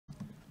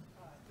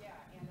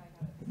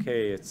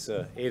Okay, it's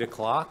 8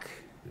 o'clock.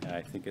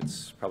 I think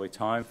it's probably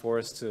time for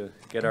us to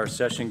get our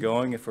session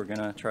going if we're going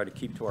to try to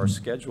keep to our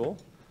schedule.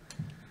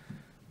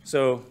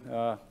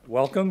 So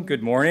welcome,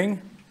 good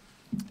morning,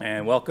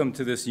 and welcome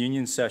to this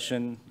union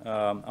session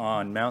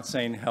on Mount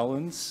St.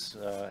 Helens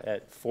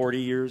at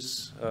 40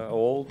 years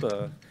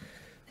old.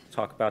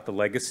 Talk about the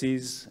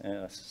legacies,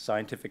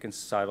 scientific and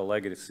societal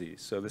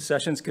legacies. So the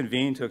session's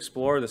convened to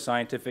explore the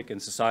scientific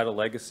and societal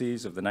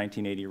legacies of the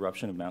 1980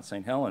 eruption of Mount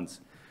St. Helens.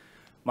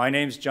 My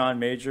name's John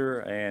Major,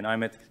 and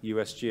I'm at the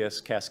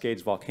USGS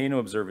Cascades Volcano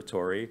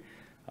Observatory.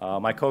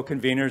 My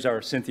co-conveners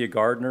are Cynthia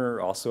Gardner,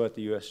 also at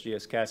the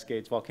USGS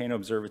Cascades Volcano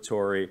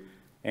Observatory,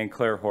 and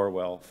Claire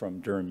Horwell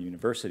from Durham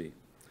University.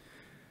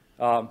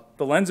 The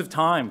lens of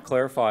time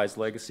clarifies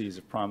legacies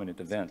of prominent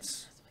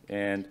events.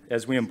 And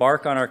as we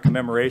embark on our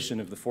commemoration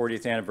of the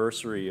 40th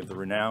anniversary of the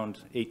renowned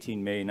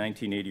 18 May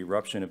 1980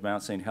 eruption of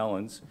Mount St.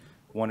 Helens,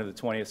 one of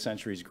the 20th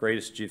century's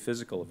greatest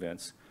geophysical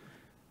events,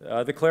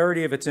 the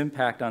clarity of its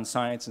impact on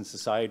science and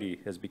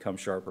society has become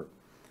sharper.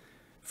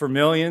 For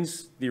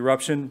millions, the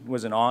eruption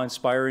was an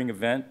awe-inspiring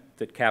event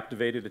that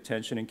captivated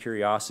attention and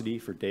curiosity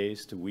for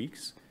days to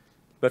weeks.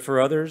 But for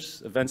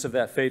others, events of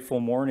that fateful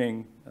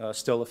morning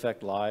still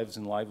affect lives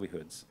and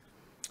livelihoods.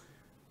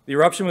 The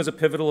eruption was a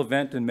pivotal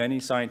event in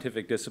many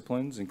scientific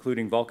disciplines,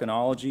 including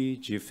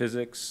volcanology,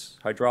 geophysics,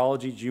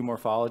 hydrology,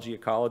 geomorphology,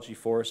 ecology,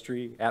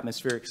 forestry,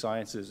 atmospheric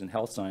sciences, and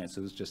health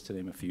sciences, just to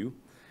name a few.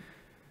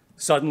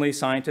 Suddenly,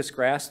 scientists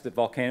grasped that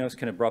volcanoes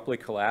can abruptly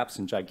collapse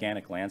in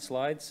gigantic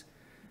landslides,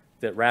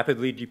 that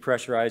rapidly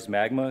depressurized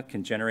magma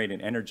can generate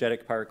an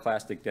energetic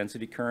pyroclastic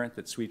density current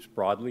that sweeps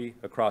broadly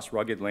across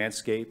rugged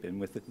landscape and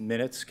within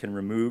minutes can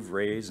remove,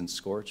 raise, and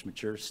scorch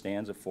mature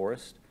stands of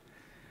forest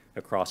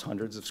across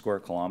hundreds of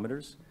square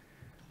kilometers,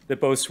 that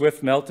both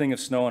swift melting of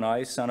snow and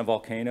ice on a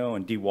volcano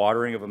and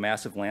dewatering of a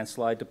massive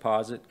landslide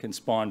deposit can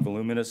spawn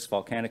voluminous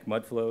volcanic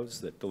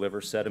mudflows that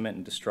deliver sediment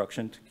and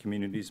destruction to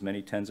communities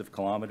many tens of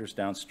kilometers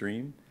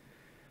downstream,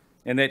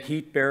 and that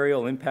heat,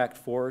 burial, impact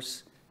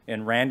force,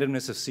 and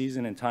randomness of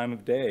season and time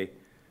of day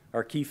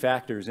are key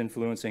factors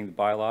influencing the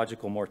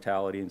biological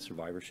mortality and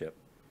survivorship.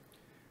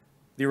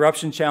 The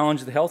eruption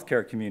challenged the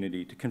healthcare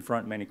community to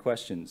confront many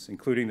questions,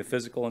 including the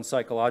physical and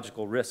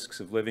psychological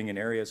risks of living in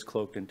areas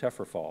cloaked in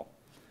tephra.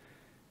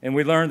 And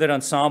we learned that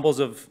ensembles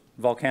of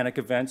volcanic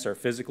events are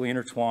physically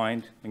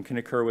intertwined and can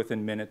occur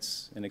within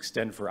minutes and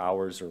extend for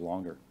hours or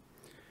longer.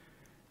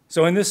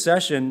 So in this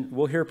session,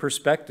 we'll hear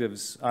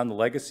perspectives on the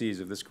legacies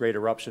of this great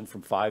eruption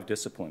from 5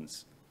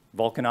 disciplines: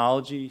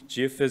 volcanology,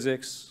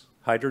 geophysics,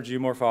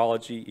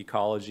 hydrogeomorphology,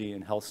 ecology,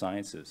 and health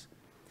sciences.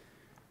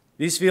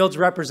 These fields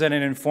represent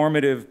an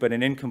informative but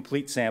an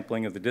incomplete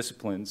sampling of the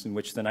disciplines in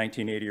which the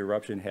 1980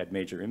 eruption had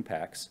major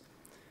impacts.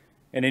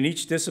 And in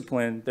each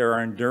discipline, there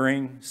are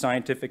enduring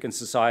scientific and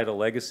societal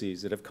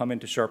legacies that have come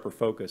into sharper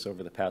focus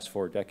over the past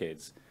 4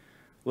 decades.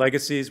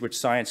 Legacies which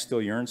science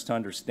still yearns to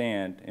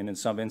understand, and in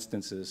some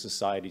instances,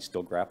 society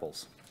still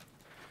grapples.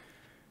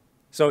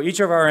 So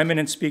each of our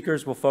eminent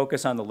speakers will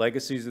focus on the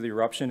legacies of the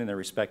eruption in their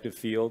respective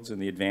fields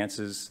and the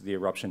advances the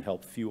eruption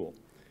helped fuel.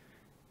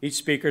 Each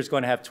speaker is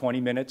going to have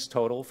 20 minutes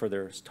total for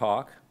their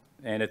talk.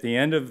 And at the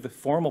end of the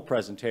formal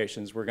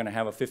presentations, we're going to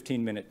have a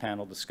 15-minute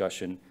panel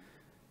discussion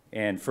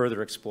and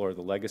further explore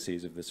the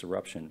legacies of this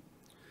eruption.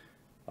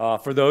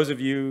 For those of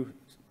you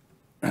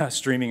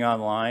streaming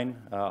online,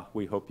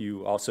 we hope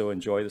you also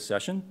enjoy the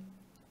session.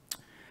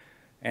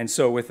 And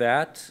so with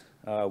that,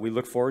 we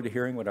look forward to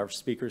hearing what our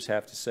speakers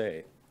have to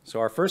say. So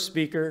our first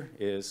speaker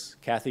is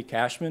Kathy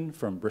Cashman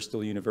from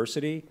Bristol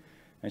University,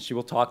 and she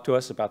will talk to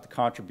us about the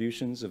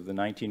contributions of the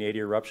 1980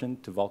 eruption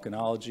to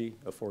volcanology,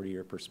 a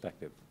 40-year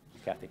perspective.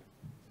 Kathy.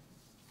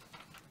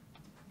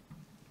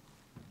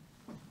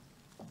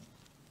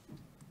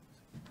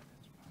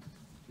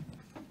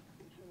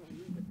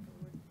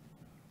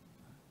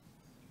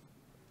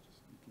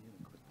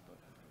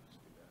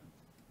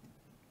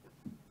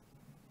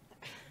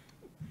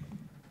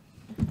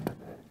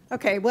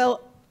 Okay,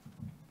 well,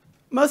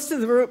 most of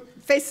the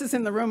faces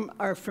in the room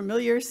are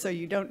familiar, so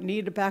you don't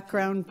need a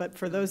background, but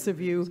for those of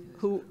you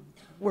who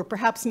were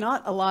perhaps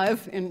not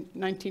alive in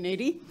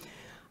 1980,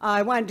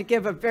 I wanted to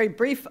give a very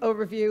brief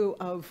overview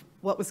of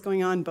what was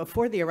going on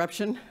before the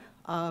eruption.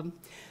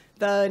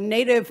 The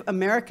Native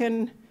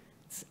Americans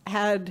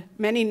had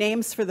many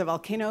names for the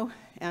volcano,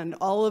 and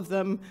all of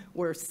them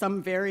were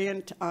some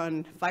variant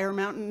on Fire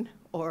Mountain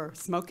or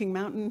Smoking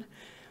Mountain.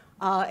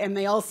 And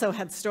they also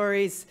had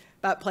stories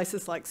about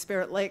places like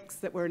Spirit Lakes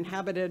that were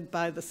inhabited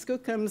by the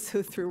Skookums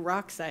who threw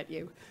rocks at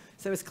you.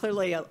 So it was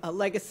clearly a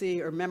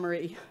legacy or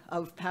memory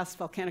of past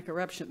volcanic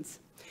eruptions.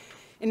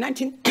 In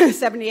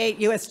 1978,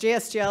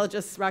 USGS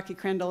geologists Rocky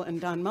Crandall and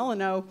Don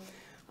Molyneux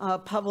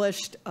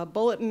published a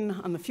bulletin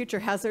on the future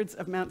hazards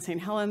of Mount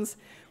St. Helens,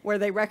 where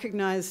they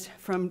recognized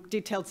from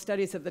detailed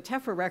studies of the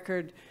tephra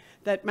record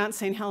that Mount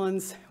St.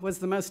 Helens was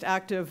the most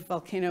active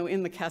volcano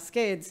in the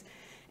Cascades.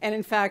 And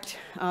in fact,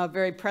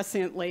 very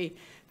presciently,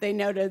 they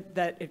noted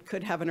that it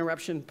could have an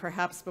eruption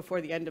perhaps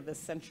before the end of this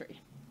century.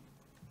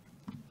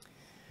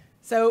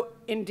 So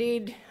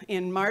indeed,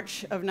 in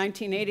March of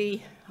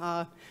 1980,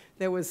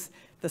 There was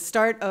the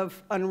start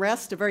of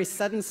unrest, a very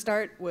sudden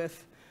start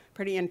with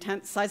pretty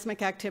intense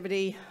seismic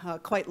activity,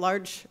 quite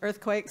large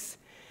earthquakes,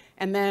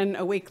 and then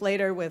a week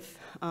later with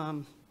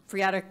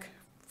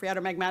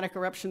phreatomagmatic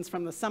eruptions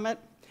from the summit.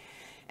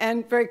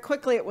 And very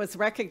quickly it was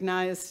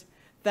recognized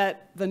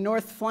that the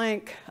north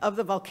flank of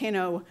the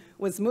volcano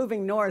was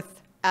moving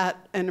north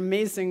at an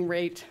amazing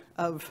rate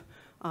of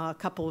a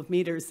couple of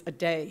meters a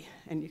day.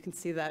 And you can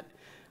see that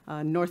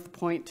north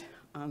point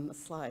on the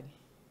slide.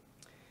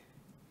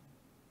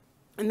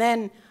 And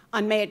then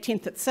on May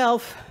 18th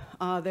itself,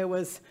 there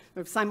was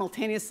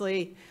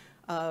simultaneously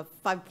a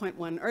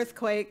 5.1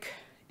 earthquake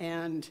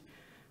and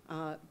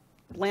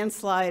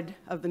landslide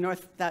of the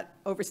north, that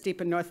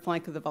oversteepened north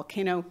flank of the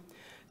volcano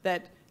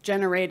that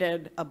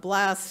generated a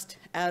blast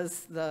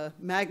as the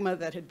magma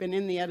that had been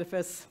in the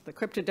edifice, the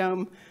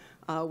cryptodome,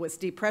 was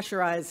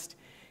depressurized.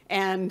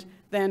 And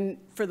then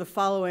for the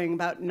following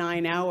about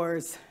 9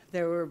 hours,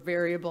 there were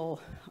variable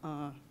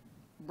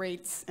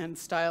rates and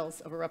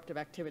styles of eruptive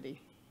activity.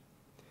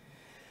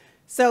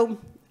 So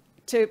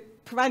to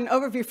provide an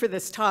overview for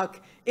this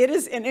talk, it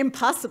is an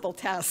impossible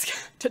task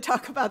to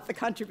talk about the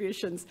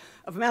contributions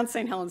of Mount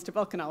St. Helens to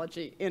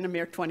volcanology in a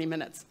mere 20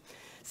 minutes.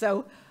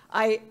 So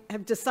I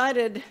have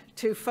decided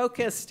to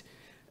focus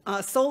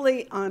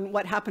solely on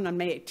what happened on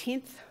May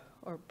 18th,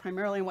 or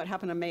primarily on what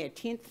happened on May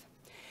 18th.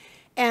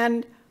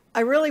 And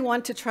I really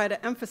want to try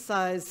to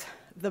emphasize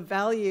the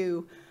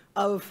value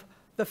of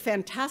the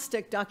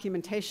fantastic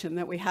documentation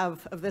that we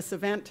have of this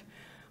event,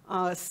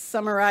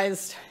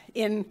 summarized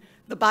in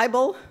the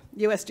Bible,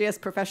 USGS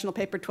Professional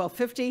Paper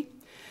 1250,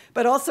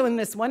 but also in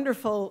this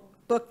wonderful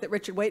book that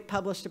Richard Waite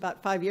published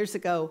about 5 years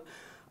ago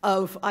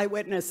of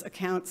eyewitness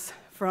accounts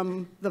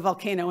from the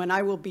volcano, and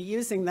I will be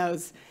using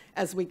those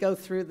as we go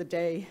through the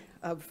day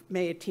of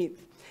May 18th.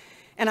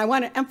 And I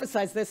want to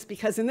emphasize this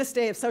because in this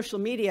day of social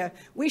media,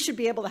 we should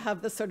be able to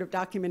have this sort of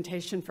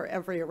documentation for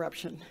every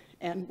eruption,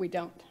 and we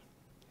don't.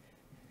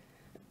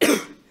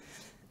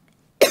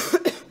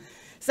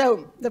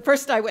 So the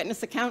first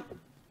eyewitness account,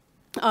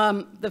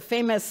 the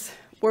famous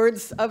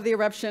words of the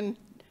eruption,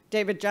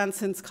 David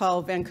Johnson's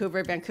call,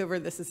 Vancouver, Vancouver,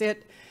 this is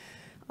it.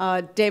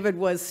 David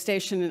was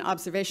stationed in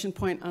observation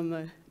point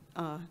on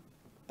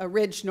a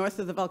ridge north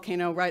of the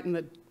volcano, right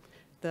in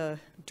the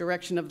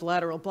direction of the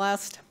lateral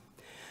blast.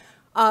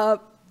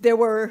 There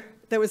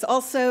was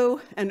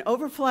also an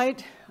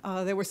overflight.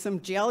 There were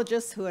some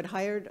geologists who had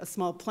hired a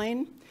small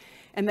plane,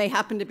 and they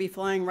happened to be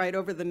flying right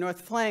over the north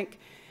flank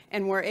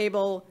and were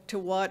able to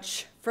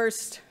watch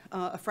first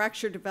a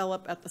fracture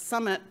develop at the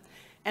summit,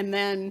 and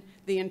then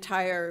the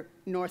entire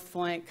north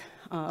flank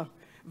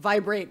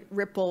vibrate,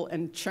 ripple,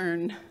 and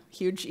churn.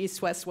 Huge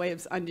east-west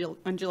waves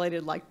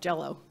undulated like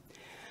jello.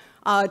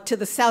 To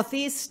the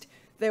southeast,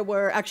 there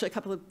were actually a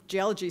couple of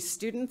geology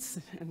students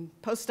and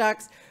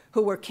postdocs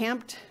who were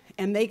camped,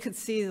 and they could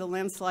see the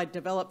landslide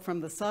develop from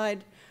the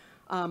side.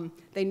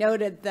 They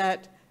noted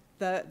that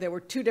there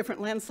were two different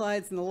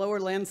landslides, and the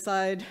lower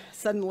landslide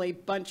suddenly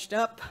bunched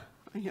up,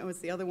 as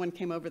the other one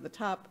came over the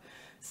top.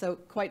 So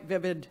quite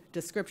vivid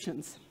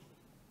descriptions.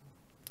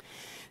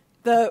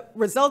 The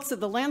results of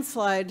the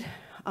landslide,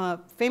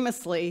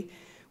 famously,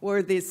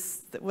 was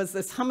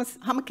this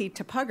hummocky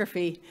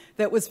topography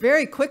that was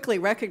very quickly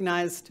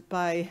recognized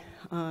by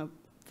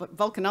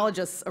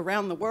volcanologists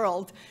around the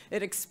world.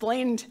 It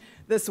explained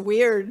this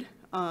weird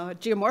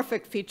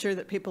geomorphic feature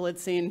that people had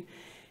seen,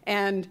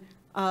 and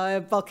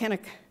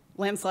volcanic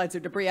landslides or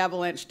debris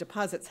avalanche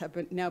deposits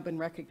have now been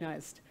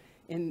recognized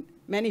in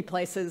many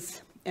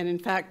places. And in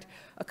fact,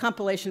 a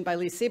compilation by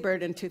Lee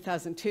Siebert in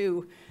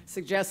 2002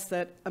 suggests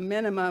that a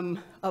minimum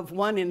of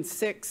 1 in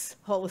 6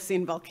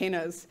 Holocene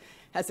volcanoes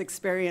has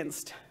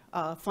experienced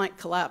flank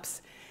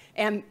collapse.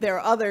 And there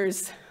are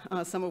others,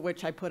 some of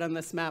which I put on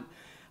this map,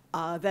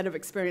 that have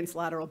experienced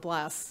lateral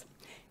blasts.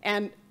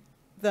 And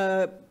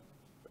the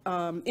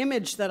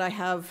image that I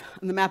have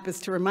on the map is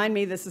to remind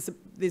me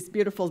these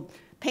beautiful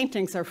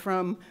paintings are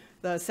from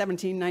the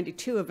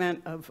 1792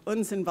 event of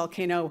Unzen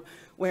volcano,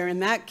 where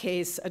in that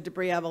case, a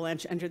debris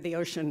avalanche entered the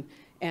ocean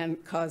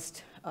and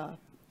caused a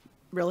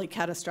really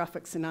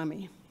catastrophic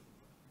tsunami.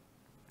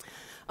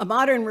 A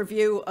modern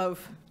review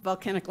of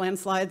volcanic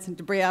landslides and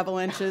debris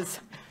avalanches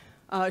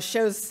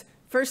shows,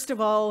 first of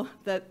all,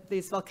 that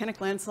these volcanic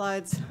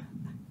landslides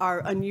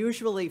are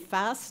unusually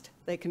fast.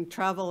 They can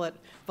travel at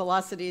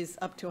velocities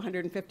up to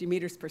 150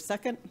 meters per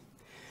second.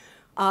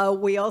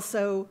 We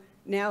also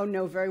now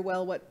know very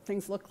well what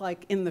things look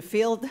like in the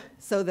field,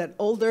 so that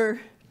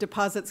older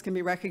deposits can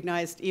be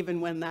recognized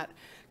even when that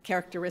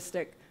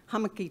characteristic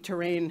hummocky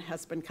terrain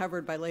has been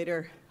covered by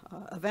later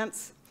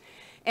events.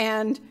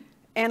 And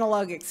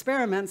analog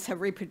experiments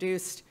have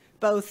reproduced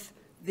both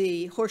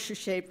the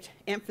horseshoe-shaped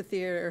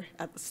amphitheater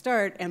at the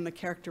start and the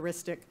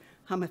characteristic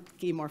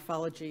hummocky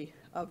morphology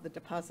of the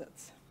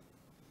deposits.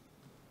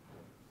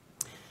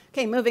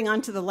 Okay, moving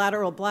on to the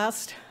lateral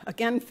blast.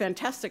 Again,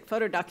 fantastic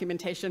photo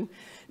documentation.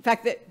 In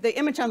fact, the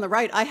image on the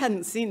right I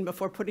hadn't seen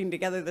before putting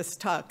together this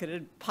talk. It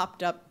had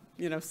popped up,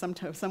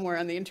 somewhere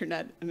on the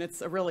internet, and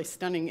it's a really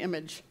stunning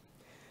image.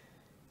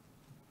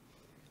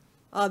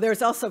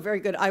 There's also very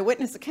good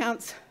eyewitness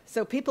accounts.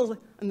 So people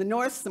in the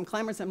north, some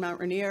climbers on Mount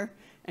Rainier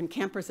and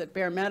campers at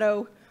Bear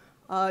Meadow,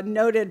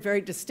 noted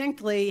very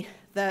distinctly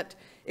that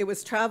it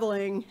was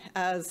traveling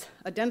as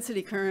a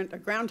density current, a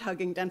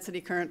ground-hugging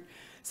density current,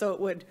 so it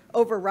would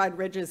override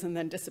ridges and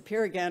then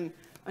disappear again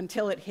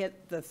until it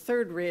hit the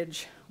third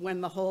ridge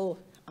when the whole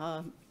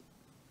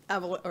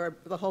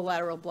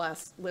lateral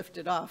blast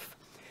lifted off.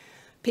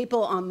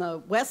 People on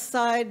the west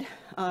side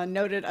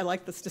noted, I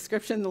like this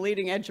description, the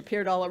leading edge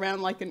appeared all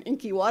around like an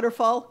inky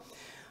waterfall.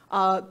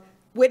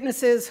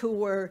 Witnesses who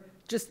were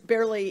just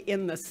barely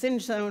in the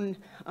singe zone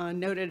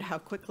noted how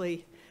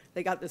quickly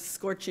they got this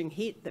scorching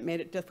heat that made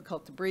it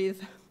difficult to breathe.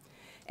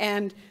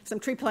 And some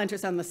tree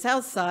planters on the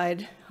south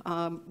side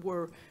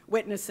were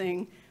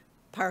witnessing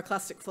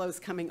pyroclastic flows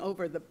coming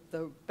over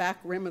the back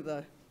rim of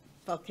the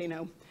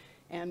volcano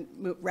and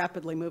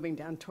rapidly moving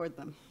down toward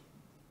them.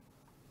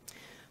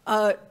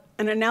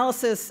 An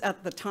analysis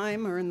at the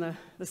time, or in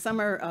the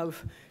summer,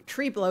 of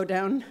tree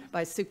blowdown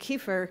by Sue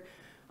Kiefer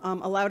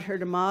allowed her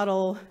to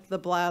model the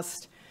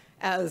blast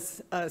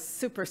as a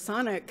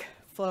supersonic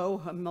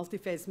flow, a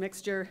multi-phase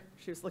mixture.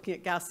 She was looking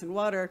at gas and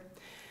water.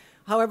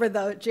 However,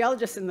 the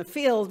geologists in the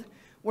field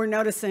were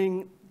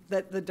noticing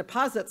that the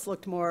deposits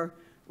looked more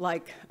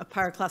like a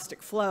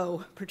pyroclastic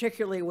flow,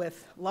 particularly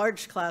with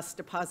large clasts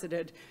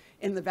deposited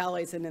in the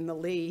valleys and in the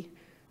lee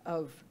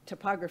of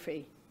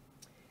topography.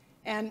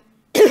 And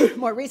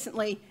more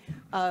recently,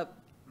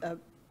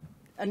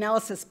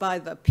 analysis by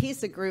the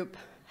PISA group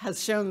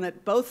has shown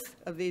that both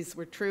of these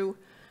were true.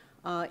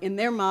 In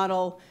their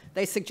model,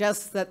 they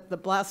suggest that the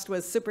blast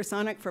was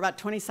supersonic for about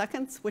 20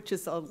 seconds, which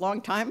is a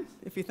long time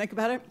if you think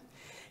about it,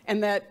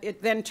 and that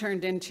it then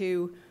turned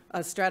into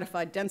a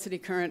stratified density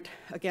current,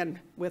 again,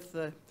 with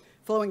the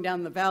flowing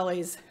down the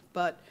valleys,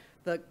 but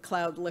the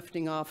cloud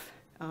lifting off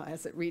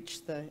as it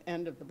reached the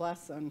end of the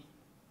blast zone.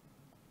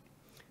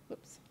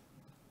 Whoops.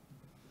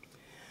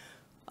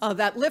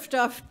 That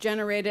liftoff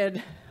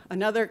generated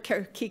another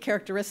key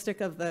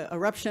characteristic of the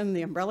eruption,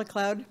 the umbrella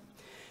cloud. It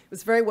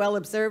was very well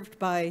observed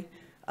by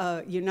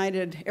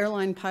United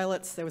airline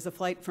pilots. There was a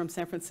flight from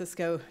San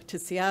Francisco to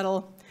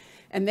Seattle,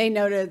 and they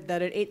noted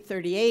that at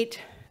 8:38,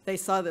 they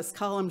saw this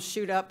column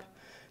shoot up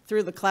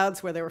through the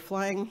clouds where they were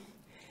flying,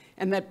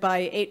 and that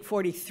by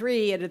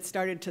 8:43, it had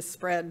started to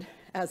spread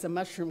as a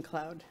mushroom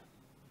cloud.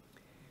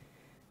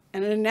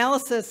 And an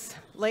analysis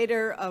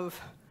later of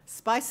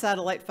spy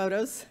satellite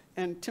photos,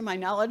 and to my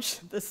knowledge,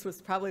 this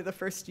was probably the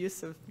first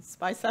use of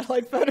spy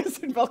satellite photos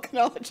in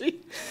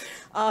volcanology,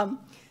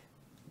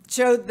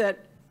 showed that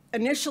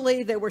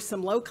initially there were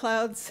some low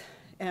clouds,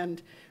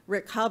 and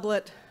Rick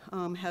Hoblet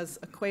has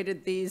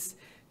equated these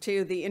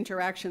to the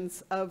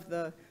interactions of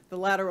the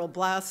lateral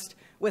blast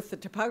with the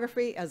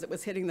topography as it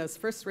was hitting those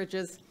first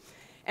ridges.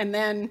 And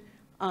then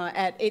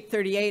at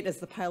 8:38, as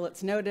the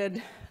pilots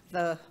noted,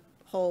 the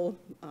whole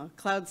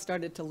cloud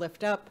started to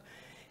lift up,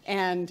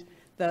 and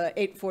the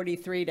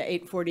 8:43 to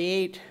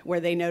 8:48,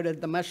 where they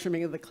noted the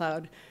mushrooming of the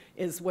cloud,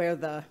 is where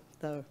the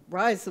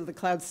rise of the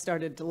clouds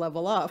started to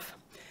level off.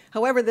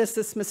 However, there's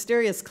this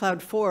mysterious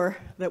cloud 4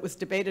 that was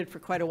debated for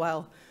quite a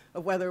while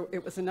of whether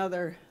it was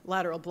another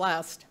lateral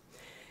blast.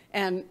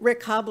 And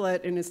Rick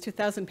Hoblet, in his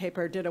 2000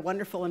 paper, did a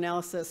wonderful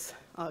analysis,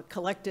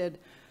 collected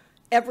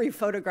every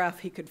photograph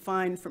he could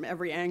find from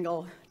every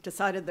angle,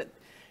 decided that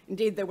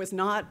indeed there was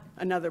not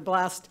another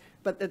blast,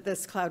 but that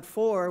this cloud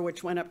 4,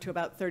 which went up to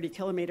about 30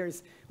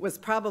 kilometers, was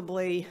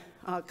probably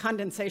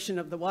condensation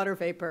of the water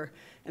vapor,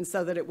 and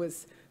so that it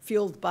was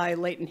fueled by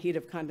latent heat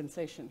of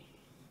condensation.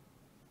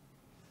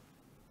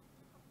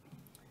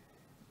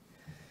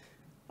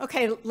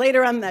 Okay,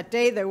 later on that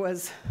day, there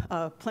was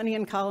a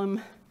Plinian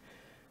column,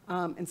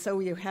 and so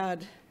you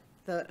had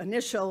the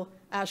initial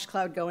ash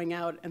cloud going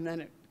out, and then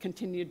it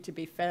continued to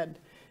be fed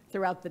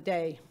throughout the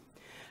day.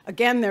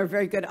 Again, there are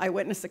very good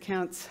eyewitness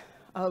accounts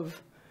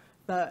of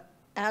the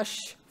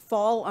ash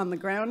fall on the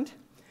ground.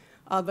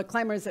 The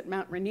climbers at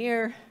Mount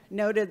Rainier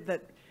noted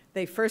that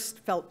they first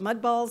felt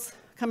mud balls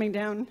coming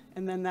down,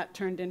 and then that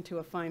turned into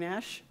a fine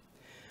ash.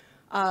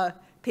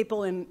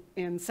 People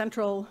in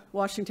central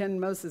Washington,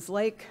 Moses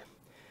Lake,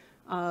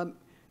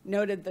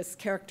 noted this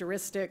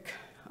characteristic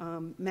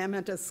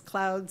mammatus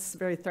clouds,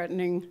 very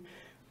threatening,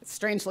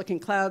 strange-looking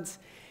clouds.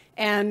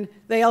 And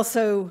they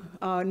also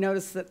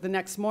noticed that the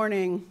next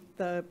morning,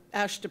 the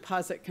ash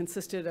deposit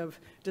consisted of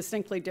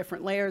distinctly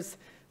different layers.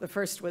 The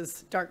first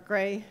was dark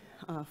gray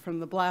from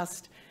the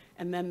blast,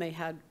 and then they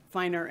had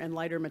finer and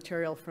lighter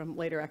material from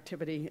later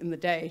activity in the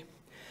day.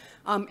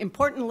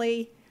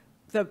 Importantly,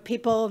 the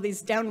people,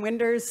 these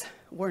downwinders,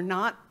 were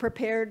not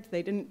prepared.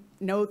 They didn't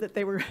know that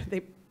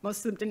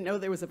most of them didn't know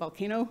there was a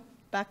volcano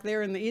back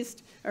there in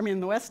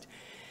the west.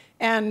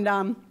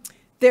 And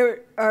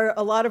there are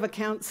a lot of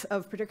accounts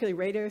of particularly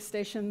radio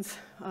stations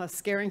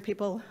scaring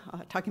people,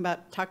 talking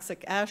about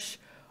toxic ash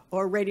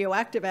or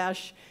radioactive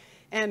ash.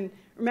 And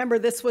remember,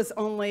 this was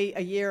only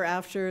a year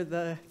after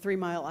the 3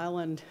 Mile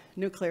Island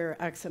nuclear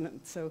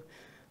accident, so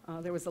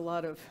there was a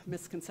lot of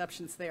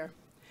misconceptions there.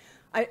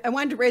 I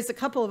wanted to raise a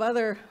couple of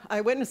other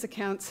eyewitness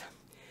accounts,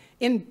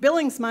 In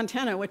Billings,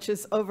 Montana, which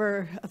is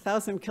over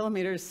 1,000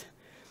 kilometers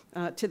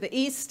to the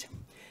east,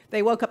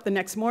 they woke up the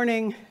next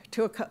morning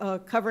to a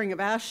covering of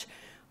ash.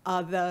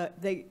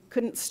 They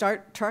couldn't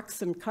start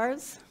trucks and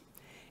cars,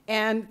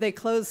 and they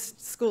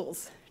closed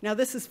schools. Now,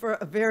 this is for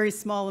a very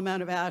small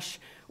amount of ash,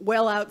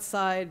 well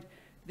outside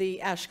the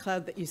ash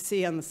cloud that you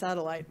see on the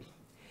satellite.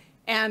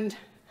 And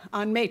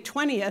on May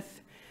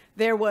 20th,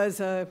 there was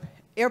an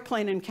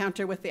airplane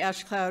encounter with the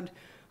ash cloud,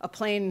 a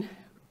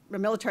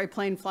military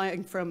plane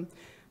flying from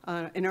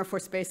an Air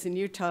Force base in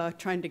Utah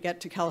trying to get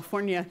to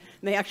California, and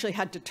they actually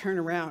had to turn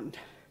around.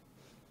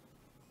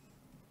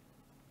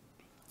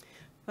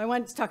 I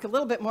wanted to talk a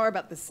little bit more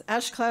about this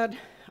ash cloud.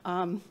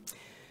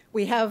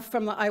 We have,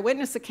 from the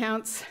eyewitness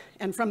accounts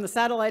and from the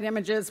satellite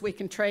images, we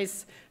can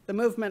trace the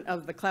movement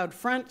of the cloud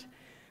front.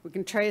 We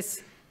can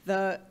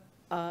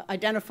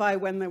identify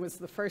when there was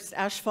the first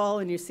ash fall,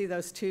 and you see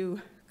those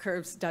two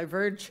curves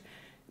diverge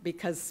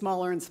because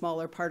smaller and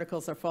smaller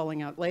particles are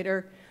falling out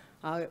later.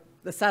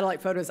 The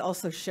satellite photos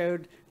also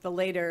showed the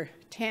later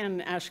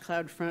tan ash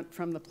cloud front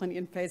from the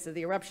Plinian phase of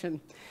the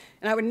eruption.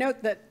 And I would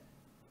note that,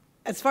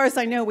 as far as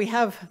I know, we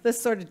have this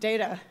sort of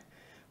data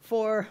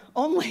for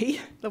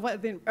only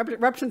the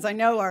eruptions I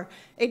know are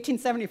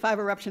 1875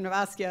 eruption of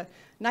Askia,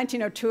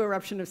 1902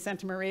 eruption of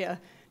Santa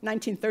Maria,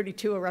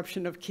 1932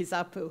 eruption of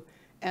Kizapu,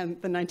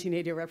 and the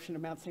 1980 eruption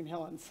of Mount St.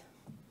 Helens.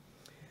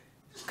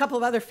 A couple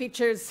of other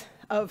features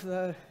of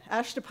the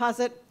ash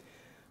deposit.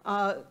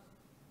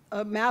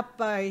 A map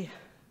by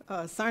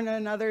Sarna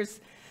and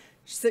others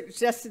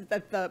suggested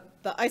that the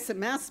ice and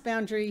mass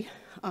boundary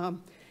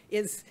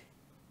is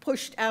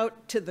pushed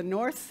out to the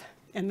north,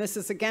 and this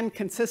is again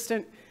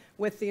consistent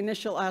with the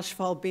initial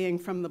ashfall being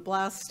from the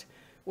blast,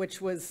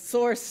 which was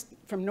sourced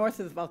from north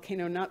of the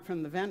volcano, not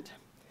from the vent.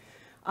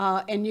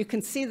 And you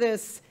can see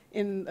this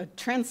in a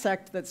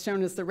transect that's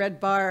shown as the red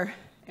bar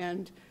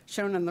and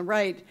shown on the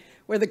right,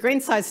 where the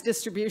grain size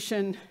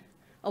distribution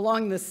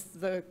along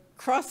the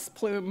cross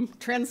plume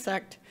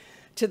transect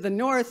to the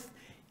north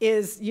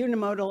is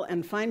unimodal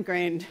and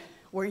fine-grained,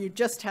 where you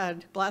just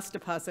had blast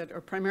deposit, or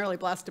primarily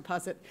blast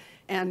deposit,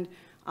 and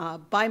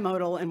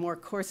bimodal and more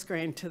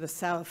coarse-grained to the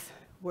south,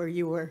 where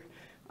you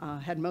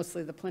had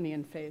mostly the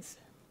Plinian phase.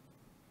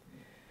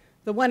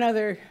 The one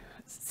other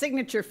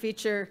signature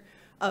feature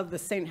of the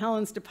St.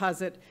 Helens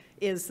deposit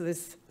is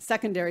this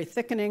secondary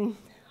thickening,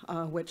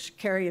 which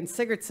Carey and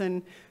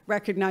Sigurdsson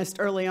recognized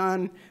early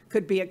on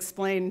could be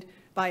explained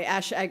by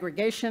ash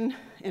aggregation.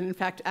 And in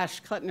fact, ash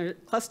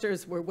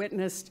clusters were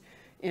witnessed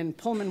in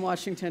Pullman,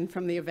 Washington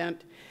from the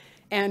event.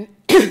 And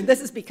this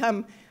has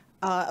become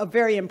a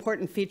very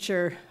important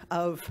feature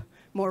of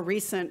more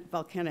recent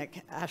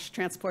volcanic ash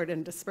transport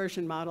and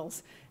dispersion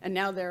models. And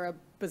now there are a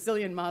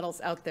bazillion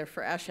models out there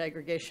for ash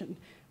aggregation,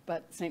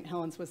 but St.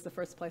 Helens was the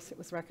first place it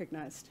was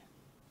recognized.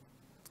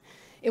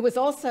 It was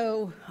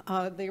also,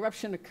 the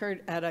eruption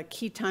occurred at a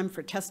key time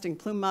for testing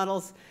plume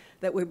models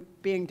that were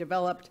being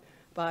developed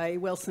by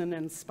Wilson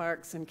and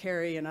Sparks and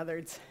Carey and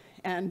others.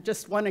 And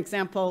just one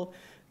example,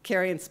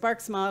 Carey and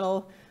Sparks'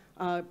 model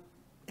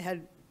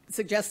had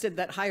suggested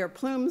that higher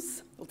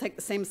plumes will take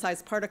the same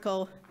size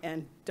particle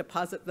and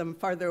deposit them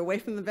farther away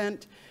from the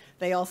vent.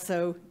 They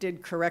also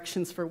did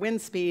corrections for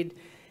wind speed.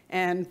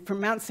 And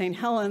from Mount St.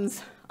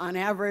 Helens, on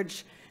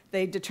average,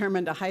 they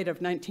determined a height of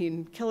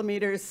 19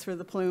 kilometers for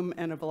the plume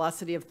and a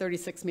velocity of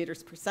 36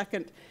 meters per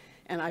second.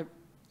 And I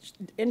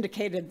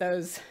indicated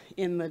those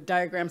in the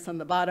diagrams on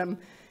the bottom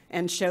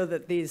and show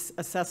that these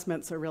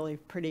assessments are really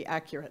pretty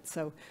accurate.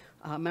 So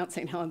Mount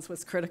St. Helens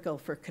was critical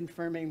for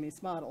confirming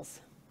these models.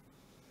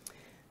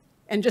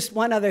 And just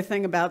one other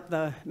thing about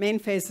the main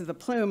phase of the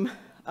plume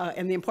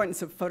and the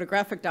importance of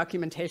photographic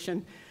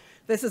documentation.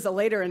 This is a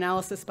later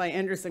analysis by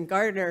Andrews and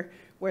Gardner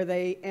where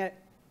they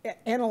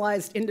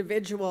analyzed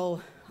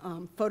individual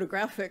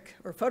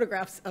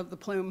photographs of the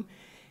plume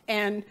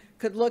and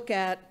could look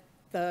at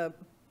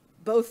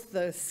both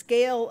the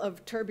scale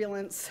of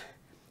turbulence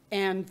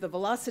and the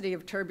velocity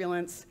of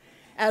turbulence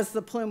as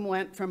the plume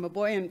went from a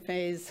buoyant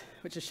phase,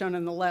 which is shown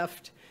on the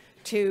left,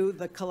 to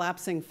the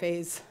collapsing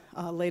phase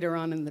later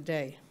on in the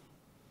day.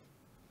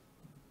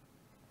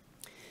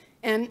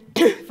 And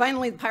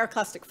finally, the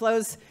pyroclastic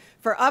flows.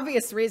 For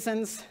obvious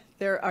reasons,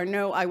 there are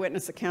no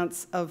eyewitness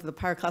accounts of the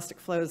pyroclastic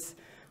flows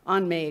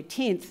on May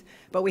 18th,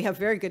 but we have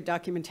very good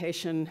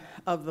documentation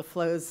of the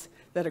flows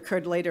that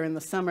occurred later in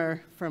the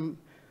summer from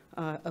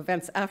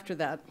events after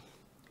that.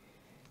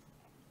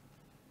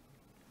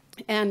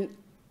 And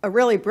a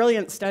really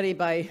brilliant study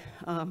by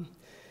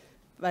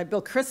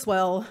Bill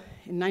Criswell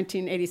in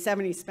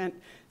 1987. He spent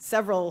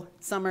several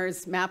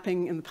summers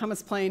mapping in the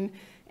Pumice Plain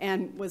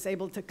and was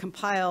able to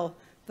compile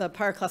the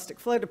pyroclastic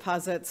flow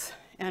deposits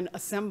and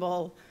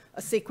assemble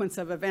a sequence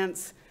of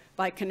events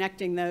by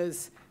connecting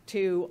those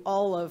to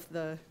all of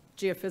the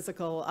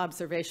geophysical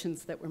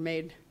observations that were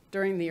made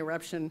during the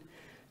eruption.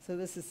 So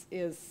this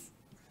is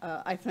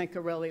I think,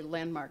 a really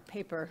landmark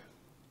paper.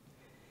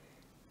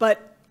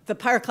 But the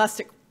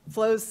pyroclastic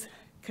flows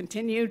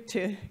continue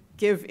to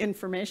give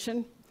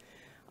information.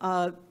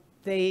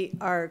 They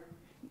are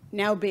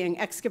now being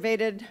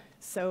excavated.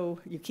 so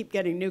you keep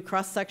getting new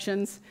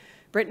cross-sections.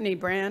 Brittany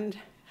Brand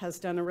has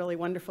done a really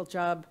wonderful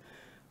job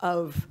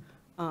of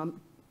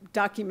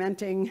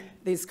documenting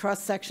these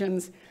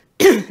cross-sections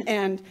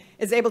and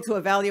is able to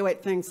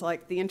evaluate things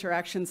like the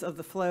interactions of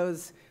the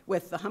flows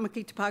with the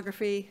hummocky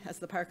topography as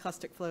the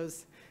pyroclastic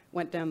flows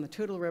went down the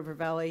Toutle River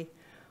Valley,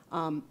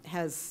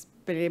 has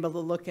been able to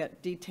look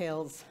at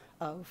details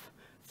of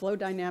flow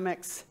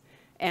dynamics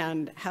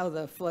and how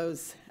the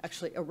flows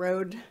actually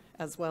erode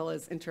as well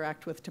as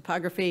interact with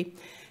topography.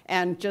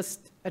 And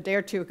just a day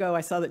or two ago,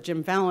 I saw that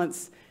Jim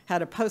Valance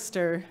had a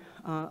poster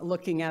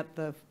looking at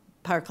the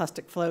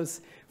pyroclastic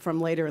flows from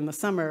later in the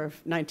summer of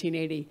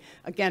 1980,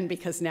 again,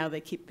 because now they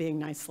keep being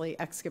nicely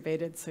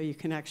excavated, so you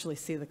can actually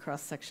see the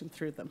cross-section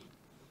through them.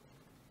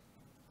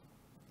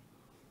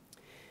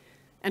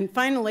 And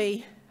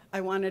finally, I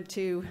wanted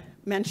to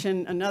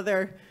mention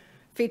another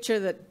feature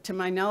that, to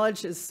my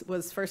knowledge,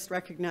 was first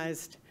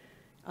recognized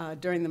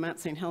during the Mount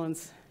St.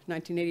 Helens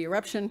 1980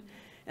 eruption,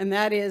 and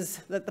that is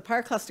that the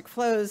pyroclastic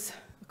flows,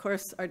 of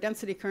course, are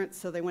density currents,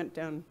 so they went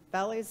down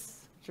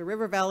valleys, to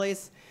river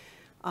valleys,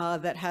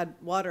 that had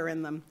water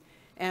in them.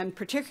 And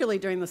particularly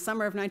during the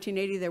summer of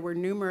 1980, there were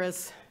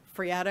numerous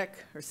phreatic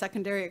or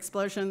secondary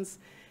explosions.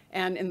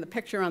 And in the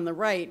picture on the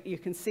right, you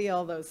can see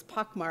all those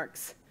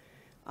pockmarks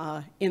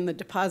in the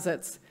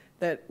deposits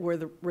that were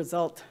the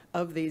result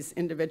of these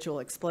individual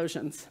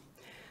explosions.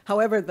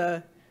 However,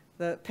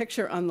 the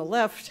picture on the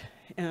left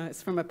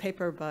is from a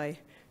paper by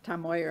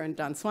Tom Moyer and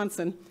Don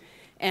Swanson.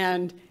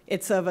 And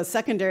it's of a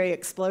secondary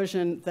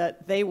explosion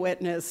that they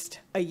witnessed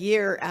a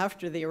year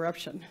after the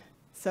eruption.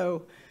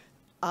 So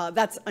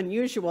that's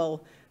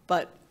unusual,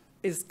 but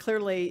is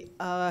clearly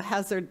a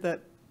hazard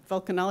that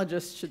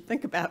volcanologists should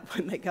think about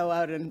when they go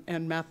out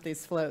and map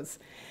these flows.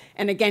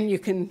 And again, you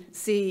can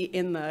see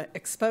in the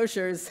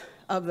exposures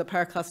of the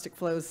pyroclastic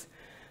flows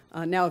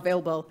now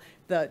available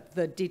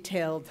the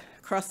detailed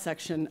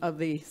cross-section of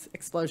these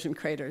explosion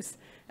craters,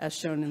 as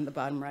shown in the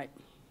bottom right.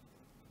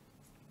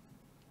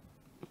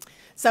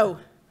 So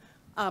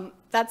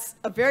that's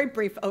a very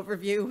brief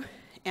overview,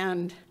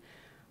 and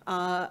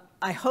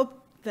I hope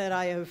that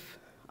I have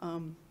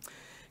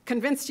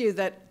convinced you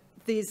that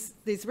these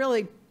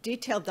really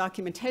detailed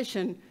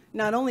documentation,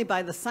 not only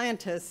by the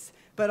scientists,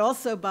 but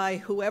also by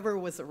whoever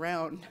was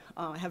around,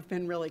 have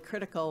been really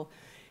critical,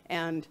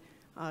 and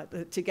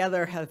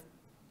together have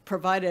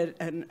provided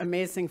an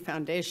amazing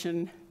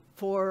foundation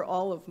for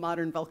all of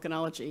modern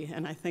volcanology.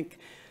 And I think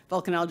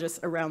volcanologists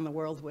around the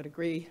world would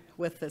agree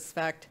with this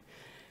fact.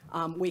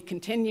 We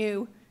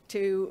continue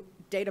to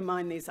data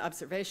mine these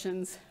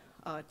observations,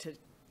 to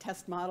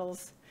test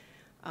models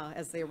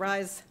as they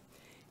arise.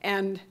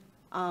 And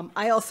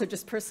I also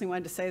just personally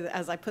wanted to say that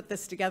as I put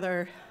this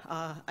together,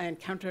 I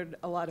encountered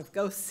a lot of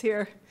ghosts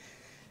here.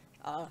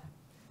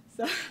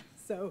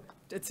 So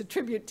it's a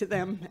tribute to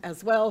them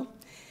as well.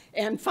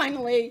 And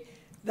finally,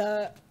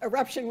 the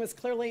eruption was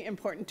clearly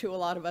important to a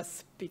lot of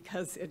us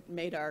because it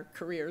made our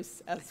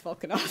careers as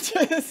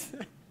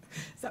volcanologists.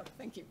 So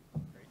thank you.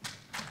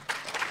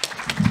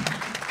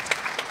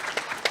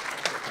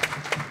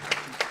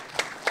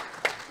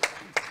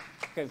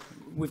 Okay,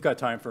 we've got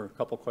time for a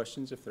couple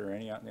questions if there are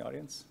any out in the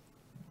audience.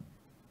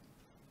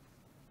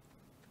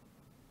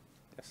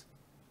 Yes.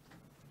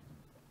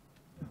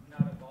 I'm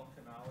not a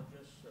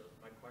volcanologist, so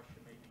my question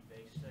may be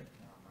basic.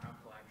 My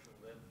uncle actually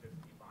lived 50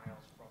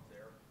 miles from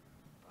there,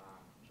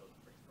 so it's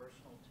pretty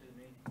personal to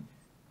me.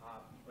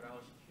 But I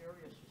was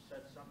curious, you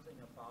said something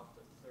about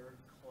the third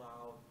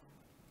cloud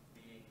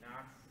being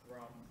not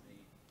from the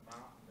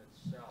mountain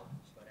itself,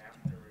 but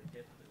after it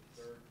hit the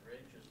third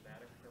ridge. Is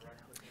that a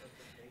correct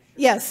interpretation?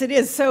 Yes, it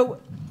is.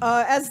 So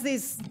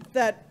as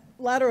that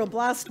lateral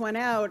blast went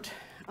out,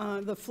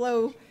 the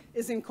flow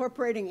is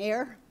incorporating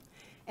air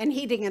and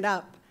heating it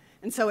up.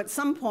 And so at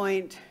some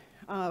point,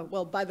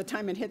 well, by the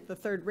time it hit the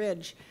third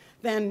ridge,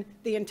 then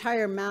the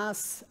entire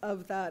mass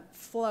of that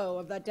flow,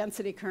 of that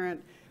density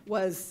current,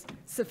 was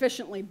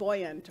sufficiently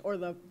buoyant, or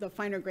the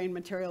finer grained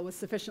material was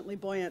sufficiently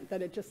buoyant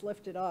that it just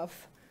lifted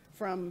off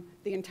from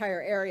the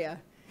entire area.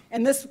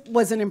 And this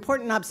was an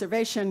important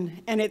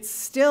observation, and it's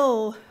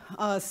still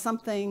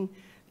something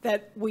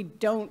that we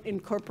don't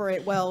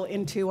incorporate well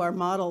into our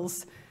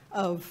models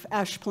of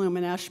ash plume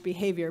and ash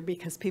behavior,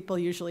 because people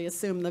usually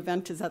assume the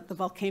vent is at the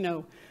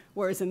volcano,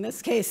 whereas in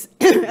this case,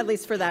 at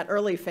least for that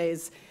early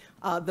phase,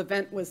 the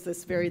vent was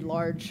this very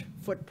large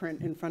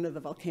footprint in front of the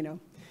volcano.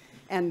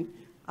 And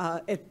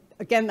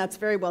again, that's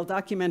very well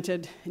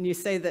documented, and you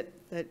say that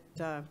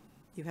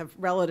you have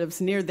relatives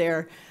near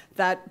there.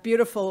 That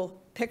beautiful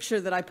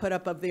picture that I put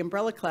up of the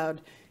umbrella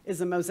cloud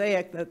is a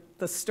mosaic that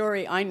the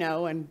story I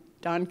know, and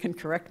Don can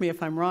correct me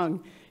if I'm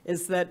wrong,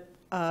 is that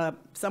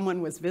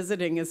someone was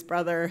visiting his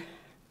brother,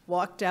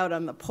 walked out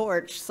on the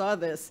porch, saw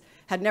this,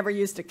 had never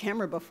used a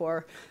camera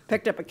before,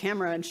 picked up a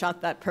camera and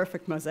shot that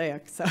perfect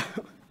mosaic. So,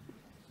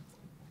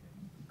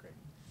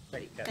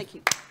 Great. Thank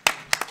you.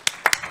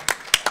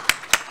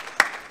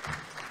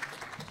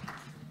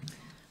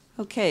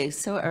 Okay,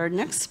 so our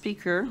next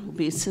speaker will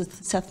be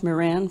Seth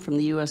Moran from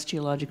the U.S.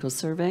 Geological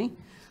Survey.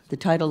 The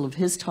title of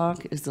his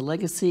talk is The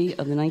Legacy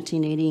of the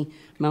 1980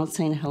 Mount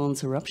St.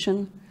 Helens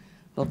Eruption,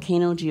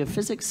 Volcano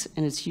Geophysics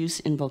and its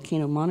Use in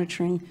Volcano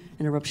Monitoring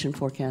and Eruption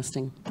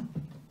Forecasting.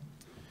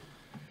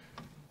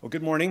 Well,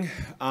 good morning.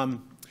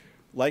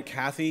 Like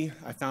Kathy,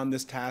 I found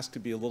this task to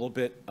be a little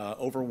bit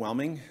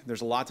overwhelming.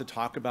 There's a lot to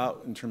talk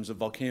about in terms of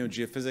volcano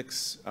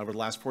geophysics over the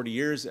last 40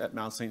 years at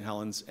Mount St.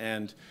 Helens,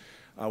 and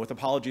with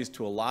apologies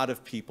to a lot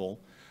of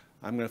people,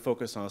 I'm going to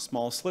focus on a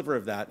small sliver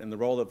of that and the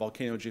role that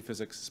volcano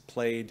geophysics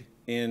played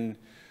in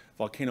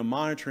volcano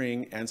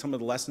monitoring and some of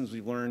the lessons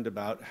we've learned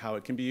about how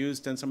it can be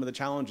used and some of the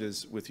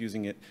challenges with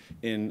using it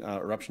in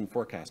eruption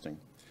forecasting.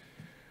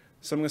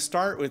 So I'm going to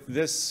start with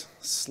this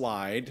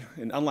slide,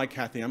 and unlike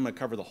Kathy, I'm going to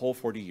cover the whole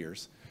 40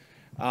 years.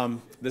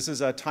 This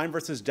is a time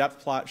versus depth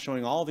plot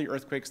showing all the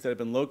earthquakes that have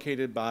been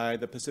located by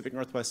the Pacific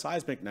Northwest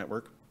Seismic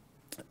Network.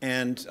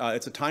 And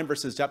it's a time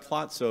versus depth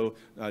plot, so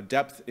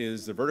depth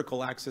is the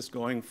vertical axis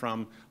going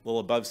from a little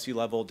above sea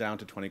level down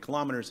to 20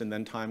 kilometers, and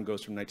then time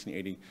goes from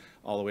 1980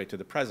 all the way to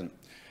the present.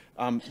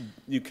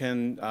 You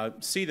can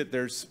see that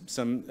there's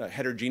some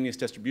heterogeneous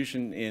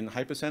distribution in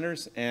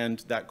hypocenters, and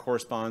that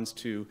corresponds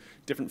to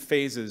different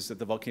phases that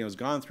the volcano has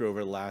gone through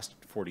over the last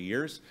 40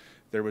 years.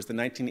 There was the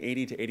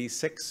 1980 to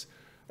 86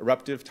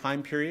 eruptive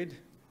time period,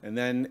 and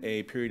then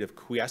a period of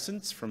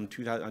quiescence from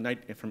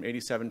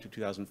 87 to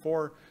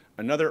 2004,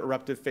 another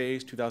eruptive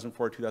phase,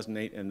 2004,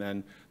 2008, and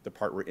then the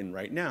part we're in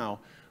right now,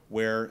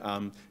 where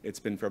it's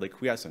been fairly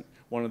quiescent.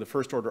 One of the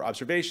first order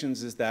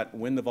observations is that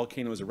when the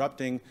volcano is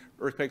erupting,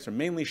 earthquakes are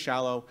mainly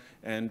shallow,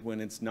 and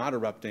when it's not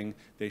erupting,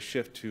 they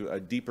shift to a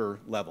deeper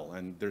level.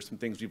 And there's some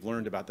things we've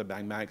learned about the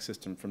magmatic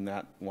system from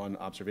that one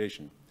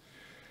observation.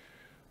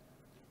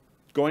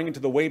 Going into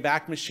the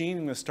Wayback Machine,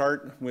 I'm going to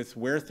start with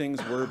where things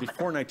were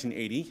before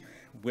 1980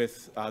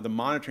 with the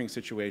monitoring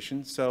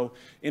situation. So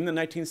in the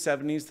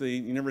 1970s, the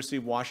University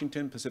of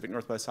Washington Pacific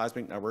Northwest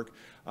Seismic Network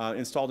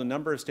installed a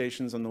number of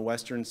stations on the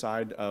western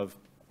side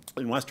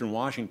in western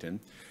Washington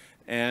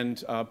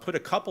and put a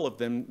couple of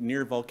them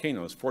near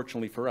volcanoes,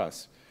 fortunately for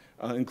us,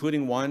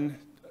 including one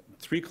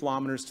 3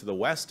 kilometers to the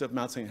west of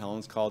Mount St.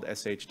 Helens called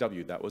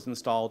SHW. That was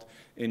installed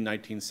in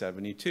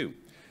 1972.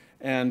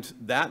 And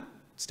that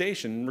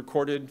station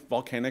recorded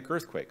volcanic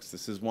earthquakes.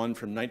 This is one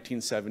from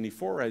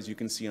 1974, as you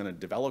can see on a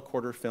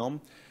develocorder film.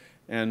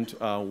 And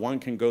one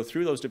can go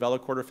through those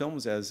develocorder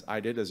films, as I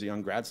did as a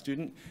young grad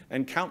student,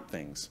 and count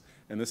things.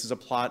 And this is a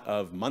plot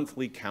of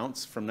monthly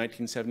counts from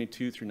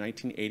 1972 through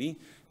 1980.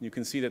 You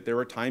can see that there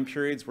were time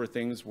periods where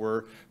things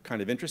were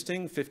kind of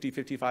interesting, 50,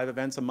 55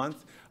 events a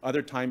month.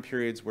 Other time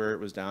periods where it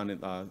was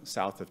down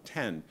south of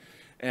 10.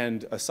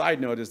 And a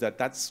side note is that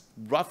that's,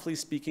 roughly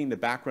speaking, the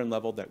background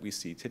level that we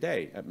see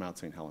today at Mount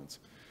St. Helens.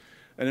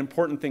 An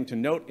important thing to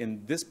note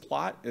in this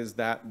plot is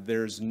that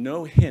there's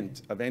no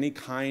hint of any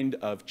kind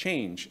of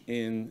change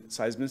in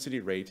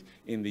seismicity rate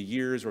in the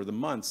years or the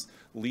months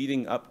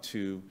leading up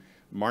to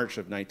March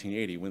of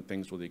 1980 when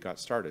things really got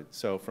started.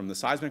 So from the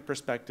seismic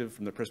perspective,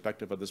 from the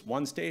perspective of this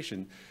one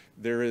station,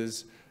 there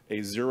is a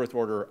zeroth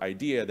order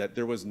idea that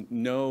there was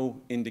no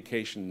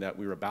indication that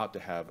we were about to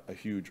have a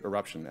huge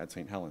eruption at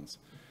St. Helens.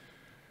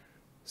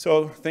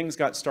 So things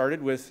got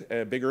started with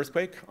a big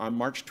earthquake on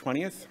March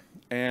 20th,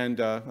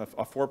 and a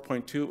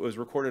 4.2 was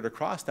recorded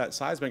across that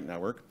seismic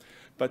network.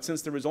 But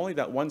since there was only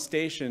that one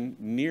station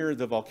near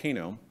the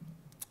volcano,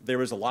 there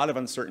was a lot of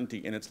uncertainty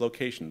in its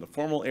location. The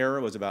formal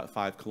error was about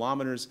 5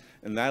 kilometers,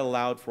 and that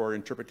allowed for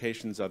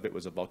interpretations of it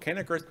was a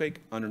volcanic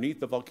earthquake underneath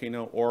the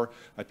volcano or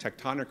a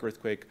tectonic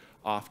earthquake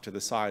off to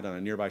the side on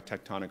a nearby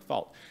tectonic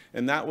fault.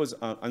 And that was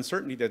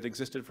uncertainty that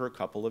existed for a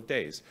couple of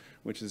days,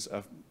 which is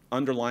an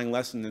underlying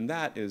lesson in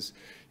that is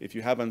if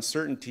you have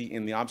uncertainty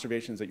in the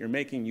observations that you're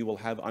making, you will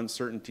have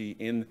uncertainty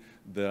in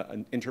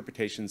the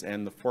interpretations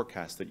and the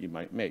forecasts that you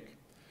might make.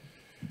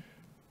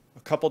 A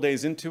couple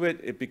days into it,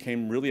 it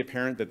became really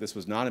apparent that this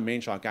was not a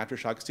main shock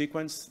aftershock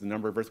sequence. The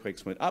number of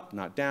earthquakes went up,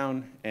 not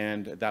down,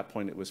 and at that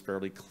point it was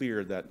fairly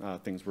clear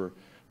that things were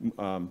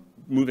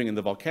moving in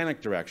the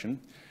volcanic direction.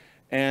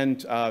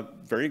 And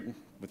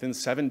within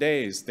 7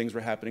 days, things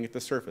were happening at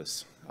the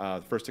surface.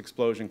 First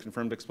explosion,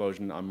 confirmed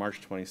explosion on March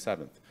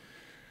 27th.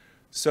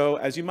 So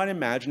as you might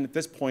imagine, at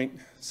this point,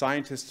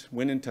 scientists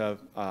went into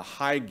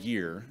high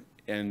gear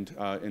and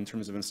in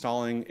terms of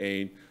installing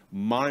a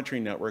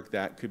monitoring network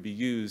that could be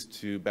used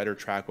to better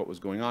track what was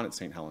going on at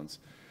St. Helens.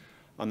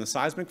 On the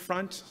seismic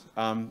front,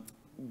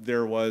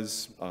 there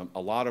was a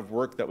lot of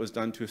work that was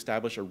done to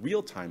establish a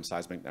real-time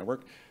seismic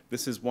network.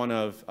 This is one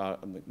of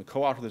the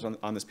co-authors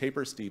on this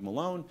paper, Steve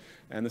Malone,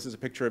 and this is a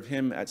picture of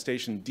him at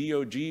station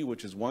DOG,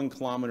 which is 1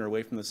 kilometer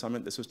away from the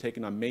summit. This was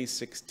taken on May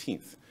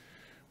 16th,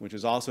 which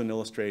is also an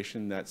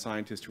illustration that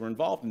scientists who were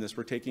involved in this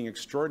were taking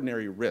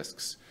extraordinary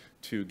risks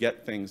to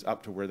get things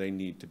up to where they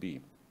needed to be.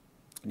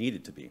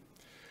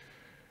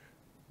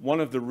 One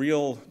of the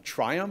real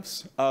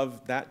triumphs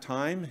of that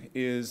time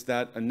is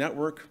that a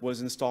network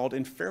was installed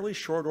in fairly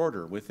short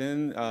order.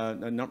 Within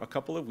a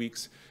couple of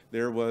weeks,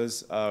 there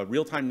was a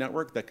real-time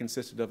network that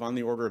consisted of on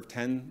the order of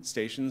 10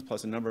 stations,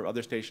 plus a number of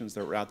other stations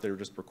that were out there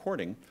just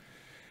recording.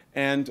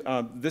 And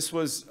this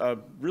was a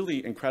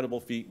really incredible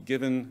feat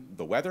given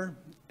the weather,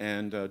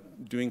 and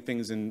doing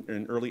things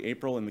in early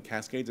April in the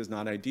Cascades is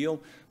not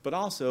ideal, but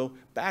also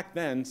back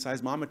then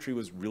seismometry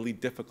was really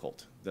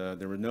difficult.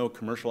 There were no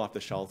commercial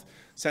off-the-shelf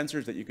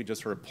sensors that you could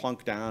just sort of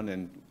plunk down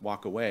and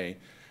walk away.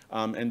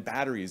 And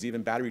batteries,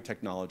 even battery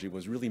technology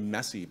was really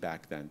messy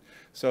back then.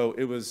 So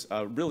it was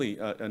really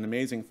an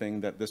amazing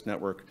thing that this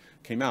network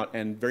came out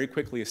and very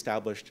quickly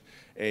established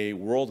a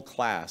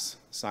world-class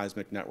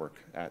seismic network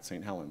at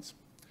St. Helens.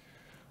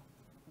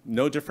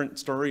 No different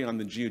story on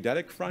the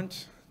geodetic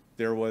front.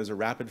 There was a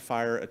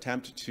rapid-fire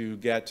attempt to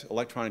get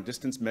electronic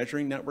distance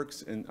measuring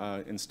networks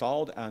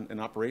installed and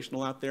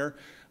operational out there,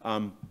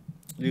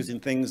 using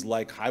things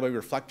like highway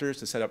reflectors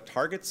to set up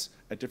targets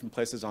at different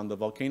places on the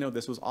volcano.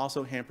 This was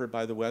also hampered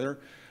by the weather.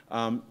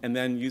 And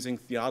then using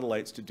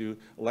theodolites to do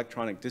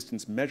electronic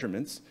distance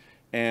measurements.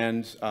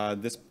 And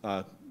this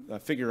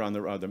figure on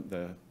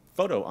the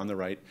photo on the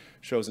right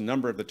shows a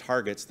number of the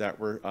targets that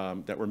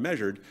were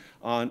measured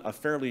on a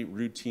fairly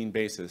routine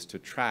basis to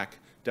track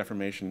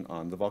deformation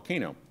on the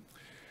volcano.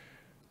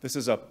 This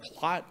is a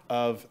plot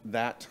of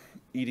that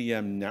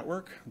EDM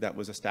network that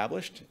was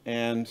established,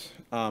 and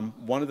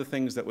one of the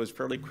things that was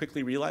fairly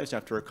quickly realized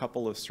after a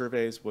couple of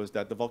surveys was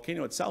that the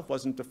volcano itself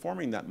wasn't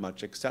deforming that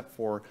much except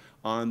for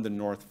on the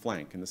north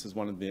flank. And this is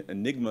one of the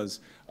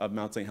enigmas of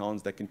Mount St.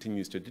 Helens that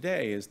continues to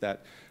today, is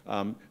that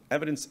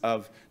evidence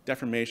of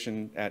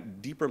deformation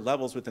at deeper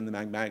levels within the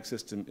magmatic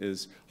system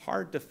is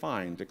hard to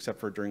find except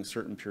for during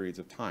certain periods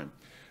of time.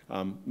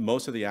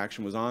 Most of the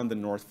action was on the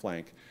north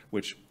flank,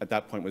 which at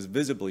that point was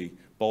visibly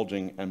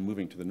bulging and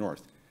moving to the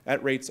north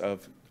at rates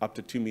of up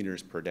to 2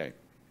 meters per day.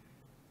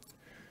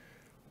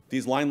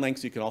 These line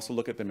lengths, you can also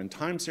look at them in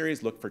time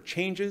series, look for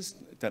changes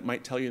that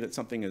might tell you that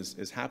something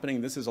is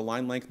happening. This is a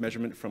line length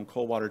measurement from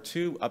Coldwater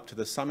 2 up to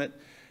the summit.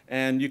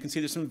 And you can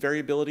see there's some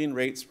variability in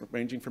rates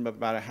ranging from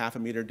about 1/2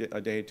 meter a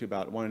day to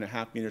about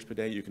 1.5 meters per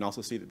day. You can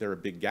also see that there are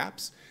big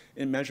gaps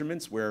in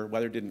measurements where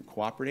weather didn't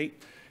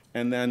cooperate.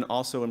 And then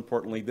also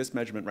importantly, this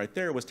measurement right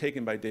there was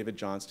taken by David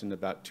Johnston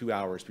about 2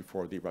 hours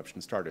before the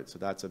eruption started. So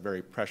that's a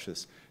very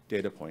precious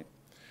data point.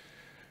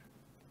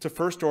 To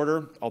first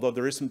order, although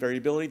there is some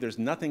variability, there's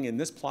nothing in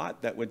this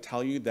plot that would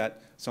tell you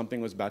that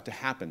something was about to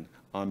happen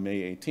on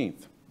May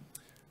 18th.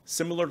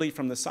 Similarly,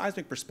 from the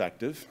seismic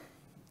perspective,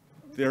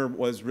 there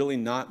was really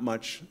not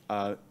much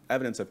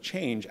evidence of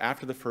change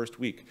after the first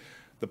week.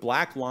 The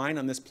black line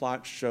on this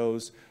plot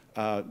shows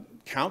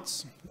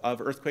counts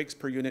of earthquakes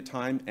per unit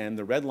time, and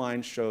the red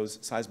line shows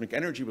seismic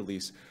energy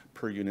release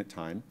per unit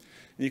time.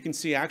 And you can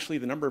see actually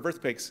the number of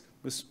earthquakes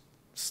was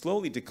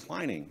slowly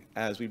declining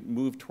as we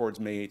moved towards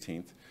May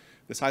 18th.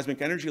 The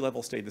seismic energy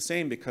level stayed the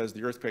same because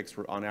the earthquakes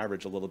were on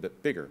average a little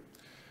bit bigger.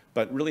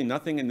 But really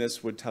nothing in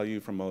this would tell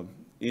you from an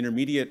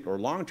intermediate or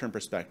long-term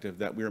perspective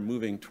that we are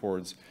moving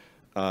towards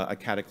a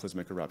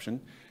cataclysmic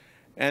eruption.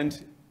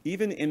 And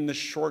even in the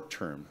short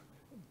term,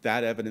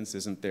 that evidence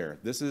isn't there.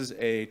 This is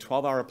a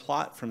 12-hour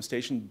plot from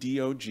station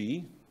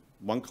DOG,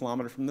 1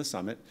 kilometer from the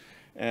summit,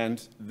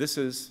 and this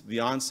is the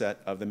onset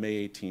of the May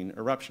 18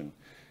 eruption.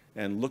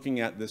 And looking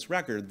at this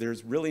record,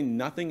 there's really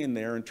nothing in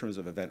there in terms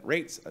of event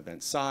rates,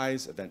 event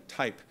size, event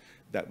type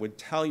that would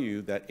tell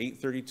you that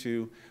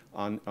 8:32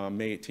 on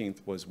May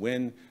 18th was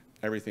when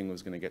everything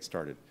was going to get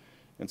started.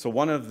 And so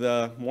one of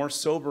the more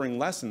sobering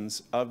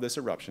lessons of this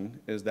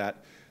eruption is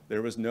that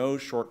there was no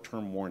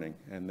short-term warning.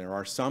 And there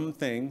are some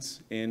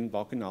things in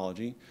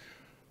volcanology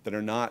that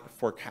are not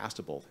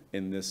forecastable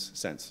in this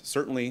sense.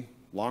 Certainly,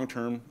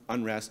 long-term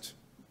unrest,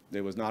 it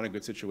was not a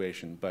good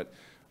situation, but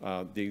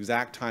the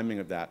exact timing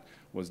of that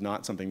was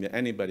not something that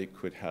anybody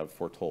could have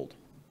foretold.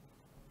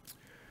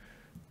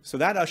 So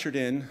that ushered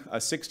in a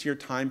 6-year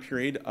time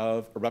period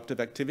of eruptive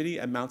activity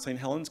at Mount St.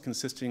 Helens,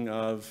 consisting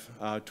of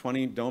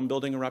 20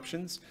 dome-building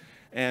eruptions.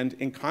 And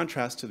in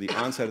contrast to the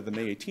onset of the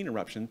May 18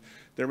 eruption,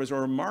 there was a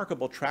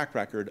remarkable track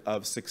record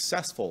of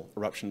successful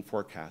eruption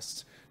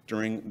forecasts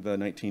during the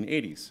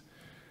 1980s.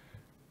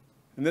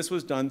 And this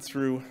was done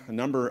through a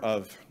number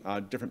of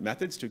different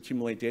methods to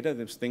accumulate data.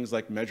 There's things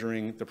like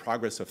measuring the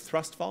progress of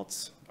thrust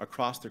faults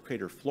across the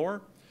crater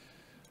floor,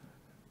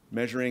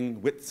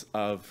 measuring widths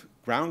of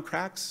ground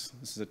cracks.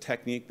 This is a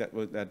technique that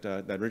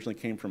originally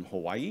came from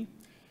Hawaii.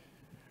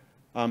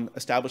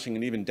 Establishing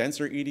an even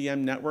denser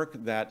EDM network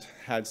that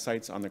had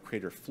sites on the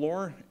crater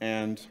floor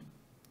and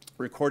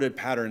recorded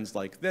patterns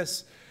like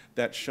this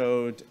that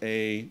showed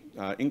a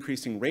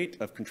increasing rate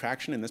of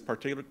contraction in this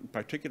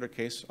particular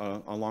case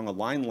along a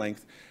line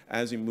length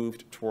as we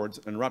moved towards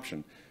an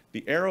eruption.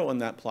 The arrow in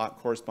that plot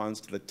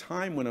corresponds to the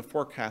time when a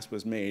forecast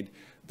was made.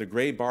 The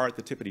gray bar at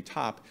the tippity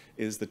top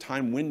is the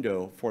time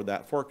window for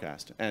that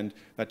forecast. And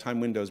that time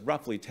window is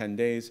roughly 10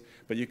 days,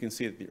 but you can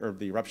see that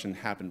the eruption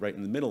happened right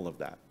in the middle of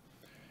that.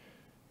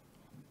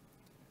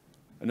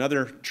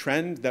 Another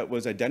trend that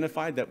was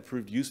identified that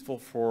proved useful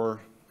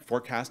for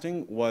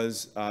forecasting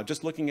was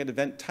just looking at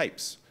event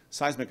types,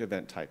 seismic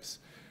event types.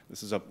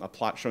 This is a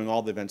plot showing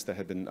all the events that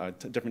had been,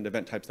 different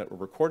event types that were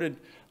recorded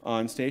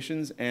on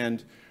stations.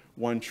 And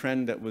one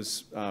trend that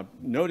was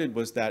noted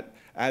was that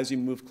as you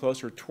move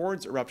closer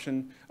towards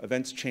eruption,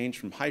 events change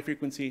from high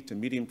frequency to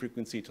medium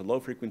frequency to low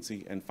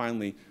frequency, and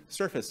finally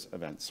surface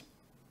events.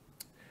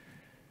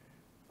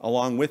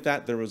 Along with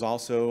that, there was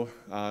also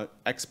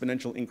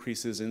exponential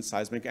increases in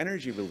seismic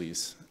energy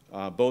release,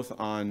 both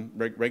on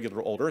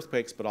regular old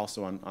earthquakes, but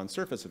also on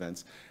surface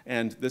events.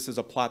 And this is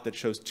a plot that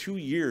shows 2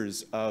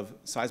 years of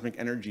seismic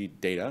energy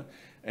data.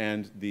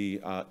 And the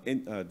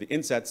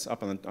insets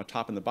up on the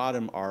top and the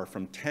bottom are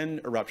from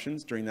 10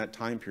 eruptions during that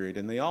time period.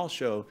 And they all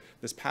show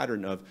this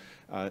pattern of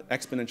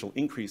exponential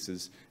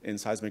increases in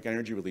seismic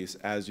energy release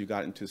as you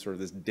got into sort of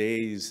this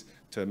days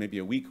to maybe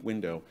a week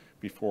window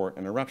before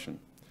an eruption.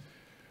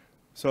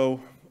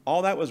 So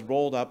all that was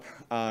rolled up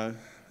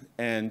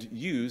and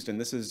used,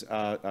 and this is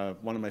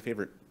one of my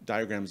favorite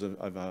diagrams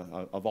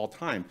of all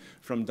time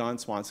from Don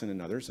Swanson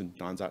and others, and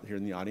Don's out here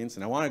in the audience.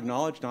 And I want to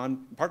acknowledge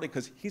Don partly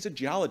because he's a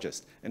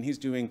geologist and he's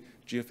doing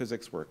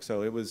geophysics work.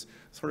 So it was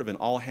sort of an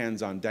all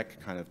hands on deck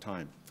kind of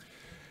time.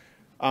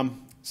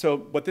 So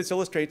what this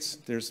illustrates,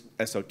 there's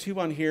SO2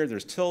 on here,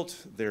 there's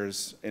tilt,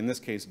 there's, in this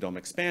case, dome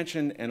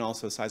expansion, and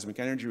also seismic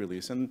energy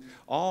release. And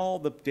all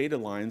the data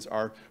lines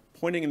are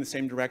pointing in the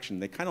same direction.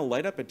 They kind of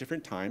light up at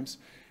different times.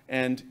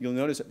 And you'll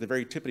notice at the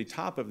very tippity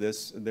top of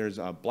this, there's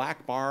a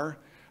black bar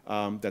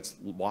that's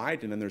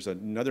wide, and then there's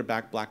another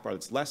black bar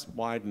that's less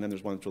wide, and then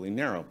there's one that's really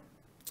narrow.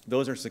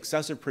 Those are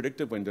successive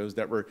predictive windows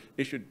that were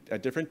issued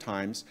at different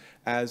times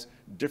as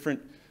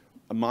different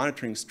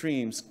monitoring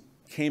streams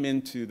came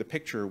into the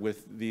picture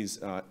with these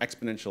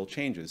exponential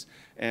changes.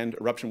 And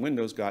eruption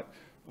windows got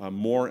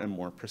more and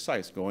more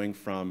precise, going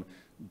from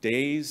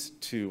days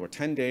to, or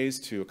 10 days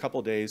to a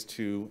couple days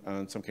to,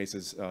 in some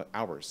cases,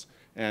 hours.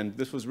 And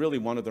this was really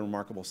one of the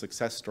remarkable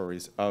success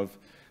stories of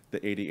the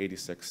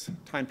 80-86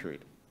 time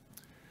period.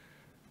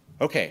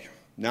 Okay,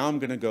 now I'm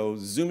going to go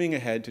zooming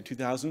ahead to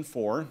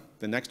 2004,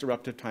 the next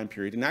eruptive time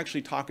period, and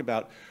actually talk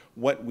about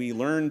what we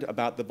learned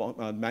about the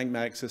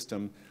magmatic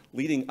system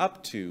leading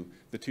up to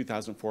the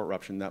 2004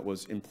 eruption that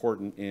was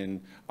important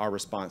in our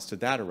response to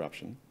that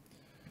eruption.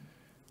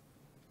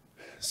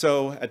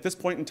 So at this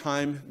point in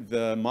time,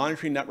 the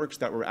monitoring networks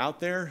that were out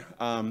there,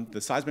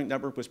 the seismic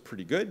network was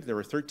pretty good. There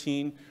were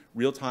 13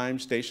 real-time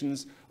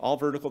stations, all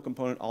vertical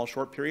component, all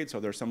short period, so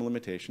there are some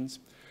limitations.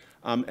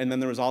 And then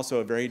there was also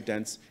a very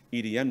dense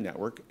EDM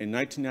network. In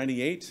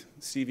 1998,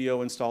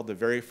 CVO installed the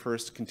very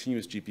first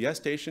continuous GPS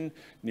station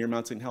near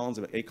Mount St. Helens,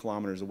 about 8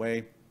 kilometers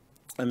away.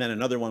 And then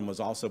another one was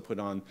also put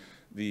on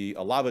the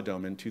lava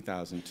dome in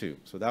 2002.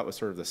 So that was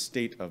sort of the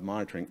state of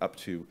monitoring up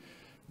to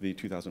the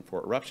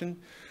 2004 eruption.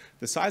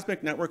 The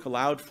seismic network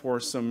allowed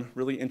for some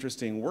really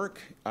interesting work,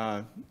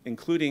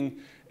 including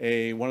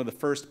one of the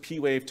first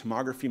P-wave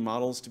tomography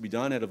models to be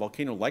done at a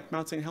volcano like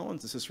Mount St.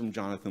 Helens. This is from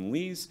Jonathan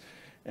Lees.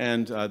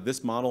 And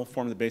this model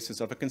formed the basis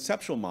of a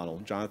conceptual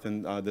model.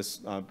 Jonathan, this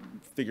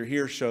figure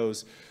here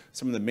shows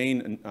some of the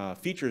main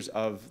features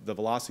of the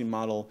velocity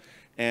model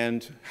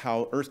and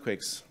how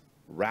earthquakes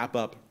wrap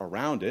up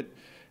around it.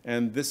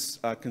 And this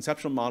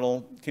conceptual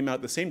model came out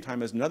at the same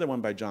time as another one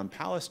by John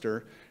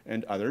Pallister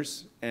and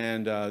others.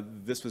 And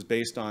this was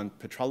based on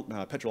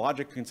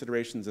petrologic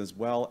considerations as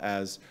well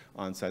as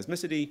on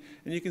seismicity.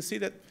 And you can see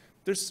that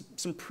there's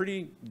some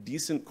pretty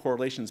decent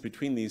correlations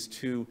between these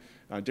two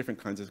different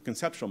kinds of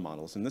conceptual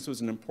models. And this was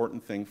an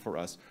important thing for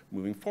us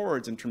moving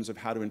forwards in terms of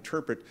how to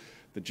interpret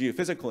the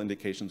geophysical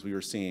indications we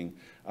were seeing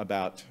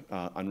about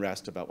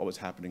unrest, about what was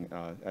happening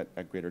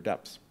at greater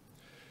depths.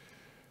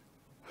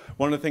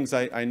 One of the things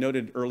I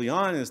noted early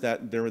on is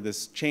that there was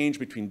this change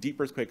between deep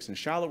earthquakes and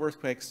shallow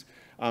earthquakes.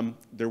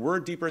 There were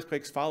deep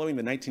earthquakes following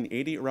the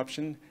 1980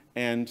 eruption,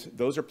 and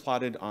those are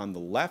plotted on the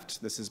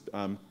left. This is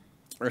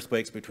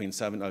earthquakes between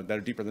that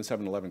are deeper than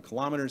 7 to 11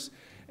 kilometers.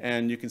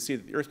 And you can see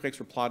that the earthquakes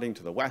were plotting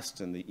to the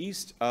west and the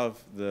east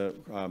of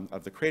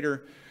the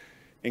crater.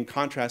 In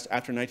contrast,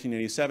 after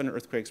 1987,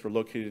 earthquakes were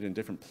located in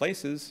different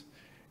places.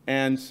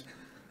 And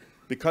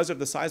because of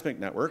the seismic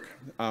network,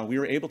 we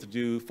were able to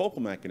do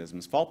focal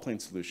mechanisms, fault plane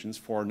solutions,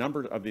 for a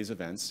number of these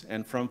events.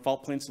 And from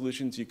fault plane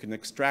solutions, you can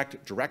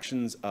extract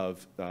directions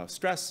of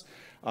stress.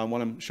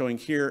 What I'm showing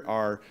here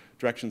are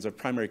directions of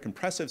primary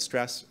compressive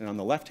stress. And on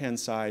the left-hand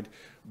side,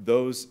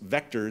 those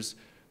vectors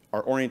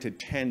are oriented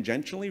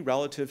tangentially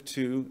relative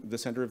to the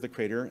center of the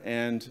crater.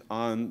 And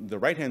on the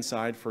right-hand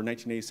side, for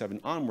 1987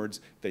 onwards,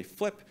 they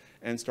flip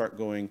and start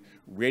going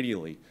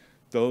radially.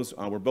 Those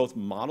were both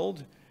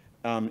modeled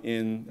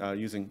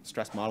using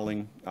stress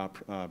modeling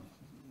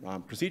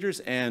procedures,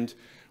 and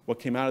what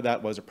came out of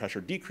that was a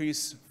pressure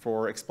decrease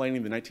for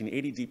explaining the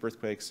 1980 deep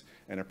earthquakes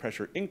and a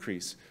pressure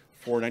increase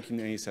for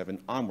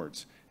 1987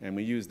 onwards. And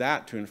we used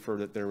that to infer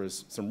that there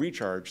was some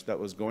recharge that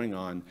was going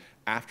on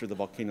after the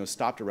volcano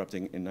stopped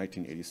erupting in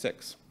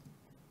 1986.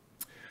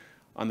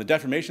 On the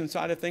deformation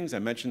side of things, I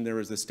mentioned there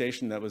was this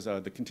station that was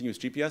the continuous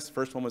GPS. The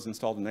first one was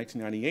installed in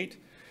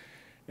 1998.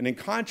 And in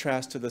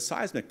contrast to the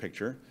seismic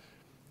picture,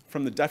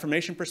 from the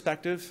deformation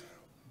perspective,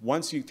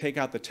 once you take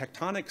out the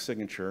tectonic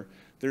signature,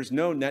 there's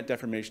no net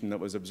deformation that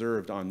was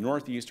observed on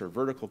northeast or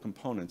vertical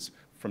components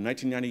from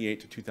 1998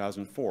 to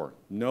 2004.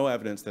 No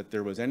evidence that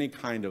there was any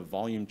kind of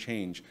volume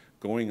change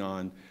going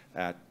on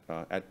at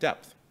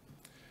depth.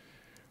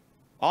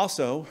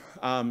 Also,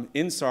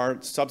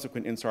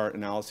 subsequent INSAR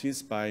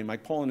analyses by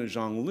Mike Poland and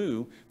Zhang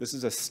Liu, this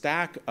is a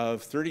stack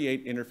of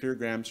 38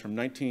 interferograms from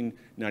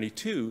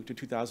 1992 to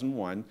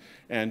 2001,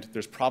 and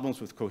there's problems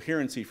with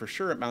coherency for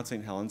sure at Mount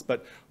St. Helens,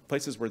 but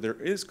places where there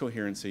is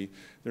coherency,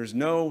 there's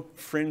no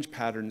fringe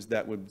patterns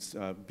that would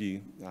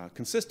be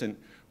consistent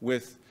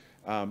with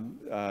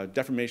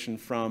deformation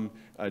from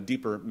a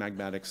deeper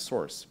magmatic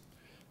source.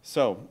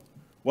 So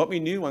what we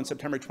knew on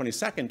September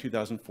 22nd,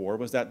 2004,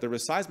 was that there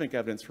was seismic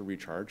evidence for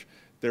recharge.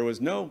 There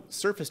was no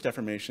surface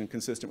deformation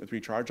consistent with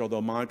recharge, although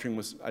monitoring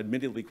was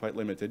admittedly quite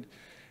limited.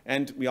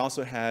 And we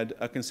also had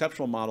a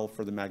conceptual model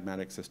for the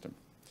magmatic system.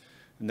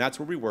 And that's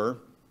where we were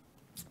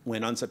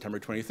when on September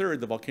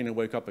 23rd, the volcano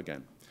woke up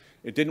again.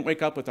 It didn't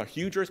wake up with a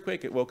huge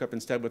earthquake. It woke up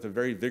instead with a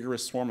very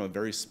vigorous swarm of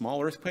very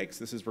small earthquakes.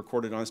 This is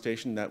recorded on a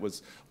station that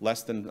was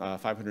less than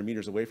 500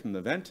 meters away from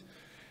the vent.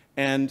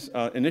 And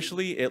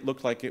initially, it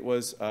looked like it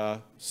was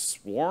a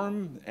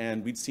swarm,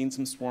 and we'd seen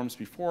some swarms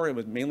before. It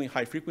was mainly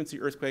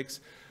high-frequency earthquakes.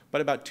 But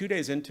about 2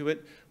 days into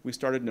it, we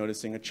started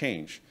noticing a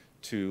change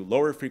to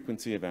lower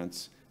frequency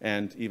events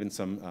and even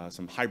some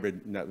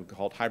hybrid,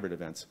 called hybrid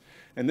events.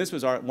 And this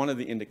was one of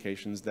the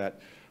indications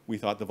that we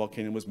thought the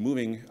volcano was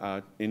moving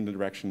in the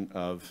direction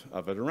of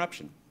an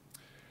eruption.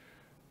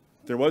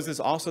 There was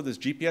also this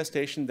GPS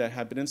station that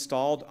had been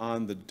installed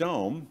on the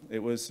dome. It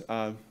was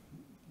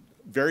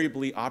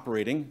variably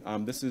operating.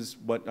 This is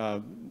what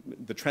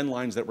the trend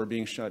lines that were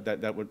being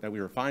that we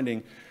were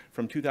finding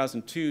from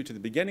 2002 to the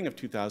beginning of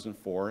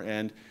 2004,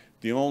 and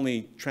the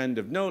only trend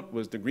of note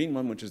was the green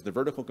one, which is the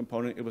vertical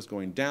component. It was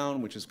going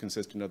down, which is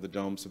consistent of the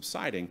dome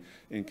subsiding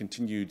in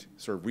continued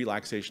sort of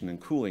relaxation and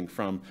cooling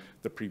from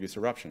the previous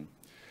eruption.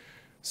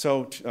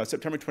 So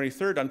September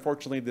 23rd,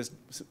 unfortunately, this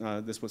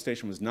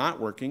station was not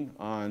working.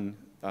 On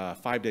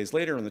 5 days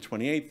later, on the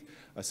 28th,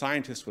 a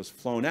scientist was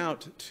flown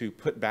out to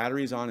put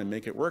batteries on and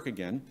make it work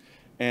again.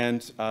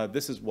 And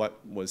this is what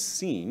was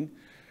seen.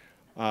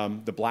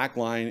 The black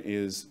line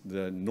is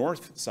the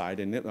north side,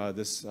 and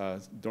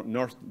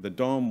the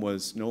dome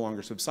was no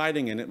longer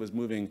subsiding, and it was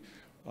moving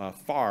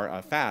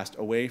fast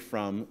away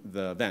from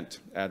the vent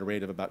at a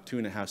rate of about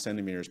 2.5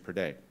 centimeters per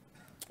day,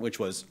 which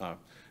was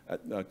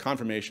a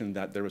confirmation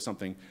that there was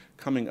something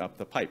coming up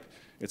the pipe.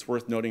 It's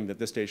worth noting that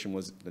this station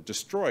was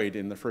destroyed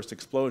in the first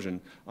explosion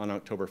on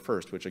October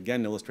 1st, which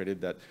again illustrated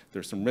that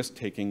there's some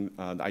risk-taking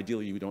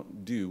ideally you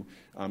don't do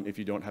if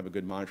you don't have a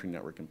good monitoring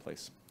network in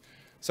place.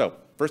 So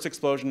first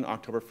explosion,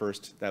 October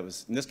 1st, that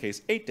was, in this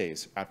case, 8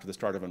 days after the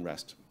start of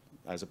unrest,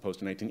 as opposed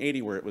to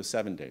 1980, where it was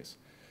 7 days.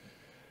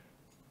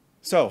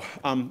 So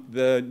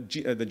the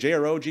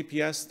JRO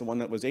GPS, the one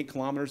that was 8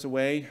 kilometers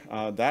away,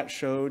 that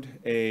showed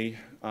a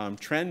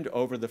trend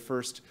over the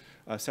first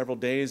several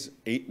days,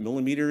 8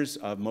 millimeters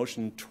of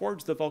motion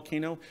towards the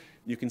volcano.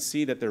 You can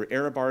see that there are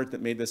error bars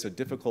that made this a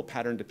difficult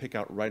pattern to pick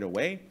out right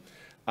away,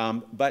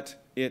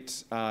 but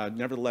it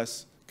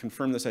nevertheless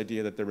confirmed this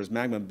idea that there was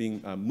magma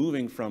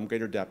moving from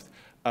greater depth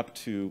up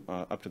to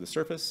the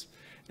surface.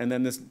 And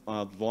then this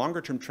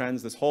longer-term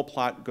trends, this whole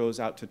plot goes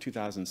out to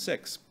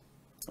 2006.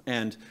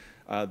 And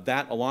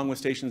that, along with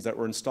stations that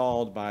were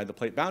installed by the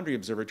Plate Boundary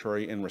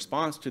Observatory in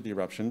response to the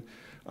eruption,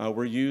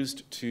 were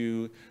used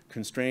to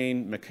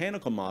constrain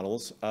mechanical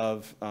models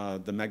of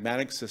the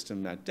magmatic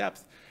system at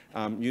depth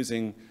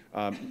using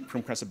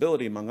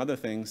compressibility, among other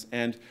things.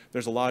 And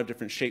there's a lot of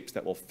different shapes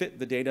that will fit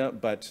the data,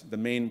 but the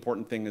main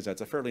important thing is that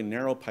it's a fairly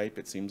narrow pipe,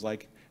 it seems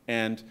like,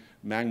 and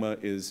magma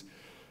is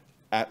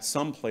at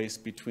some place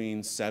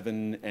between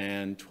 7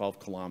 and 12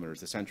 kilometers,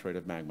 the centroid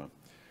of magma,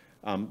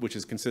 which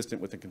is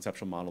consistent with the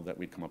conceptual model that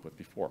we'd come up with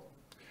before.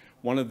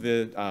 One of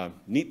the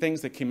neat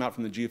things that came out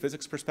from the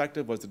geophysics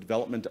perspective was the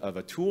development of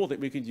a tool that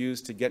we could use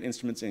to get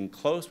instruments in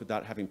close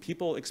without having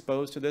people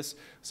exposed to this,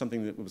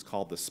 something that was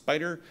called the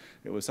spider.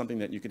 It was something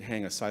that you could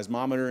hang a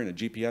seismometer and a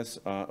GPS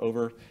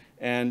over.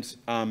 And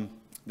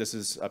this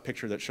is a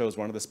picture that shows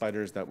one of the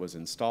spiders that was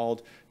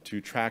installed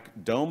to track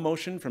dome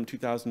motion from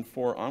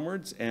 2004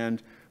 onwards.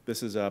 And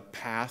this is a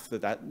path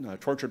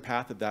tortured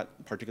path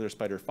that particular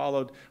spider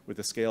followed, with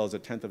the scale as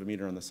 1/10 of a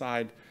meter on the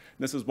side. And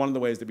this is one of the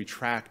ways that we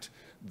tracked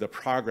the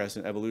progress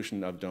and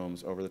evolution of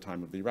domes over the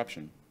time of the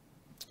eruption.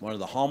 One of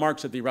the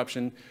hallmarks of the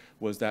eruption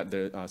was that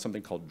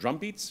something called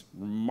drumbeats,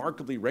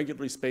 remarkably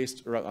regularly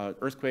spaced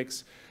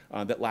earthquakes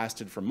that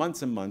lasted for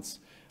months and months,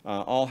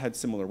 all had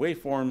similar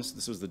waveforms.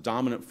 This was the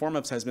dominant form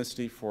of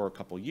seismicity for a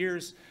couple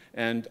years,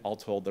 and all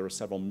told, there were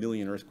several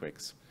million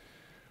earthquakes.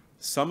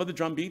 Some of the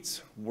drum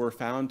beats were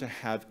found to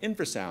have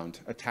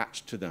infrasound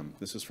attached to them.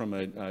 This was from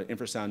an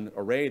infrasound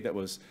array that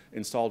was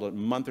installed a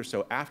month or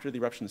so after the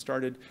eruption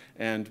started,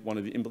 and one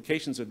of the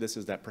implications of this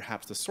is that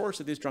perhaps the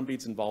source of these drum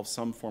beats involves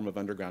some form of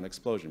underground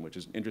explosion, which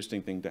is an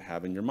interesting thing to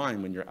have in your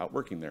mind when you're out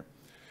working there.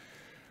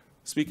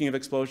 Speaking of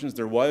explosions,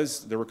 there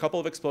were a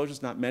couple of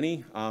explosions, not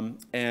many,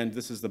 and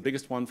this is the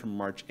biggest one from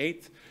March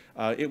 8th.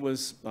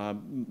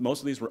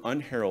 Most of these were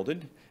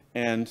unheralded,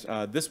 And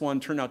this one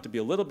turned out to be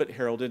a little bit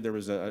heralded. There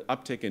was an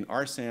uptick in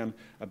RSAM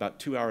about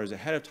 2 hours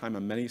ahead of time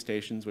on many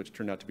stations, which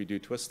turned out to be due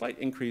to a slight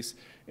increase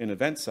in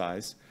event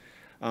size.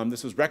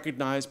 This was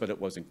recognized, but it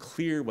wasn't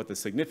clear what the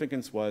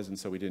significance was, and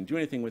so we didn't do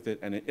anything with it.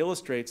 And it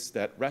illustrates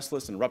that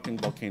restless and erupting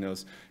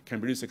volcanoes can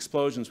produce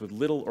explosions with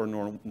little or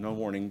no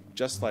warning,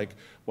 just like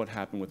what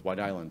happened with White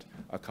Island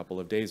a couple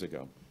of days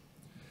ago.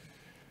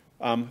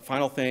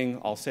 Final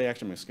thing I'll say,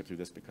 actually I'm going to skip through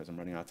this because I'm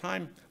running out of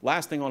time.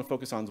 Last thing I want to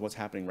focus on is what's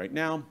happening right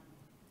now.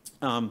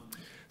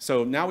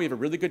 So now we have a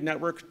really good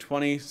network,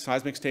 20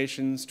 seismic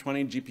stations,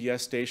 20 GPS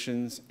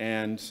stations,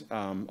 and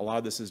a lot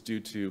of this is due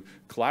to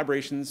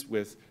collaborations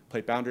with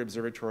Plate Boundary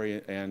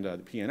Observatory and the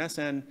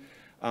PNSN.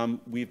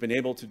 We've been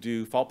able to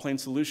do fault plane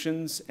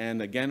solutions,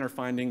 and again are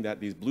finding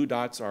that these blue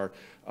dots are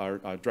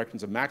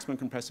directions of maximum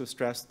compressive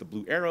stress. The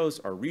blue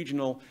arrows are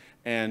regional,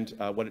 and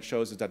what it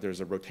shows is that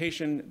there's a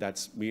rotation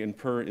that we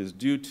infer is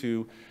due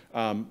to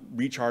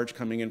recharge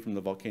coming in from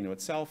the volcano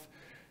itself.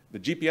 The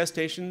GPS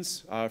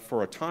stations,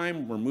 for a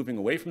time, were moving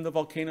away from the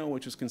volcano,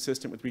 which is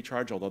consistent with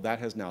recharge, although that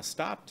has now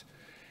stopped.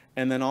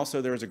 And then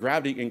also there is a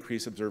gravity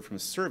increase observed from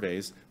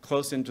surveys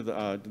close into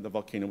the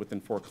volcano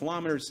within 4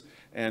 kilometers,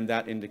 and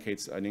that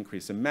indicates an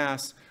increase in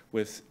mass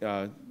with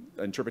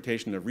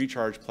interpretation of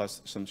recharge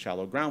plus some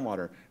shallow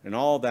groundwater. And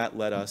all that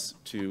led us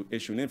to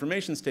issue an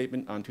information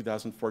statement on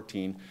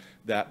 2014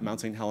 that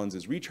Mount St. Helens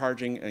is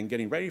recharging and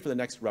getting ready for the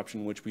next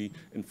eruption, which we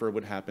infer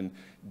would happen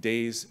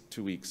days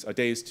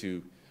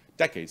to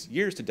decades,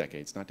 years to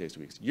decades, not days to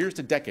weeks, years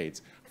to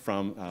decades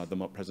from the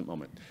present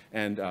moment.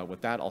 And with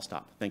that, I'll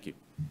stop. Thank you.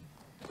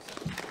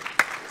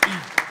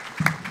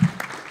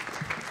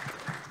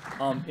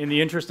 In the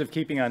interest of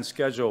keeping on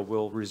schedule,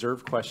 we'll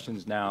reserve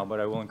questions now, but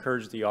I will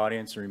encourage the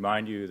audience and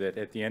remind you that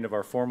at the end of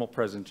our formal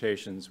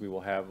presentations, we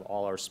will have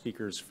all our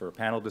speakers for a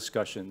panel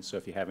discussion. So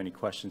if you have any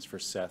questions for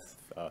Seth,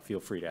 feel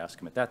free to ask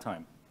him at that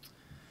time.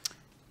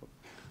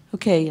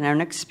 Okay, and our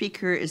next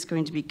speaker is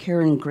going to be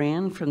Karen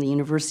Gran from the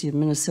University of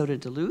Minnesota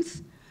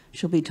Duluth.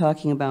 She'll be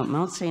talking about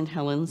Mount St.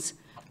 Helens,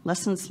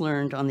 lessons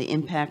learned on the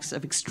impacts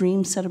of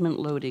extreme sediment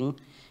loading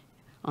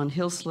on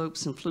hill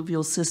slopes and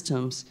fluvial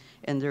systems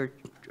and their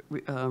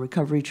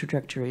recovery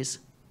trajectories.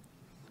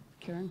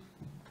 Karen?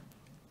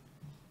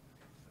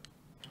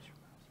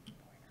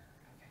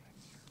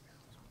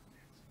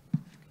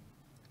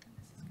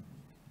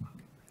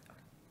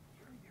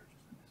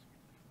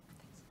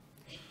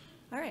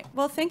 All right,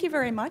 well, thank you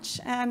very much.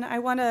 And I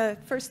want to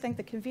first thank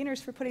the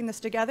conveners for putting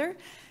this together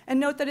and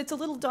note that it's a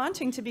little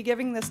daunting to be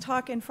giving this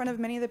talk in front of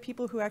many of the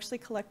people who actually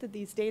collected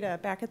these data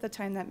back at the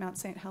time that Mount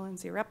St.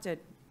 Helens erupted.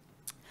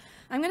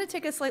 I'm going to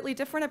take a slightly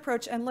different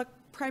approach and look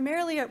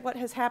primarily at what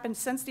has happened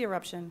since the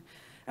eruption.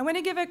 I want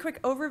to give a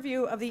quick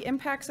overview of the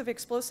impacts of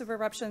explosive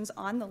eruptions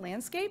on the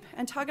landscape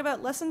and talk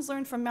about lessons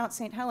learned from Mount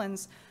St.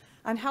 Helens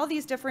on how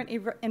these different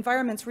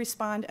environments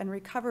respond and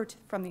recover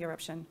from the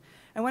eruption.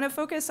 I want to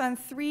focus on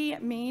 3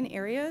 main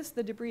areas: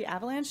 the debris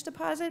avalanche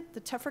deposit,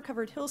 the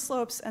tephra-covered hill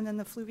slopes, and then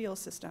the fluvial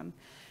system.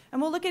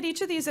 And we'll look at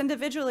each of these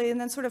individually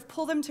and then sort of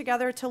pull them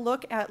together to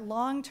look at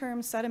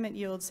long-term sediment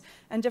yields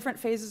and different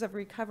phases of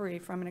recovery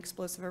from an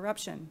explosive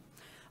eruption.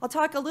 I'll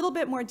talk a little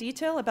bit more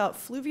detail about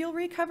fluvial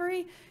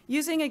recovery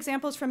using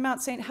examples from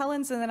Mount St.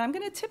 Helens, and then I'm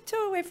going to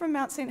tiptoe away from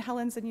Mount St.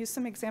 Helens and use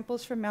some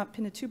examples from Mount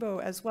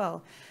Pinatubo as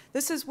well.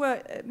 This is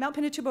what Mount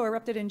Pinatubo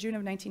erupted in June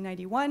of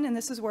 1991, and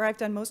this is where I've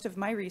done most of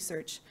my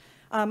research.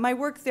 My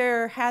work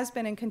there has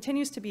been and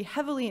continues to be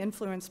heavily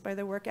influenced by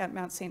the work at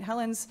Mount St.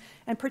 Helens,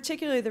 and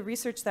particularly the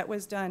research that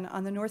was done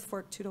on the North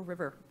Fork Toutle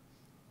River.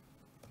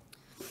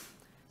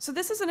 So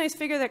this is a nice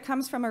figure that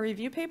comes from a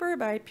review paper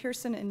by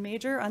Pearson and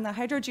Major on the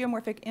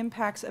hydrogeomorphic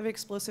impacts of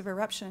explosive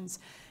eruptions.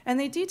 And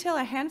they detail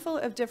a handful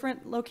of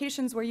different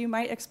locations where you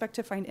might expect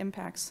to find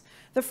impacts.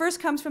 The first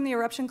comes from the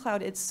eruption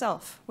cloud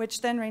itself,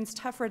 which then rains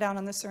tephra down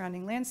on the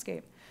surrounding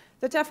landscape.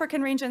 The tephra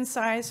can range in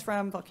size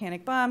from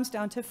volcanic bombs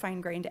down to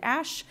fine-grained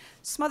ash,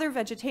 smother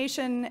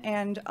vegetation,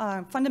 and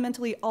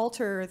fundamentally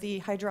alter the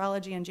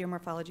hydrology and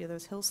geomorphology of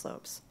those hill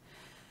slopes.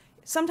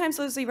 Sometimes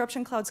those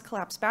eruption clouds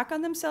collapse back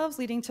on themselves,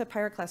 leading to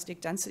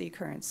pyroclastic density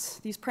currents.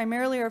 These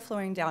primarily are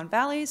flowing down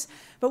valleys,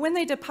 but when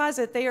they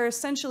deposit, they are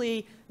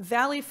essentially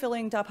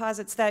valley-filling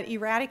deposits that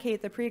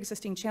eradicate the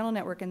pre-existing channel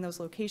network in those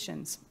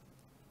locations.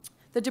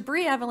 The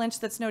debris avalanche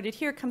that's noted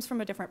here comes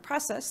from a different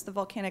process, the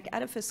volcanic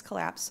edifice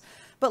collapse,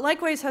 but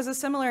likewise has a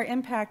similar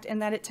impact in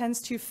that it tends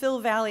to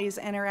fill valleys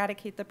and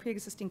eradicate the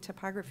pre-existing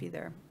topography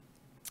there.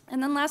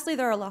 And then lastly,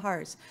 there are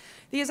lahars.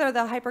 These are the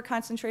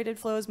hyperconcentrated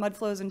flows, mud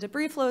flows, and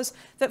debris flows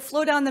that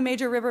flow down the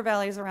major river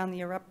valleys around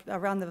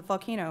the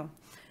volcano.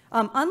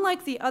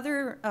 Unlike the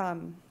other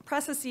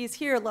processes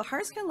here,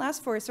 lahars can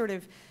last for sort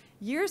of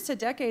years to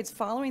decades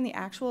following the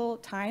actual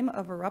time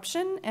of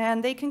eruption,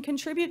 and they can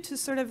contribute to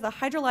sort of the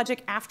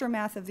hydrologic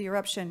aftermath of the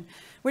eruption,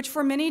 which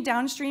for many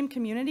downstream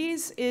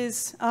communities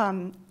is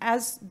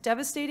as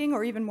devastating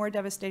or even more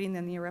devastating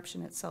than the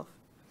eruption itself.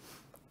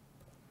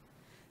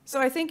 So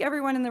I think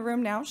everyone in the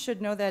room now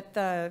should know that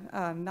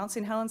Mount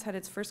St. Helens had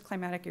its first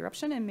climatic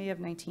eruption in May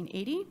of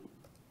 1980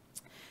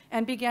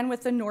 and began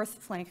with the north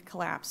flank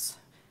collapse,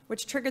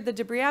 which triggered the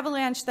debris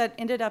avalanche that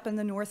ended up in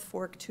the North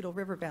Fork Toutle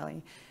River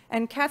Valley.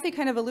 And Kathy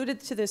kind of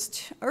alluded to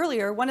this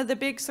earlier. One of the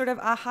big sort of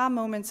aha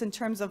moments in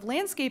terms of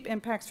landscape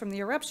impacts from the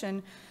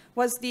eruption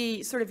was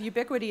the sort of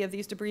ubiquity of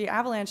these debris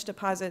avalanche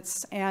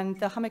deposits and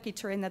the hummocky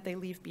terrain that they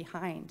leave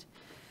behind.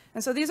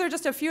 And so these are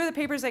just a few of the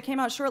papers that came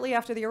out shortly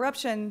after the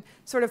eruption,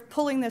 sort of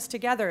pulling this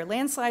together.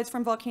 Landslides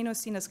from volcanoes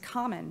seen as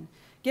common.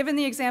 Given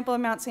the example of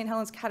Mount St.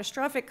 Helens'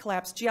 catastrophic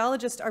collapse,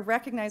 geologists are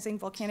recognizing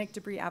volcanic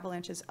debris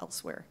avalanches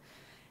elsewhere.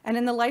 And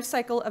in the life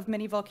cycle of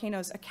many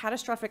volcanoes, a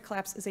catastrophic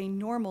collapse is a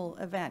normal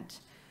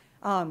event.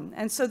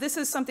 And so this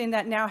is something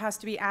that now has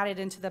to be added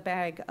into the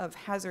bag of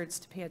hazards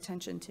to pay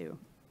attention to.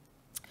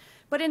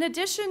 But in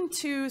addition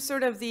to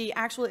sort of the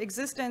actual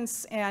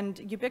existence and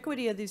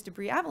ubiquity of these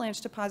debris avalanche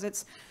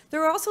deposits,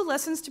 there are also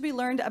lessons to be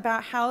learned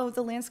about how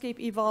the landscape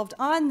evolved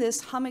on this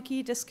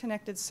hummocky,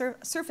 disconnected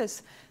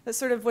surface that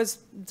sort of was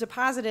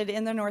deposited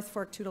in the North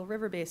Fork Toutle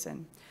River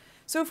Basin.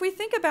 So if we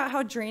think about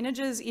how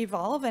drainages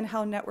evolve and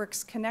how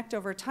networks connect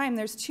over time,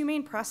 there's two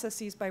main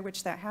processes by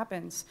which that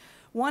happens.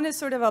 One is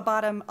sort of a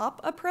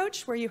bottom-up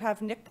approach where you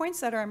have nick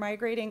points that are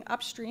migrating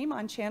upstream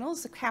on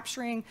channels,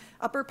 capturing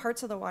upper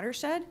parts of the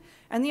watershed.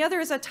 And the other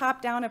is a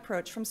top-down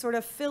approach from sort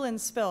of fill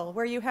and spill,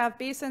 where you have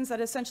basins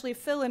that essentially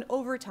fill and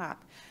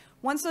overtop.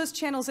 Once those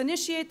channels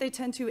initiate, they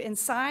tend to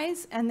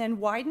incise and then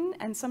widen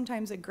and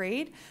sometimes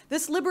grade.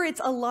 This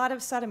liberates a lot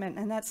of sediment,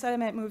 and that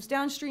sediment moves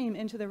downstream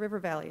into the river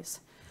valleys.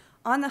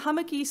 On the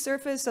hummocky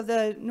surface of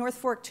the North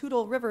Fork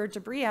Toutle River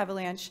debris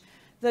avalanche,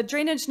 the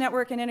drainage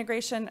network and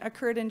integration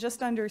occurred in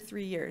just under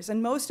 3 years,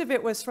 and most of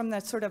it was from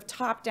that sort of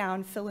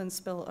top-down fill and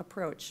spill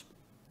approach.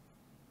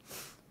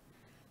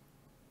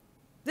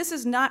 This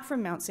is not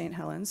from Mount St.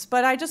 Helens,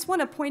 but I just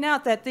want to point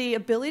out that the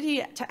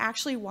ability to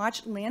actually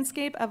watch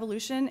landscape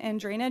evolution and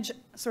drainage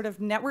sort of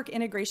network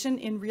integration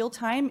in real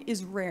time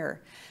is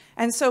rare.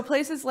 And so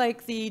places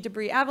like the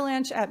debris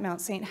avalanche at Mount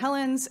St.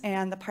 Helens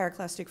and the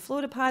pyroclastic flow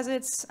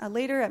deposits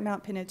later at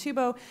Mount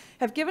Pinatubo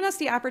have given us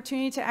the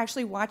opportunity to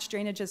actually watch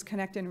drainages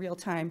connect in real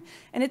time.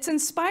 And it's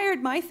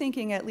inspired my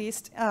thinking, at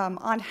least,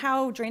 on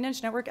how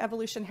drainage network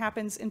evolution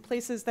happens in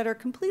places that are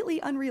completely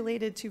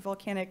unrelated to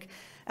volcanic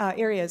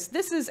areas.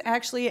 This is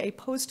actually a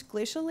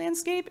post-glacial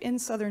landscape in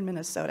southern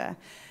Minnesota,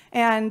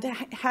 and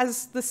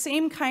has the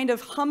same kind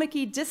of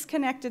hummocky,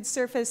 disconnected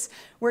surface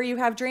where you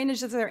have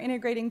drainages that are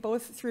integrating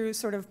both through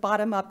sort of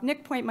bottom-up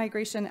nick point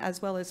migration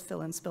as well as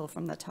fill and spill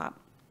from the top.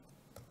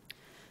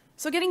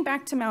 So getting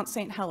back to Mount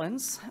St.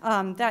 Helens,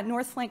 that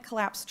north flank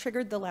collapse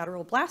triggered the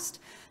lateral blast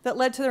that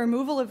led to the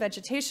removal of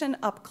vegetation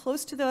up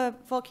close to the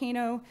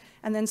volcano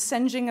and then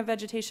singeing of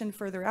vegetation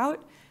further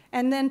out.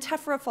 And then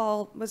tephra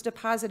fall was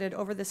deposited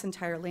over this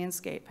entire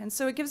landscape. And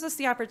so it gives us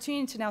the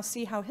opportunity to now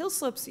see how hill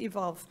slopes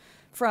evolve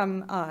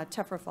from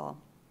tephra fall.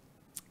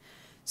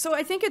 So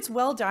I think it's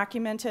well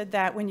documented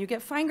that when you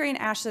get fine-grained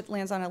ash that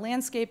lands on a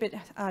landscape, it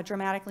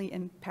dramatically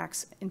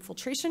impacts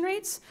infiltration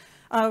rates.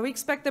 We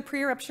expect the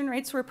pre-eruption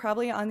rates were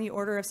probably on the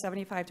order of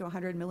 75 to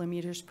 100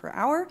 millimeters per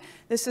hour.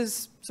 This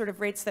is sort of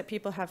rates that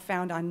people have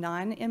found on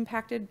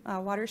non-impacted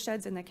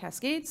watersheds in the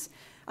Cascades.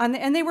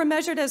 And they were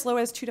measured as low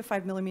as 2 to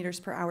 5 millimeters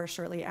per hour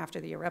shortly after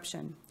the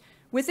eruption.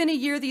 Within a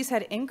year, these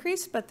had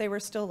increased, but they were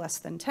still less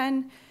than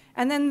 10.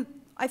 And then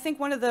I think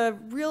one of the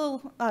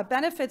real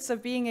benefits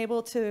of being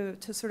able to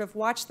sort of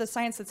watch the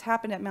science that's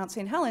happened at Mount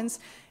St. Helens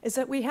is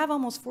that we have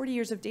almost 40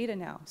 years of data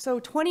now. So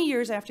 20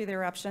 years after the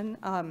eruption,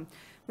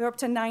 we're up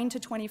to 9 to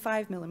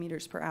 25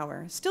 millimeters per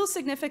hour. Still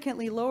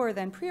significantly lower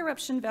than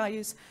pre-eruption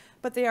values,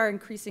 but they are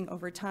increasing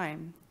over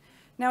time.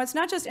 Now, it's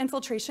not just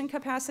infiltration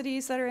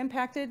capacities that are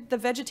impacted. The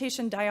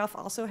vegetation die-off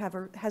also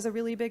has a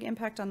really big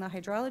impact on the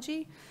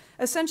hydrology.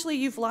 Essentially,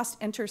 you've lost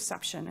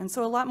interception, and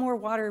so a lot more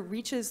water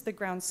reaches the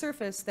ground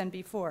surface than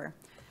before.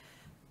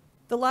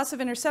 The loss of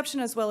interception,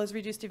 as well as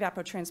reduced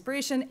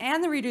evapotranspiration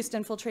and the reduced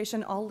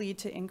infiltration, all lead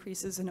to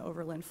increases in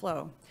overland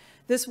flow.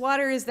 This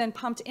water is then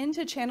pumped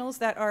into channels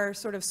that are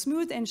sort of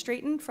smooth and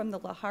straightened from the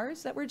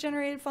lahars that were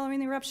generated following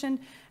the eruption,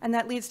 and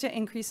that leads to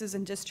increases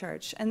in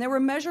discharge. And there were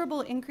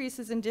measurable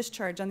increases in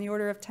discharge on the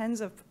order of tens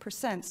of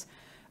percents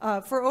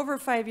for over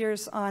 5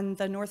 years on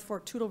the North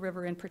Fork Toutle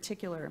River in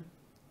particular.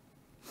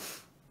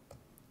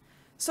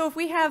 So if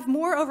we have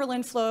more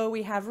overland flow,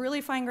 we have really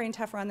fine-grained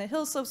tephra on the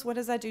hill slopes, what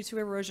does that do to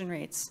erosion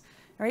rates?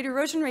 Right,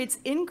 erosion rates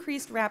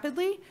increased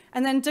rapidly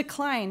and then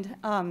declined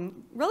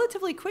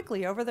relatively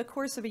quickly over the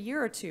course of a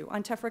year or two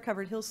on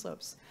tephra-covered hill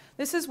slopes.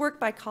 This is work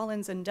by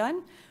Collins and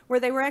Dunn, where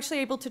they were actually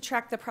able to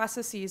track the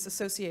processes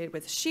associated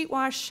with sheet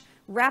wash,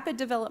 rapid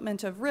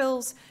development of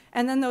rills,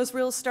 and then those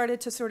rills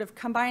started to sort of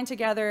combine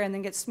together and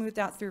then get smoothed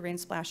out through rain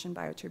splash and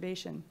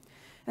bioturbation.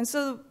 And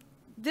so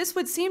this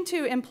would seem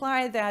to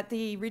imply that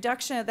the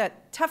reduction,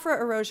 that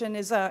tephra erosion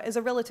is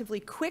a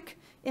relatively quick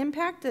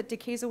impact that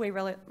decays away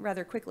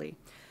rather quickly.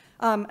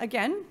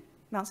 Again,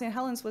 Mount St.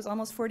 Helens was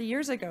almost 40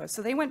 years ago,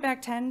 so they went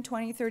back 10,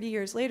 20, 30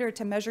 years later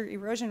to measure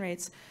erosion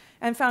rates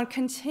and found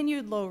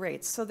continued low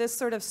rates. So this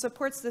sort of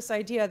supports this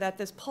idea that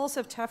this pulse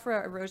of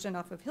tephra erosion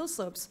off of hill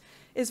slopes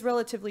is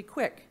relatively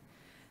quick.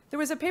 There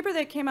was a paper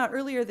that came out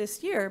earlier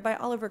this year by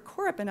Oliver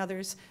Korup and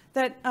others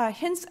that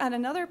hints at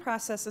another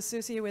process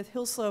associated with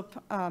hill slope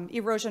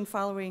erosion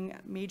following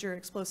major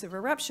explosive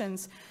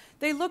eruptions.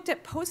 They looked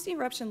at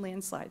post-eruption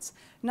landslides,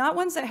 not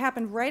ones that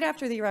happened right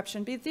after the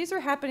eruption, but these are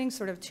happening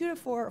sort of 2 to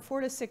 4 or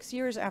 4 to 6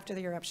 years after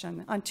the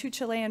eruption on 2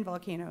 Chilean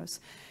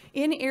volcanoes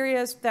in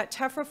areas that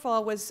tephra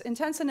fall was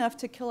intense enough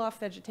to kill off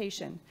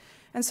vegetation.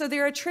 And so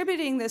they're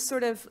attributing this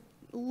sort of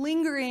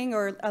lingering,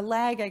 or a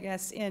lag, I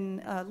guess,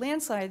 in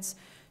landslides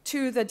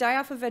to the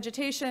die-off of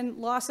vegetation,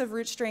 loss of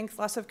root strength,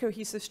 loss of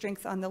cohesive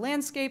strength on the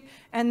landscape,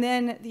 and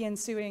then the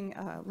ensuing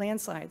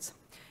landslides.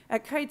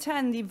 At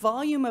Kai-10, the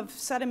volume of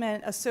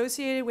sediment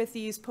associated with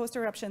these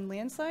post-eruption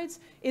landslides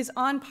is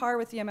on par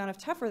with the amount of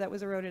tephra that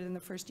was eroded in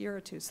the first year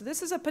or two. So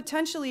this is a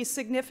potentially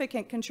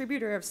significant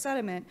contributor of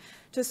sediment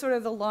to sort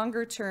of the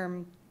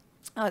longer-term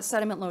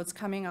sediment loads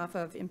coming off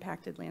of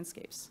impacted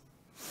landscapes.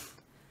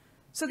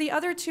 So the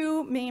other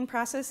two main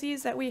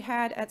processes that we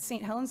had at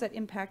St. Helens that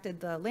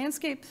impacted the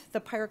landscape, the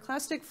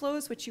pyroclastic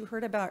flows, which you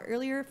heard about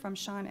earlier from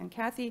Sean and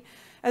Kathy,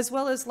 as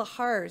well as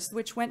lahars,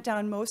 which went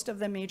down most of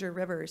the major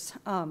rivers.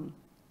 I'm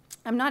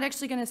not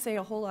actually going to say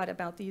a whole lot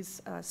about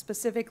these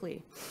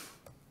specifically.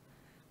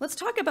 Let's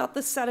talk about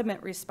the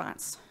sediment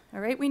response. All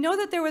right, we know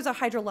that there was a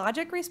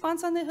hydrologic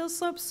response on the hill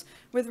slopes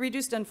with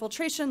reduced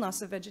infiltration,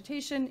 loss of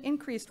vegetation,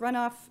 increased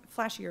runoff,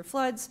 flashier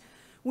floods.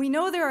 We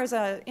know there is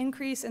an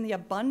increase in the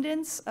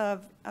abundance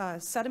of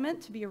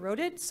sediment to be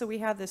eroded, so we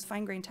have this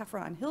fine-grained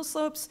tephra on hill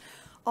slopes.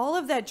 All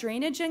of that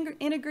drainage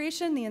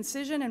integration, the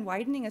incision and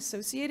widening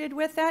associated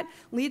with that,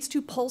 leads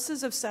to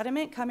pulses of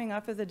sediment coming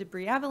off of the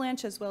debris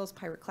avalanche, as well as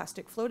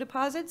pyroclastic flow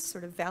deposits,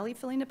 sort of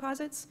valley-filling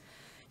deposits.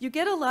 You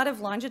get a lot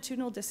of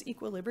longitudinal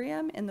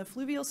disequilibrium in the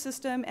fluvial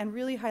system and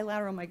really high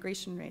lateral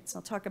migration rates.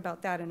 I'll talk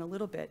about that in a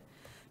little bit.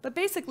 But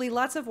basically,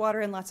 lots of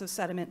water and lots of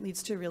sediment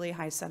leads to really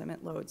high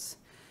sediment loads.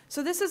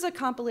 So this is a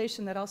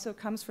compilation that also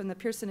comes from the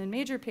Pearson and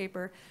Major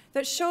paper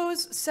that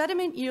shows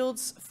sediment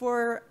yields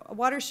for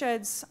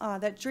watersheds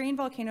that drain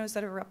volcanoes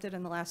that have erupted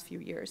in the last few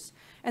years.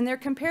 And they're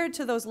compared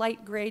to those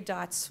light gray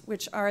dots,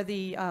 which are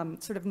the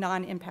sort of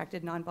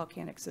non-impacted,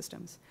 non-volcanic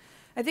systems.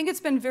 I think it's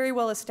been very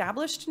well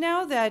established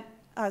now that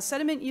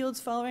sediment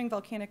yields following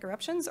volcanic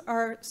eruptions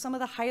are some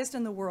of the highest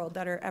in the world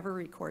that are ever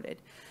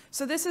recorded.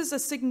 So this is a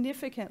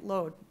significant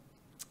load.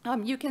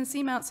 You can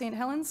see Mount St.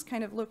 Helens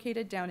kind of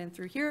located down in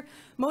through here.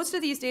 Most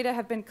of these data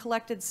have been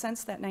collected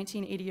since that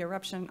 1980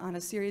 eruption on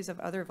a series of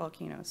other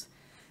volcanoes.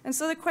 And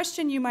so the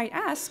question you might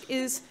ask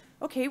is,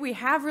 okay, we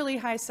have really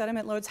high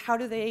sediment loads. How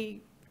do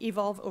they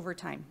evolve over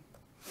time?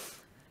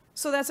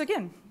 So that's,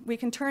 again, we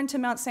can turn to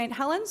Mount St.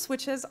 Helens,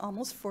 which has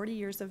almost 40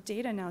 years of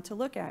data now to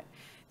look at.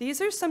 These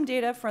are some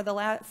data for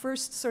the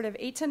first sort of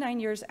 8 to 9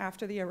 years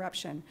after the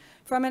eruption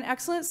from an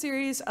excellent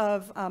series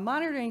of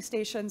monitoring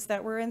stations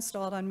that were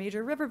installed on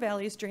major river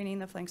valleys draining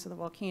the flanks of the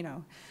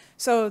volcano.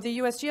 So the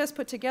USGS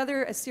put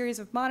together a series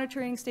of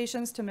monitoring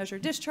stations to measure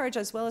discharge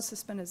as well as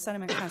suspended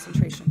sediment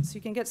concentrations. So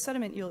you can get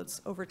sediment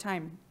yields over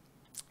time.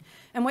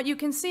 And what you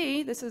can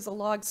see, this is a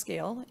log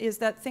scale, is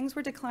that things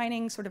were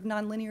declining sort of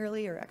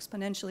non-linearly or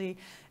exponentially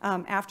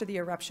after the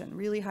eruption.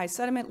 Really high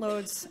sediment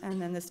loads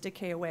and then this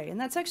decay away. And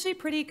that's actually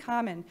pretty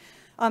common.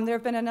 There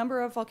have been a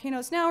number of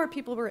volcanoes now where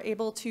people were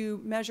able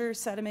to measure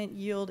sediment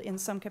yield in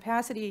some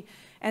capacity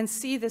and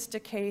see this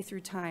decay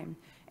through time.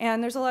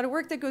 And there's a lot of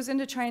work that goes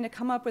into trying to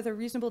come up with a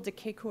reasonable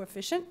decay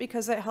coefficient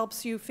because it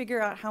helps you figure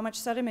out how much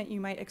sediment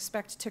you might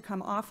expect to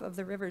come off of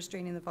the rivers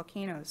draining the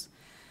volcanoes.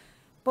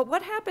 But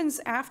what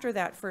happens after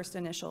that first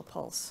initial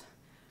pulse?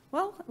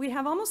 Well, we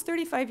have almost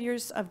 35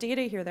 years of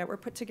data here that were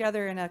put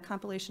together in a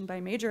compilation by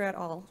Major et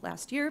al.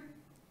 Last year.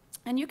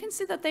 And you can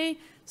see that they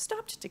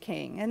stopped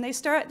decaying and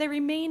they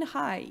remain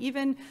high,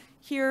 even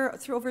here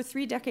through over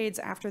 3 decades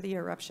after the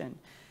eruption.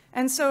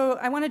 And so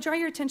I want to draw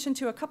your attention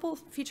to a couple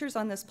features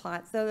on this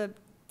plot.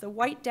 The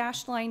white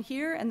dashed line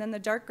here and then the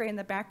dark gray in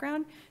the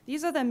background,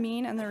 these are the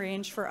mean and the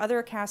range for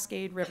other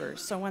cascade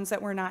rivers, so ones that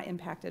were not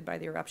impacted by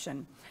the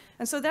eruption.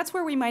 And so that's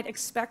where we might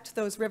expect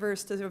those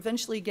rivers to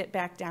eventually get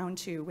back down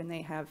to when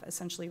they have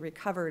essentially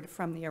recovered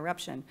from the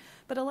eruption.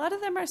 But a lot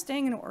of them are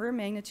staying in order of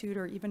magnitude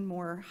or even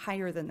more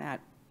higher than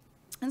that.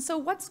 And so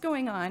what's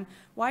going on?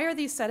 Why are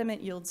these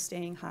sediment yields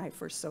staying high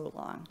for so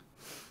long?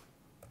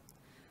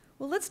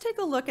 Well, let's take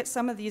a look at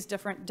some of these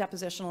different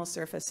depositional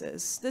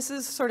surfaces. This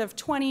is sort of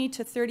 20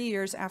 to 30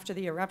 years after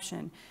the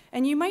eruption.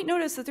 And you might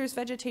notice that there's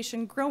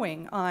vegetation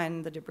growing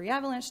on the debris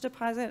avalanche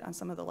deposit, on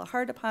some of the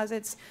lahar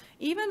deposits,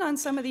 even on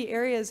some of the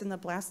areas in the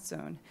blast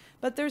zone.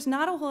 But there's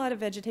not a whole lot of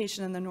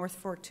vegetation in the North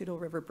Fork Toutle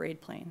River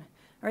braid plain.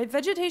 All right,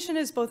 vegetation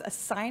is both a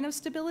sign of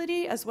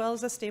stability as well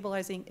as a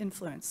stabilizing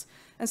influence.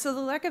 And so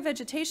the lack of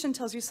vegetation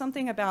tells you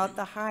something about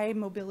the high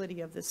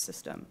mobility of this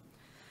system.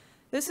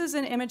 This is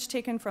an image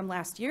taken from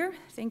last year,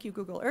 thank you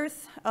Google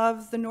Earth,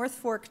 of the North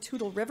Fork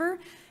Toutle River.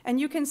 And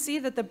you can see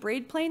that the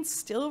braid plain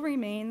still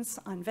remains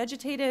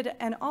unvegetated.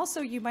 And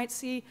also you might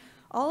see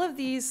all of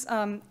these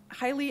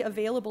highly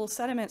available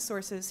sediment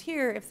sources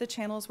here if the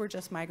channels were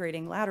just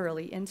migrating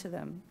laterally into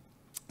them.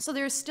 So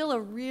there's still a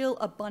real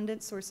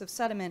abundant source of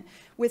sediment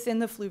within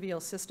the fluvial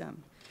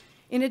system.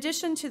 In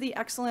addition to the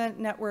excellent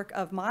network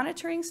of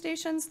monitoring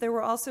stations, there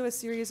were also a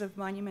series of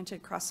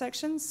monumented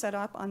cross-sections set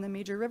up on the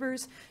major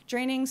rivers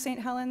draining St.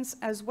 Helens,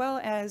 as well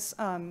as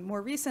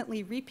more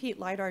recently repeat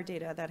LiDAR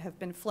data that have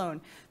been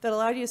flown that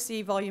allowed you to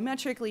see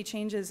volumetrically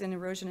changes in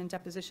erosion and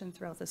deposition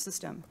throughout the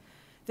system.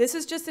 This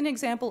is just an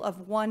example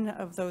of one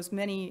of those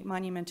many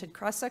monumented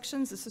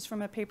cross-sections. This is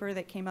from a paper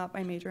that came out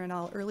by Major and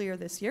al. Earlier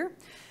this year.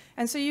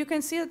 And so you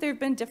can see that there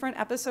have been different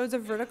episodes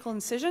of vertical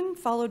incision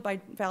followed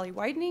by valley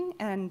widening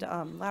and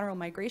lateral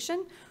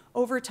migration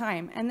over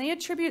time. And they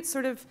attribute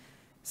sort of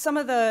some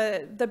of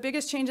the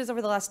biggest changes over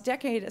the last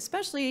decade,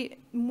 especially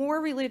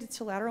more related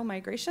to lateral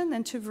migration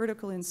than to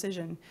vertical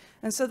incision.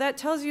 And so that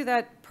tells you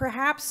that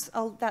perhaps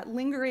that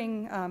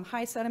lingering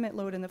high sediment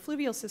load in the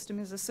fluvial system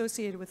is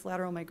associated with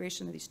lateral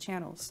migration of these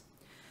channels.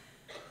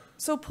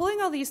 So pulling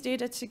all these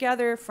data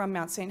together from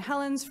Mount St.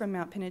 Helens, from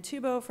Mount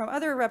Pinatubo, from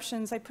other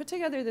eruptions, I put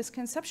together this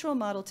conceptual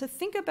model to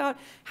think about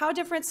how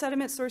different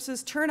sediment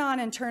sources turn on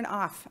and turn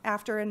off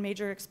after a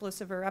major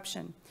explosive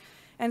eruption,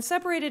 and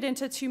separated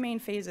into two main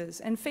phases.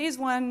 And phase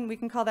one, we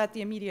can call that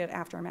the immediate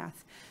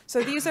aftermath.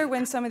 So these are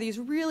when some of these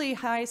really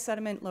high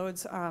sediment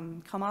loads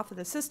come off of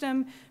the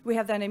system. We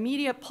have that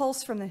immediate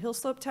pulse from the hill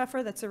slope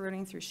tephra that's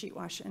eroding through sheet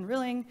wash and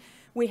rilling.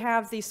 We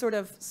have the sort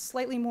of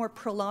slightly more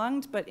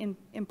prolonged but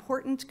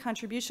important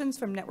contributions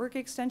from network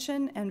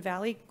extension and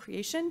valley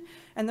creation.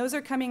 And those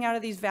are coming out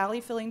of these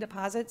valley-filling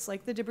deposits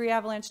like the debris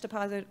avalanche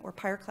deposit or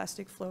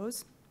pyroclastic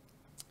flows.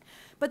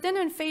 But then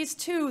in phase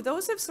two,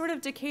 those have sort of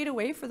decayed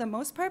away for the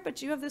most part,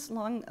 but you have this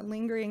long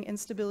lingering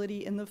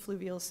instability in the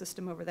fluvial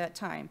system over that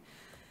time.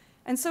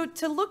 And so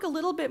to look a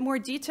little bit more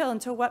detail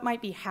into what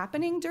might be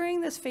happening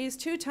during this phase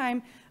two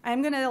time,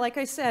 I'm gonna, like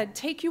I said,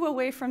 take you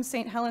away from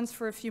St. Helens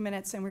for a few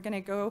minutes, and we're gonna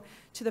go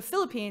to the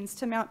Philippines,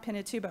 to Mount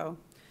Pinatubo.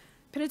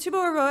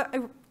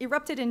 Pinatubo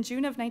erupted in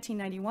June of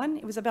 1991.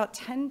 It was about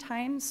 10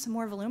 times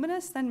more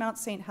voluminous than Mount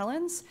St.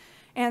 Helens.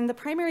 And the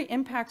primary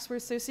impacts were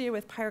associated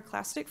with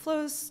pyroclastic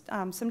flows,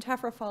 some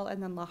tephra fall,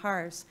 and then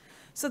lahars.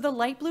 So the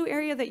light blue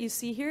area that you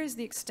see here is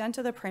the extent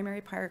of the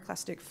primary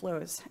pyroclastic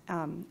flows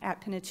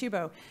at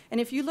Pinatubo.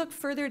 And if you look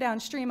further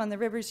downstream on the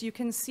rivers, you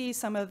can see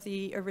some of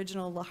the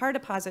original lahar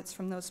deposits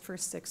from those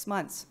first 6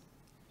 months.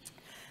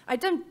 I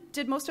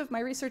did most of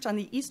my research on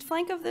the east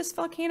flank of this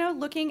volcano,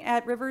 looking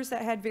at rivers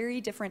that had very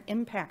different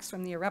impacts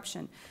from the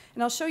eruption.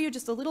 And I'll show you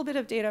just a little bit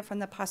of data from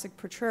the Pasig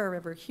Potrero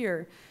River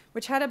here,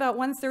 which had about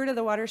 1/3 of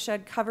the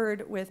watershed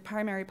covered with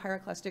primary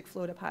pyroclastic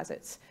flow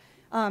deposits.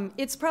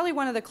 It's probably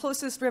one of the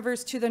closest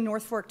rivers to the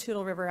North Fork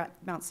Toutle River at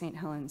Mount St.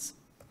 Helens.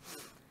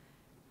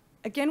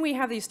 Again, we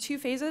have these two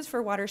phases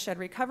for watershed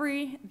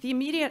recovery. The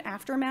immediate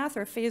aftermath,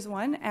 or phase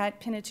one, at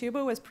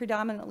Pinatubo was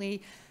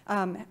predominantly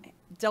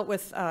dealt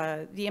with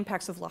the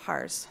impacts of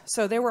lahars.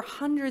 So there were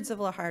hundreds of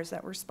lahars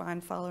that were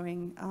spawned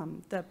following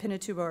the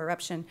Pinatubo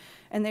eruption,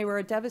 and they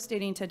were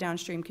devastating to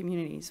downstream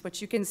communities.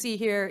 What you can see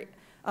here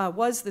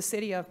was the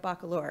city of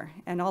Bacolor,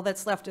 and all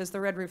that's left is the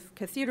Red Roof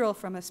Cathedral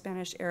from a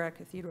Spanish-era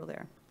cathedral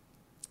there.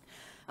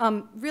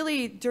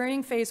 Really,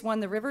 during phase one,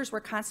 the rivers were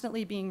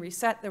constantly being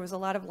reset. There was a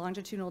lot of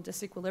longitudinal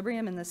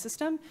disequilibrium in the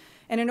system.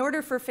 And in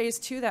order for phase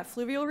two, that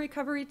fluvial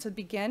recovery, to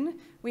begin,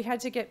 we had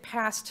to get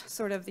past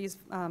sort of these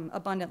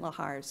abundant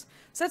lahars.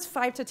 So that's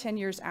 5 to 10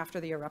 years after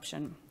the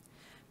eruption.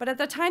 But at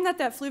the time that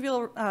that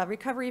fluvial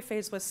recovery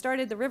phase was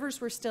started, the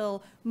rivers were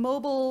still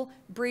mobile,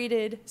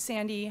 braided,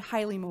 sandy,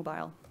 highly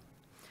mobile.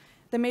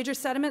 The major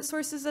sediment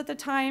sources at the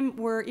time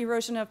were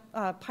erosion of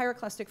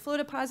pyroclastic flow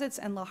deposits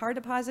and lahar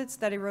deposits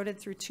that eroded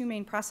through two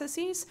main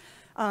processes,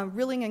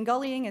 rilling and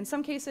gullying in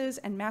some cases,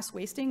 and mass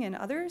wasting in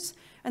others.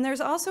 And there's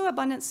also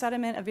abundant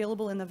sediment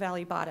available in the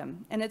valley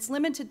bottom, and it's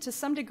limited to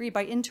some degree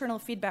by internal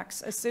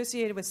feedbacks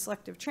associated with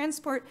selective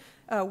transport,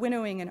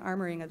 winnowing, and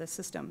armoring of the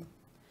system.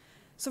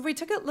 So if we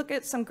took a look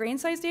at some grain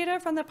size data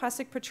from the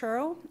Pasig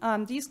Potrero,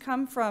 these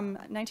come from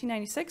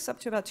 1996 up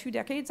to about 2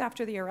 decades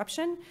after the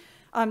eruption.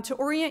 To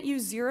orient you,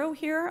 0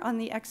 here on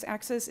the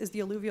x-axis is the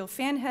alluvial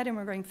fan head, and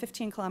we're going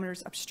 15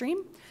 kilometers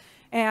upstream.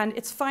 And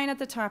it's fine at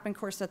the top and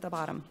coarse at the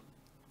bottom.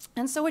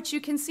 And so what you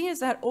can see is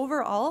that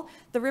overall,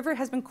 the river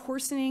has been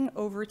coarsening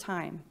over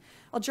time.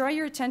 I'll draw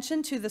your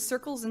attention to the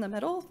circles in the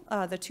middle,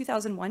 the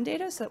 2001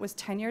 data, so that was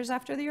 10 years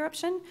after the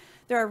eruption.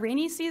 There are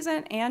rainy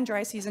season and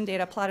dry season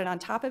data plotted on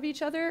top of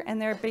each other,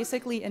 and they're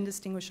basically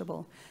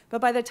indistinguishable. But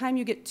by the time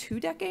you get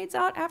 2 decades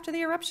out after the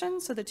eruption,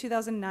 so the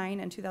 2009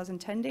 and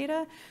 2010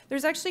 data,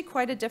 there's actually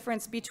quite a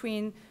difference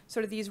between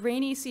sort of these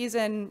rainy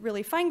season,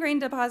 really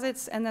fine-grained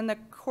deposits, and then the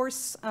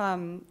coarse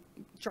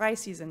dry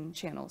season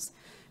channels.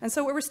 And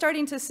so what we're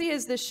starting to see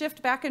is this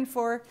shift back and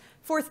forth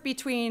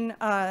between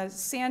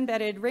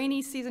sand-bedded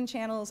rainy season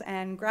channels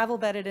and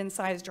gravel-bedded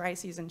incised dry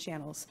season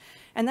channels.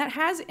 And that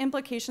has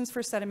implications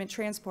for sediment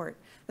transport.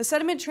 The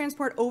sediment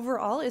transport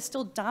overall is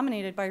still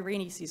dominated by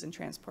rainy season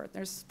transport.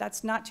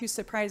 That's not too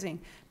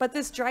surprising. But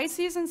this dry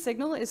season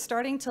signal is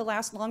starting to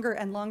last longer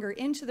and longer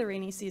into the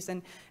rainy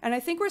season. And I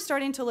think we're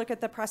starting to look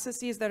at the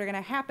processes that are going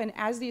to happen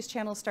as these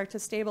channels start to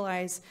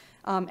stabilize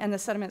and the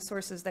sediment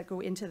sources that go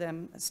into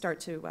them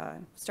start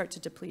to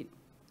deplete.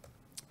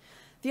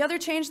 The other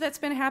change that's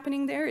been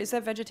happening there is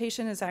that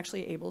vegetation is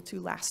actually able to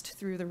last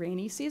through the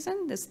rainy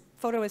season. This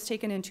photo was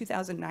taken in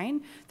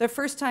 2009, the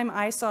first time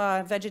I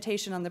saw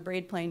vegetation on the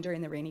Braid Plain during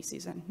the rainy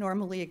season.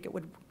 Normally it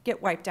would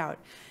get wiped out.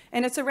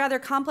 And it's a rather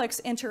complex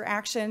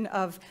interaction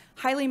of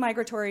highly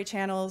migratory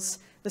channels,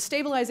 the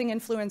stabilizing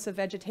influence of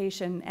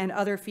vegetation, and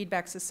other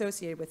feedbacks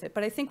associated with it.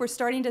 But I think we're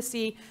starting to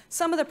see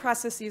some of the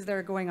processes that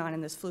are going on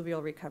in this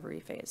fluvial recovery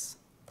phase.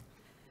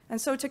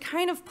 And so to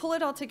kind of pull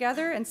it all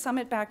together and sum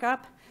it back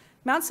up,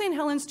 Mount St.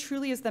 Helens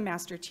truly is the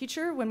master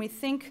teacher when we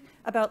think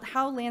about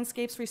how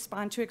landscapes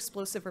respond to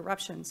explosive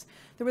eruptions.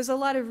 There was a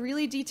lot of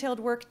really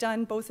detailed work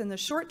done both in the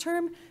short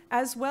term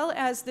as well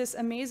as this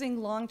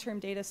amazing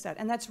long-term data set.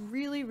 And that's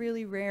really,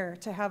 really rare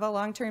to have a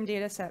long-term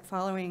data set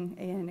following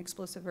an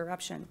explosive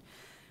eruption.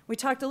 We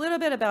talked a little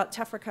bit about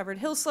tephra-covered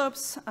hill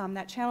slopes,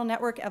 that channel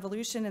network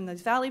evolution in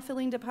those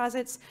valley-filling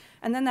deposits,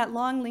 and then that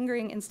long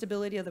lingering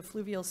instability of the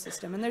fluvial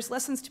system. And there's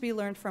lessons to be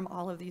learned from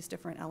all of these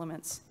different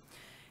elements.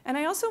 And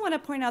I also want to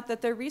point out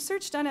that the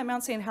research done at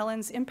Mount St.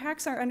 Helens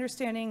impacts our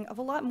understanding of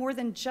a lot more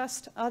than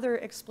just other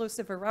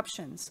explosive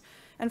eruptions.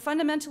 And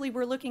fundamentally,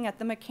 we're looking at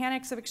the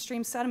mechanics of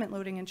extreme sediment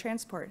loading and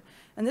transport.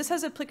 And this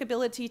has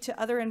applicability to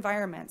other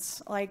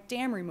environments, like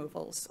dam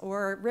removals,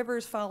 or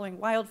rivers following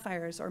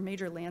wildfires, or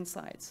major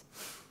landslides.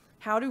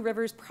 How do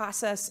rivers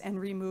process and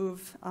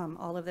remove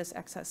all of this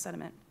excess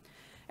sediment?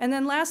 And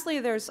then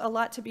lastly, there's a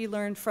lot to be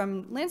learned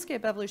from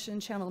landscape evolution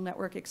channel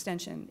network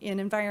extension in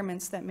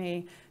environments that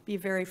may be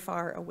very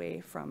far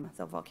away from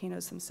the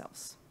volcanoes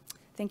themselves.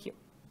 Thank you.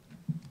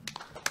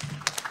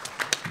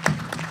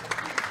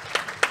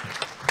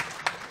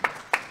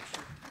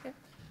 Okay.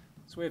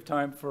 So we have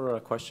time for a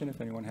question if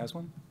anyone has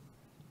one.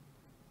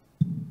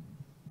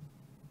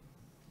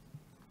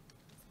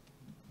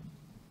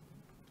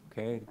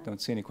 Okay,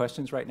 don't see any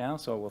questions right now,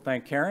 so we'll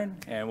thank Karen,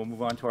 and we'll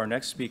move on to our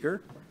next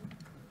speaker.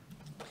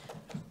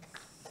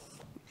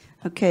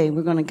 Okay,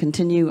 we're going to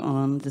continue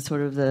on the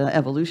sort of the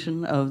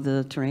evolution of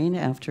the terrain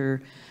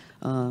after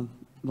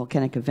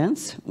volcanic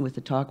events with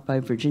a talk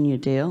by Virginia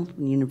Dale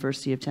from the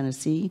University of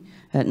Tennessee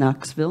at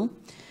Knoxville.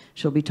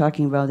 She'll be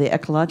talking about the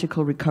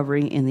ecological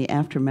recovery in the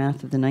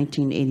aftermath of the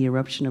 1980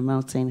 eruption of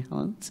Mount St.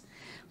 Helens,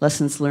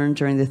 lessons learned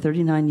during the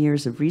 39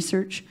 years of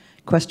research,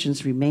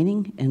 questions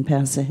remaining, and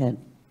paths ahead.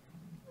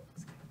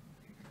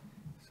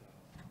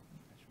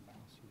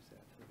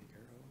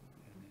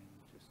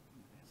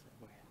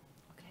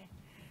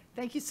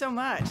 Thank you so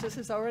much. This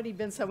has already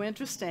been so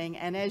interesting.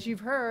 And as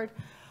you've heard,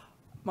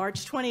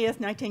 March 20th,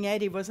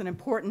 1980 was an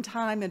important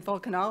time in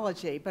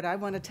volcanology, but I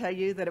want to tell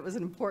you that it was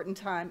an important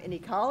time in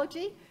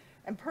ecology.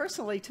 And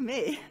personally to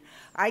me,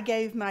 I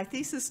gave my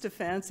thesis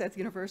defense at the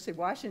University of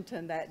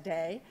Washington that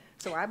day,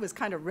 so I was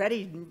kind of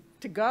ready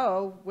to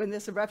go when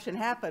this eruption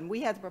happened.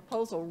 We had the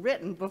proposal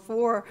written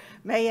before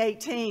May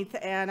 18th,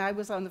 and I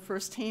was on the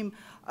first team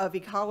of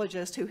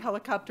ecologists who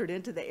helicoptered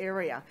into the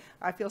area.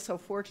 I feel so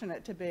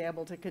fortunate to be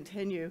able to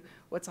continue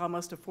what's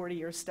almost a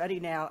 40-year study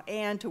now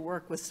and to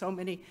work with so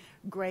many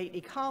great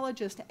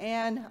ecologists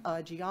and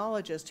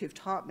geologists who've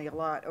taught me a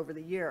lot over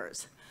the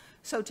years.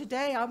 So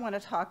today I want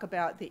to talk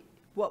about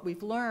what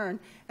we've learned,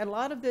 and a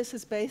lot of this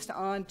is based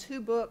on two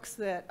books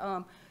that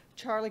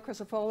Charlie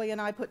Crisafulli and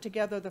I put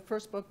together. The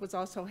first book was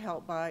also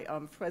helped by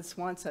Fred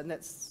Swanson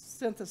that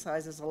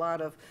synthesizes a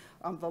lot of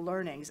the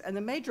learnings. And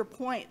the major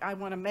point I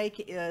want to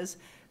make is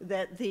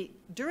that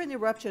during the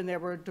eruption there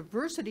were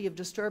diversity of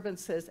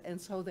disturbances,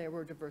 and so there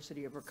were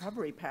diversity of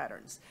recovery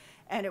patterns.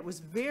 And it was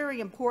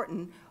very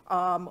important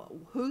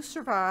who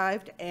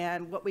survived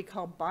and what we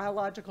call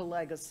biological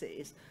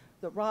legacies.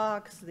 The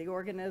rocks, the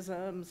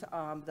organisms,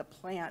 the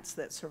plants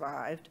that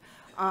survived.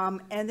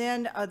 And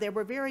then there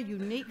were very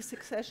unique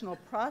successional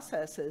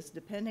processes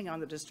depending on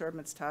the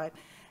disturbance type,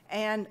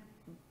 and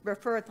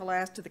refer at the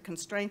last to the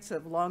constraints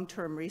of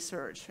long-term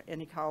research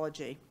in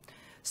ecology.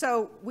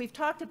 So we've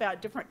talked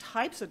about different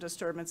types of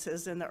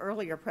disturbances in the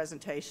earlier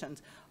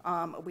presentations.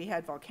 We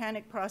had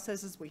volcanic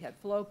processes, we had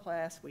flow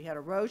blasts, we had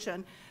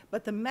erosion,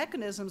 but the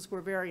mechanisms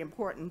were very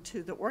important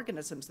to the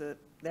organisms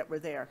that were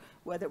there,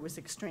 whether it was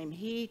extreme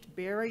heat,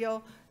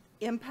 burial,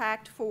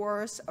 impact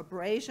force,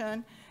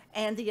 abrasion,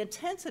 and the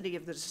intensity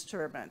of the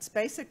disturbance.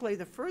 Basically,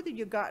 the further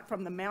you got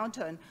from the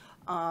mountain,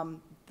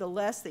 the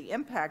less the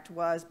impact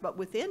was, but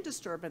within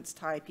disturbance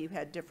type, you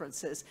had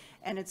differences.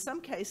 And in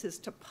some cases,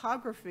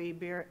 topography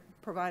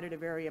provided a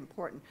very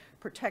important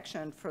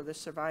protection for the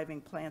surviving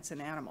plants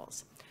and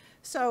animals.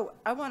 So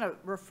I want to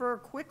refer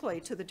quickly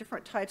to the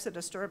different types of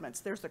disturbance.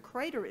 There's the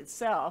crater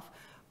itself,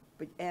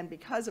 and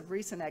because of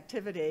recent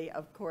activity,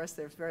 of course,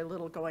 there's very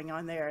little going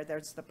on there.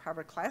 There's the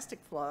pyroclastic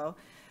flow.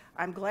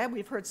 I'm glad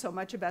we've heard so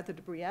much about the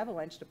debris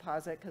avalanche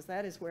deposit, because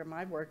that is where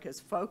my work is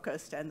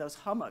focused, and those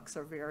hummocks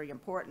are very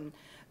important.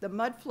 The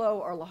mud flow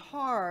or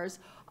lahars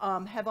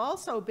have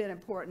also been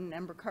important,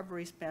 and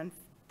recovery's been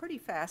pretty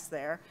fast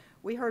there.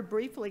 We heard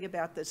briefly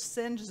about the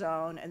singe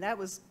zone, and that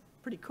was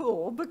pretty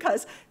cool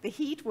because the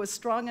heat was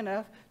strong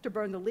enough to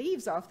burn the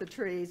leaves off the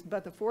trees,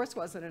 but the force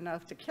wasn't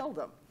enough to kill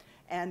them.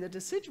 And the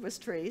deciduous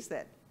trees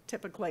that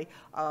typically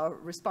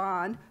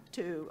respond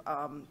to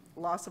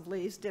loss of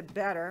leaves did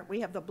better. We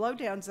have the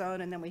blowdown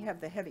zone, and then we have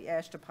the heavy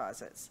ash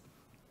deposits.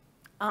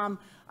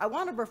 I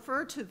want to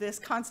refer to this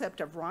concept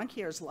of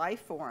Ronquier's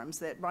life forms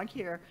that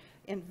Ronquier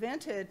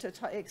invented to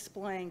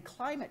explain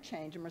climate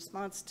change in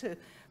response to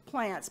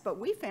plants, but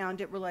we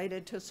found it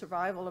related to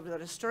survival of the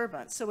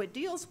disturbance. So it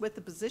deals with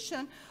the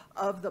position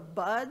of the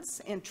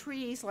buds in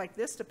trees like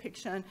this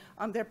depiction.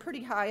 They're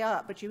pretty high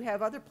up, but you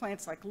have other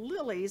plants like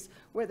lilies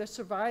where the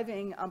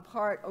surviving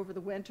part over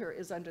the winter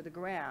is under the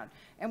ground.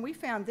 And we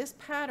found this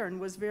pattern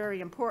was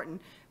very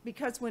important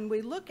because when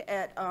we look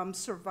at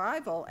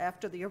survival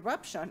after the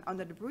eruption on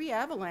the debris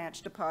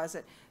avalanche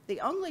deposit, the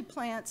only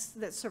plants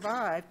that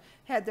survived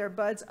had their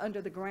buds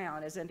under the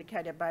ground, as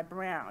indicated by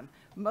brown.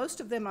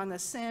 Most of them on the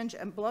singe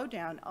and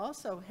blowdown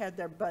also had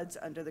their buds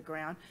under the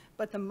ground,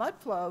 but the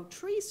mudflow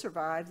trees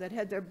survived that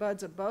had their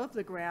buds above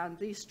the ground.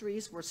 These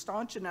trees were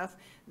staunch enough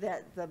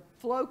that the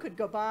flow could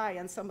go by,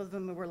 and some of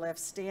them were left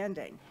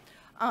standing.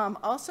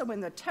 Also in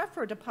the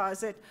tephra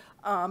deposit,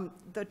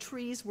 the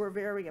trees were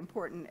very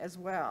important as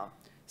well.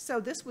 So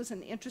this was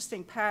an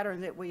interesting pattern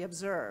that we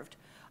observed.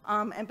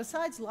 And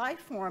besides life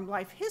form,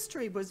 life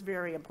history was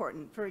very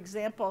important. For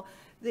example,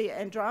 the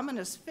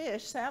Andromenous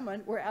fish,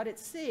 salmon, were out at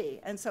sea,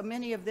 and so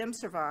many of them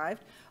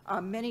survived.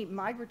 Many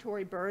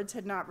migratory birds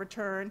had not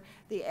returned.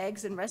 The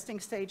eggs and resting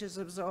stages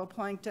of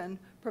zooplankton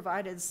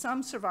provided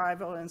some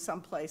survival in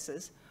some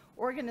places.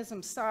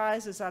 Organism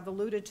size, as I've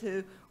alluded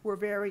to, were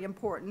very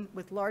important,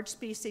 with large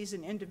species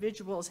and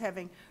individuals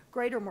having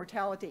greater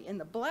mortality in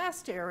the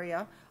blast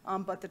area,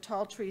 but the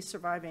tall trees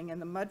surviving in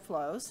the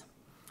mudflows.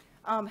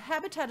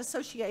 Habitat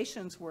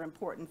associations were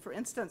important. For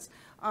instance,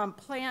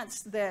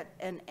 plants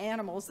and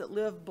animals that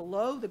live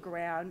below the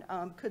ground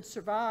could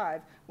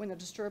survive when the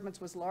disturbance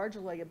was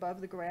largely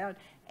above the ground,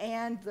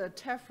 and the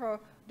tephra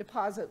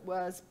deposit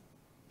was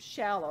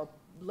shallow,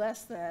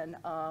 less than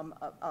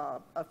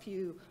a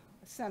few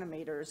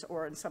centimeters,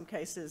 or in some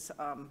cases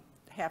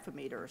half a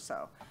meter or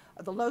so.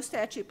 The low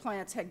statute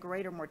plants had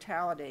greater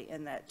mortality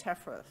in that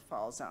tephra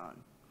fall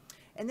zone.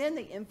 And then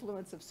the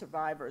influence of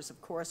survivors,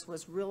 of course,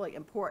 was really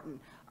important.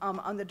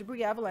 On the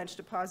debris avalanche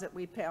deposit,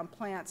 we found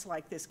plants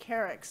like this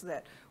carex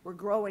that were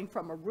growing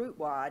from a root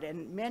wad,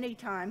 and many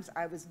times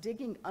I was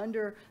digging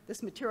under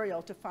this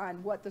material to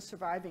find what the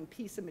surviving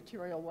piece of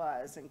material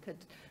was and could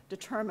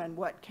determine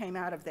what came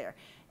out of there.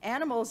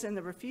 Animals in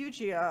the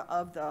refugia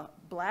of the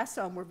blast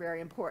zone were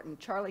very important.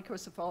 Charlie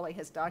Crucifoli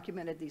has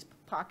documented these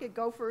pocket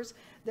gophers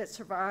that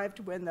survived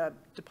when the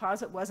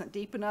deposit wasn't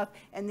deep enough,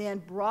 and then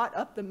brought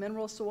up the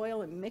mineral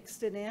soil and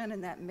mixed it in,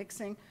 and that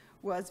mixing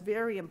was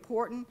very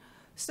important.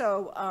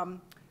 So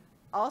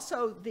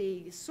also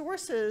the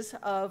sources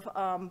of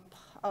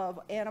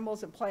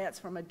animals and plants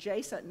from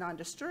adjacent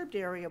non-disturbed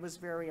area was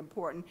very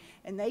important,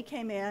 and they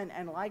came in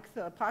and, like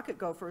the pocket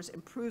gophers,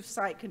 improved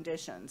site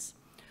conditions.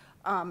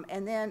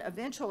 And then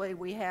eventually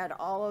we had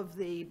all of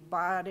the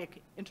biotic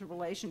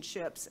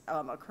interrelationships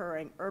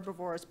occurring: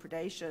 herbivores,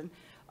 predation,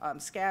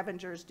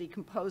 scavengers,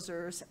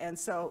 decomposers, and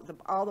so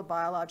all the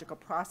biological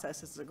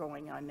processes are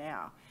going on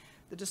now.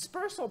 The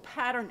dispersal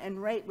pattern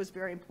and rate was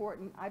very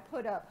important. I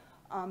put up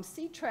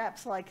seed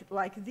traps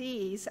like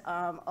these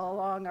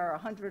along our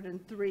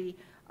 103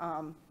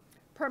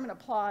 permanent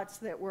plots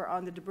that were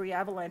on the debris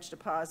avalanche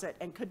deposit,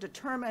 and could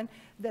determine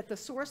that the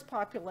source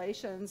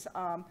populations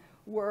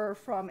were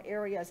from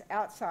areas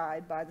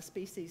outside by the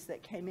species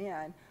that came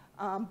in.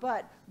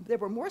 But there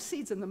were more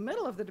seeds in the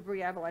middle of the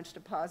debris avalanche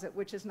deposit,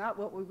 which is not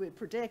what we would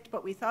predict,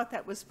 but we thought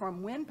that was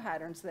from wind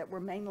patterns that were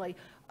mainly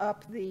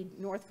up the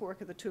North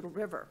Fork of the Toutle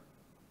River.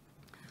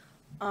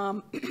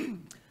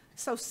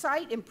 So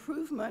site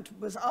improvement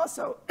was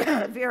also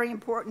very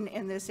important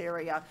in this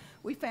area.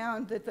 We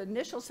found that the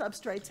initial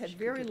substrates had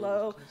very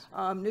low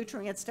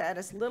nutrient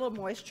status, little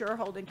moisture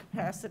holding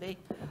capacity,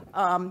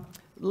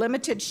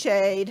 limited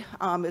shade.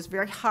 It was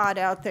very hot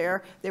out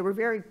there. They were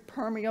very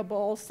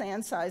permeable,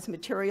 sand-sized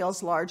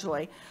materials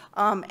largely.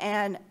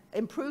 And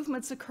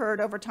improvements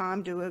occurred over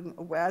time due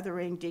to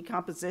weathering,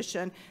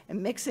 decomposition,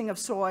 and mixing of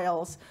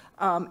soils,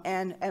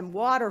 and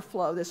water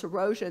flow, this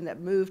erosion that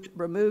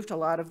removed a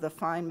lot of the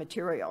fine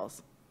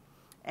materials.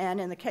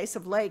 And in the case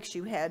of lakes,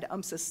 you had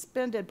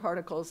suspended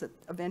particles that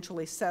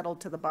eventually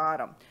settled to the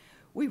bottom.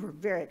 We were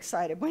very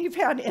excited when we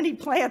found any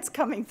plants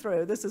coming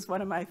through. This is one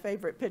of my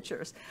favorite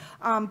pictures.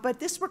 But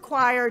this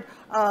required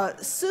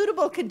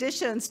suitable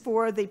conditions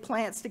for the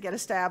plants to get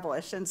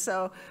established. And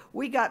so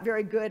we got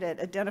very good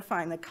at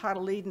identifying the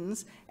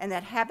cotyledons, and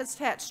that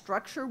habitat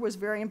structure was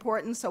very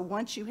important. So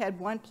once you had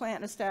one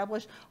plant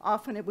established,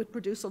 often it would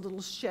produce a little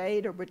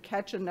shade or would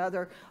catch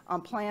another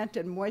plant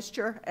in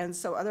moisture, and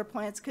so other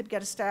plants could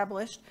get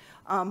established.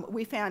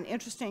 We found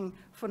interesting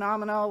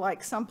phenomena,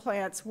 like some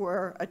plants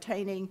were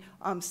attaining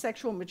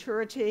sexual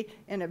maturity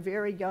in a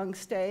very young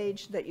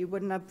stage that you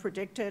wouldn't have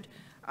predicted.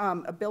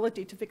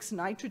 Ability to fix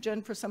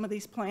nitrogen for some of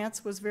these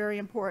plants was very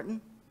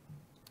important.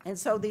 And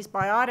so these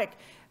biotic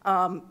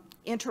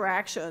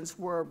interactions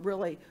were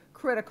really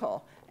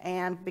critical.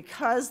 And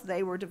because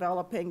they were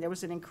developing, there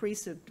was an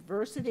increase of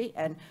diversity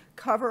and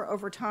cover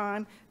over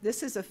time.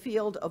 This is a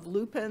field of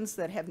lupins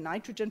that have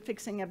nitrogen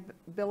fixing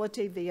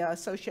ability via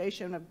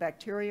association of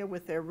bacteria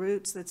with their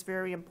roots. That's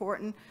very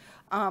important.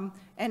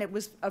 And it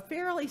was a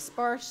fairly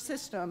sparse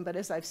system, but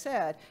as I've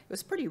said, it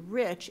was pretty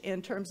rich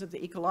in terms of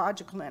the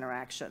ecological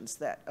interactions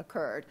that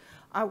occurred.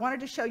 I wanted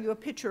to show you a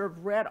picture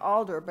of red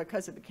alder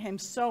because it became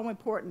so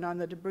important on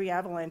the debris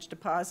avalanche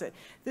deposit.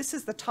 This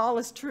is the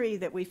tallest tree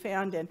that we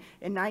found in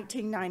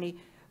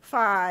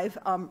 1995.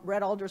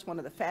 Red alder is one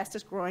of the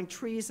fastest growing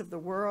trees of the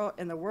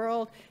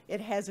world.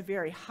 It has a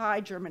very high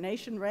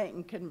germination rate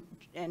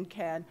and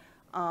can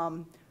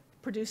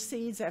produce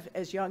seeds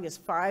as young as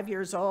 5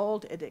 years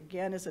old. It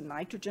again is a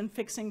nitrogen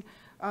fixing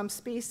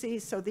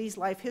species, so these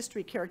life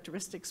history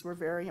characteristics were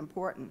very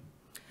important.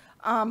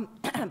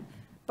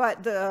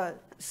 But the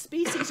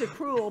species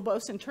accrual,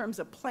 both in terms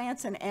of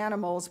plants and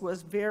animals,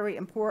 was very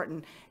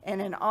important.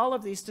 And in all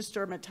of these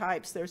disturbance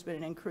types, there's been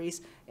an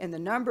increase in the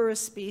number of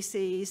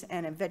species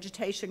and in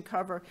vegetation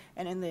cover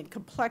and in the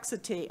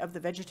complexity of the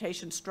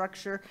vegetation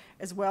structure,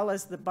 as well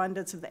as the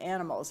abundance of the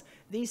animals.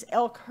 These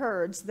elk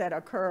herds that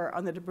occur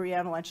on the debris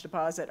avalanche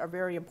deposit are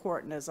very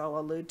important, as I'll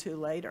allude to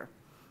later.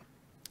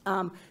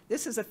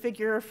 This is a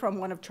figure from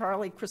one of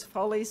Charlie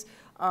Crisafulli's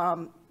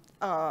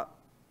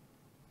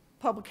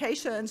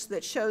publications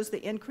that shows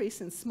the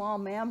increase in small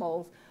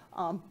mammal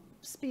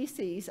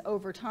species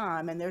over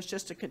time, and there's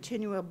just a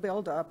continual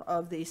buildup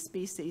of these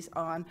species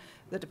on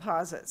the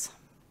deposits.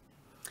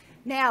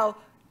 Now,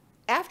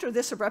 after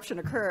this eruption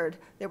occurred,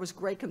 there was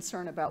great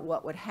concern about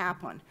what would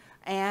happen,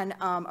 and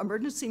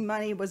emergency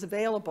money was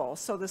available.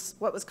 So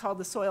what was called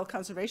the Soil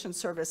Conservation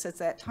Service at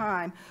that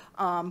time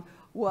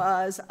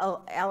was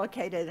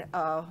allocated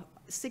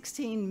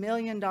 $16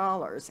 million,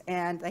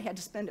 and they had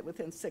to spend it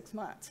within 6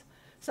 months.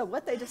 So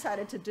what they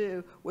decided to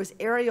do was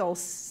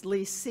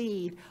aerially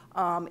seed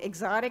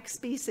exotic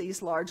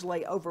species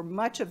largely over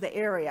much of the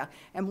area.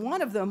 And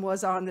one of them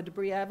was on the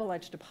debris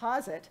avalanche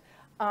deposit.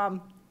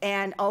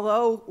 And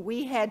although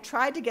we had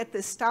tried to get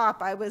this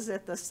stop, I was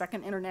at the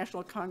Second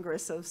International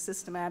Congress of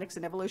Systematics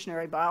and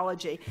Evolutionary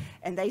Biology,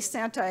 and they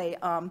sent a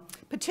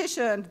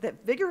petition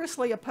that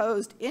vigorously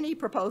opposed any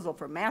proposal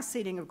for mass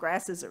seeding of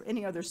grasses or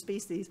any other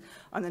species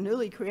on the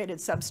newly created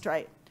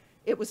substrate.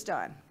 It was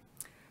done.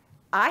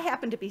 I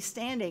happened to be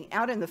standing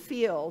out in the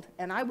field,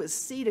 and I was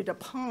seeded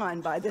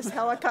upon by this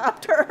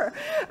helicopter.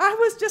 I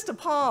was just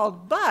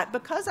appalled, but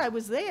because I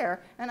was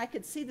there and I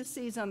could see the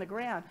seeds on the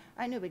ground,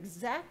 I knew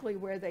exactly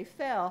where they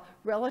fell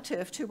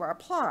relative to our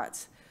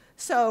plots.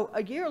 So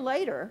a year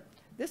later,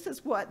 this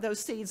is what those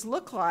seeds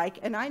look like,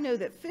 and I knew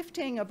that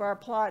 15 of our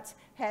plots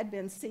had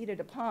been seeded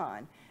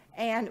upon.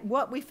 And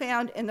what we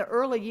found in the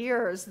early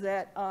years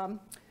that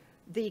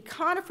the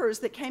conifers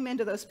that came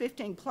into those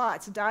 15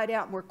 plots died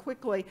out more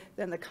quickly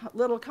than the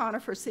little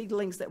conifer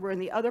seedlings that were in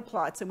the other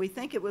plots. And we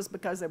think it was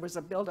because there was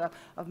a buildup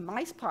of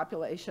mice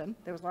population.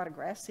 There was a lot of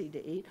grass seed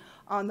to eat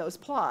on those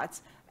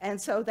plots. And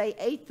so they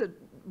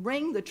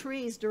ringed the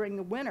trees during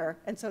the winter,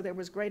 and so there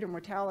was greater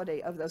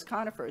mortality of those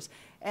conifers.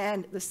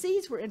 And the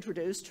seeds were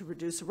introduced to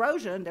reduce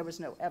erosion. There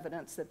was no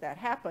evidence that that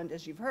happened,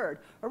 as you've heard.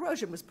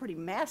 Erosion was pretty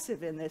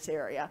massive in this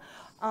area.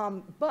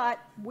 But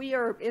we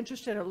are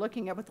interested in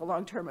looking at what the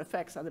long-term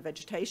effects on the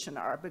vegetation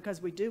are,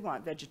 because we do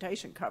want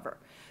vegetation cover.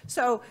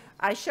 So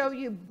I show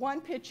you one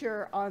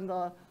picture on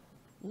the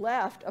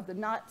left of the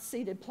not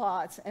seeded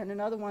plots and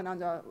another one on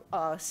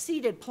the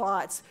seeded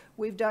plots.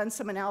 We've done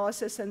some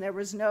analysis, and there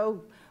was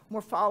no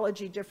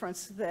morphology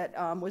difference that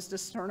was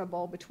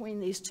discernible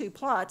between these two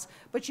plots,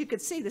 but you could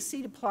see the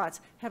seeded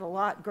plots had a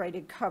lot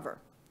greater cover.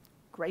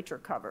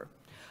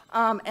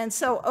 And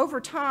so over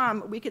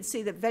time, we could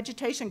see that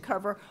vegetation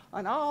cover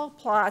on all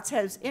plots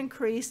has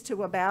increased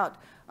to about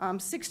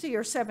 60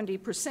 or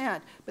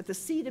 70%, but the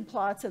seeded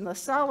plots in the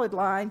solid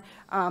line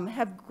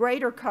have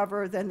greater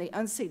cover than the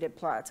unseeded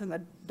plots in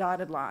the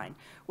dotted line.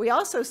 We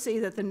also see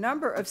that the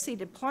number of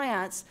seeded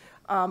plants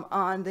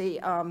on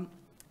the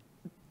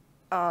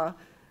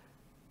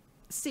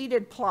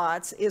seeded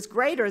plots is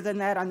greater than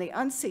that on the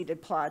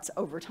unseeded plots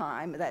over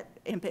time. That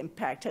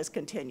impact has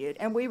continued.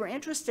 And we were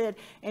interested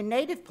in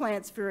native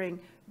plants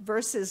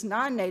versus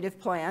non-native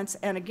plants,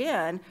 and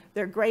again,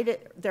 their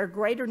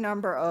greater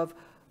number of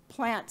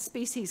plant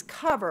species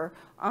cover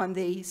on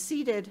the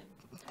seeded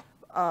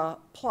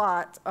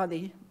plots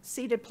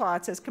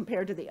as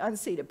compared to the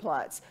unseeded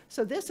plots.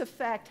 So this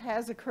effect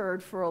has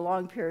occurred for a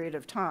long period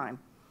of time.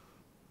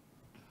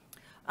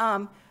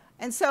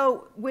 And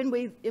so when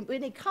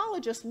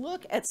ecologists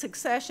look at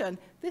succession,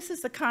 this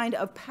is the kind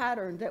of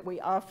pattern that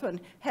we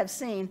often have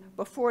seen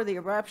before the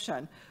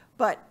eruption.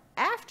 But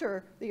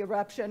after the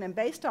eruption, and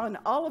based on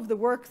all of the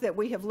work that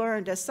we have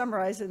learned as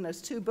summarized in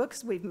those two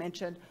books we've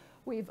mentioned,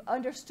 we've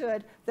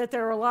understood that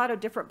there are a lot of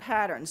different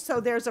patterns. So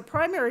there's a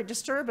primary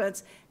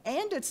disturbance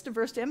and its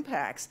diverse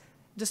impacts.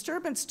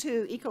 Disturbance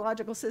to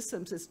ecological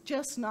systems is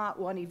just not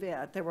one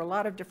event. There were a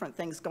lot of different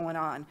things going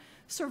on.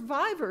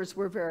 Survivors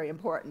were very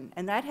important,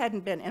 and that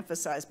hadn't been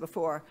emphasized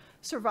before.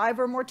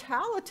 Survivor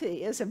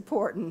mortality is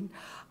important.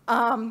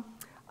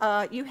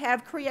 You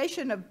have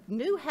creation of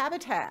new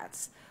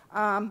habitats.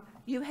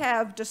 You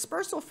have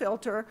dispersal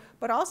filter,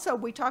 but also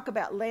we talk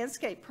about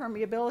landscape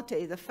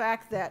permeability, the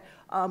fact that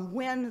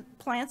when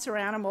plants or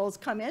animals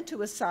come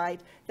into a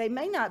site, they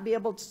may not be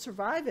able to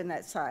survive in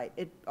that site.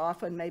 It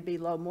often may be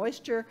low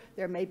moisture,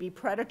 there may be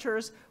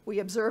predators. We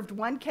observed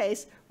one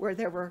case where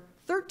there were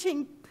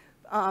 13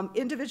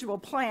 individual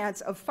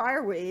plants of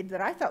fireweed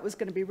that I thought was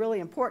going to be really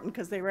important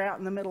because they were out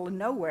in the middle of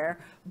nowhere,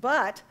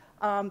 but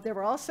there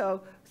were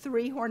also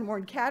 3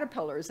 hornworm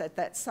caterpillars at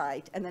that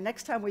site, and the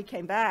next time we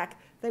came back,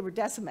 they were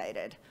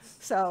decimated.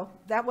 So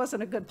that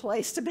wasn't a good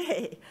place to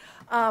be.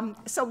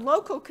 So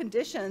local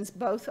conditions,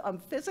 both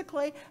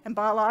physically and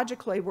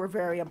biologically, were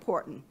very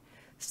important.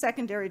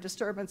 Secondary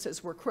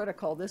disturbances were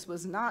critical. This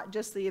was not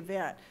just the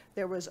event.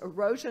 There was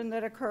erosion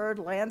that occurred,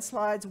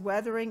 landslides,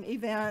 weathering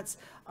events,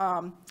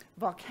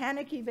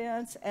 volcanic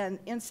events, and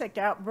insect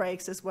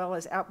outbreaks, as well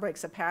as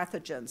outbreaks of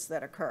pathogens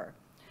that occur.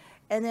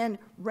 And then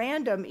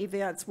random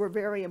events were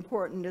very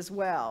important as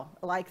well,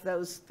 like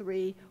those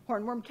 3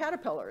 hornworm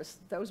caterpillars.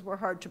 Those were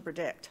hard to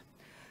predict.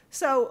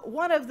 So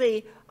one of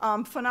the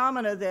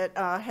phenomena that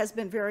has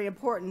been very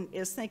important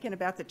is thinking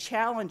about the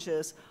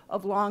challenges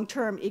of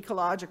long-term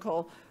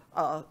ecological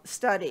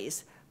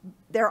studies.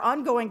 There are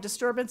ongoing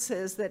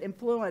disturbances that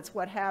influence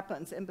what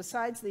happens, and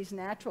besides these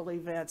natural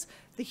events,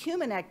 the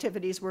human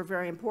activities were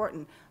very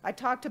important. I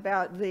talked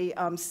about the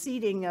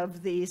seeding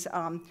of these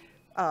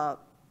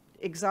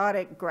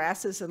exotic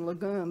grasses and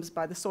legumes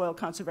by the Soil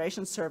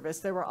Conservation Service.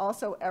 There were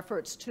also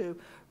efforts to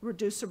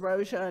reduce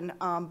erosion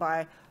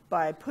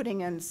by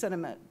putting in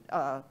sediment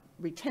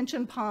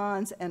retention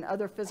ponds and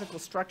other physical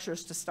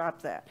structures to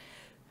stop that.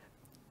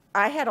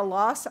 I had a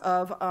loss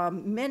of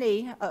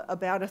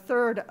about a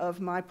third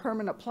of my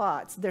permanent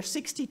plots. There's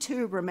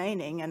 62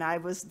 remaining, and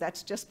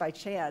that's just by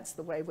chance,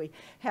 the way we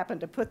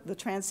happened to put the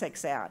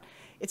transects out.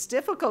 It's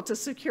difficult to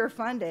secure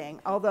funding,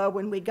 although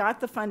when we got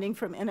the funding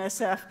from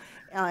NSF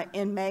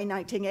in May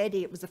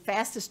 1980, it was the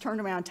fastest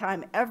turnaround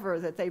time ever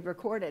that they've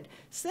recorded.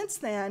 Since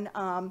then,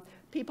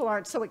 people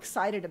aren't so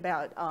excited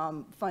about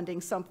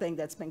funding something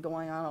that's been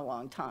going on a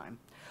long time.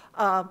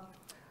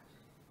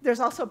 There's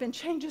also been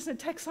changes in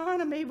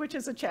taxonomy, which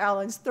is a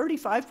challenge.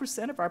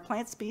 35% of our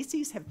plant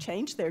species have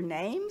changed their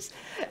names.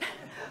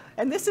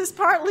 And this is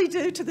partly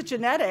due to the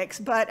genetics,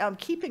 but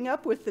keeping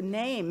up with the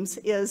names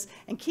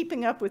and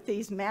keeping up with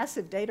these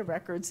massive data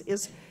records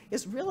is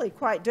really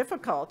quite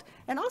difficult.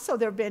 And also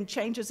there have been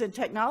changes in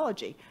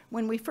technology.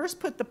 When we first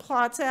put the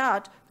plots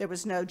out, there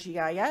was no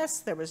GIS,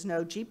 there was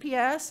no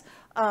GPS,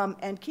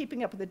 and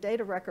keeping up with the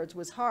data records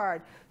was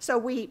hard. So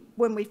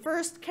when we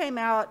first came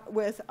out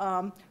with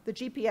the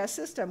GPS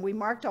system, we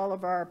marked all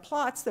of our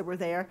plots that were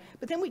there,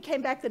 but then we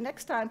came back the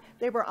next time,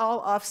 they were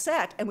all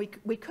offset, and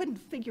we couldn't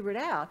figure it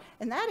out.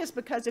 And that is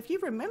because if you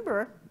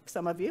remember,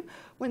 some of you,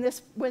 when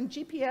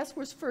GPS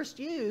was first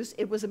used,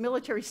 it was a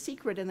military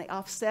secret and they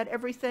offset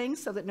everything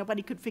so that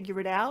nobody could figure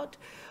it out.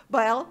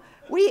 Well,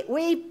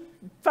 we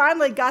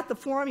finally got the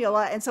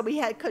formula, and so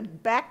we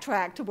could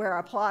backtrack to where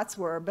our plots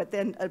were, but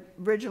then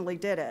originally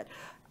did it,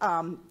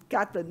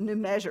 got the new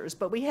measures.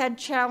 But we had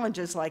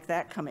challenges like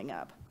that coming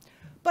up.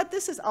 But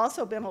this has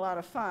also been a lot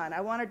of fun.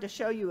 I wanted to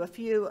show you a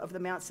few of the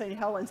Mount St.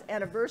 Helens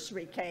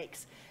anniversary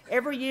cakes.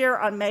 Every year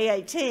on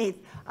May 18th,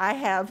 I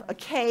have a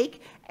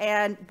cake,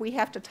 and we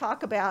have to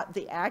talk about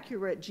the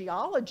accurate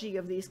geology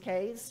of these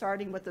caves,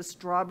 starting with the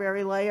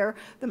strawberry layer,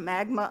 the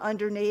magma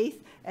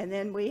underneath, and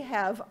then we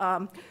have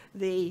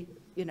the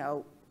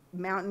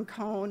mountain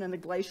cone and the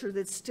glacier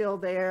that's still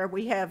there.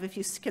 We have, if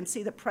you can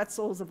see, the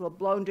pretzels of the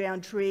blown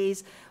down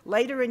trees.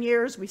 Later in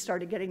years, we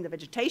started getting the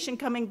vegetation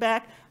coming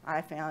back.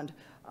 I found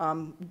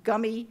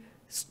gummy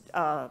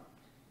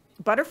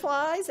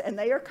butterflies, and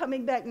they are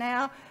coming back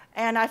now.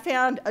 And I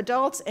found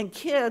adults and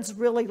kids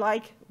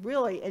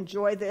really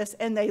enjoy this,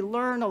 and they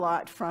learn a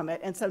lot from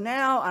it. And so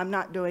now I'm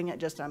not doing it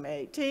just on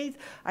May 18th.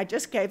 I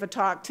just gave a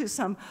talk to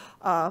some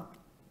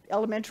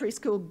elementary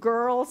school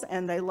girls,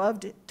 and they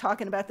loved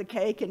talking about the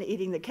cake and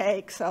eating the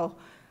cake, so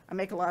I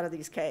make a lot of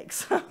these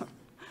cakes.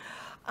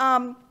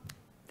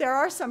 There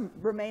are some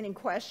remaining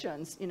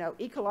questions.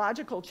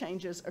 Ecological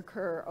changes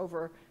occur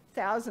over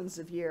thousands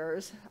of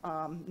years,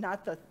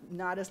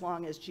 not as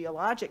long as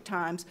geologic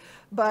times,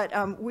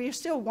 but we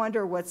still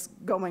wonder what's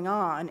going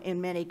on in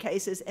many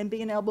cases and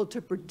being able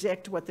to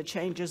predict what the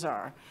changes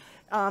are.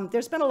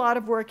 There's been a lot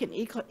of work in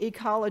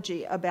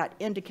ecology about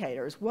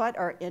indicators. What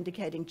are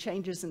indicating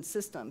changes in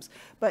systems?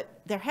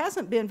 But there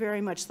hasn't been very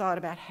much thought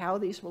about how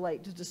these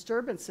relate to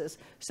disturbances,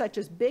 such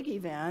as big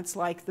events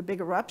like the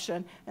big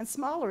eruption and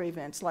smaller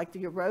events like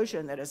the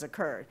erosion that has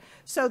occurred.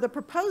 So the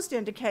proposed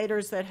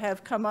indicators that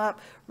have come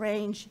up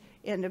range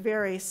in a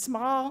very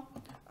small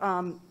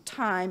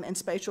time and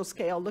spatial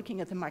scale, looking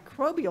at the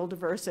microbial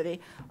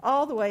diversity,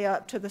 all the way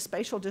up to the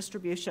spatial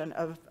distribution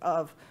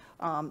of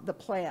the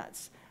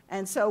plants.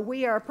 And so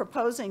we are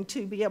proposing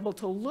to be able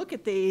to look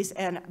at these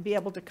and be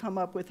able to come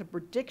up with a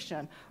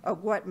prediction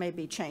of what may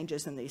be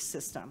changes in these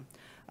systems.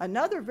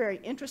 Another very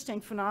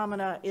interesting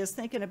phenomena is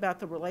thinking about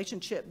the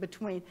relationship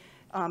between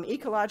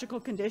ecological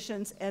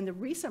conditions, and the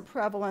recent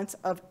prevalence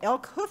of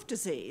elk hoof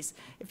disease.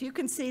 If you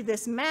can see,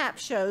 this map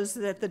shows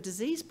that the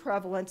disease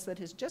prevalence that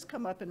has just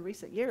come up in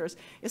recent years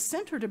is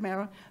centered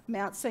around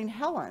Mount St.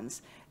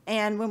 Helens.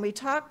 And when we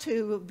talk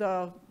to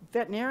the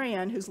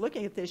veterinarian who's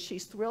looking at this,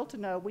 she's thrilled to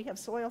know we have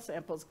soil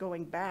samples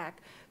going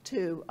back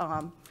to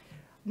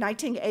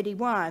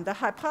 1981. The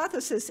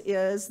hypothesis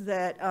is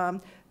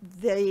that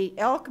the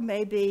elk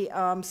may be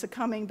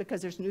succumbing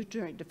because there's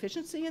nutrient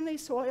deficiency in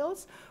these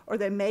soils, or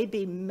there may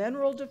be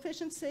mineral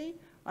deficiency.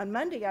 On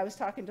Monday, I was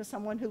talking to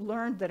someone who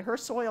learned that her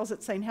soils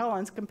at St.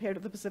 Helens compared to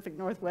the Pacific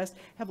Northwest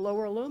have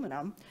lower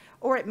aluminum,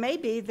 or it may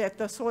be that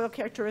the soil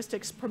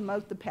characteristics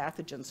promote the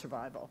pathogen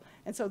survival.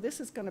 And so this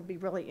is going to be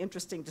really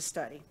interesting to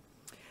study.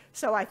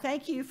 So I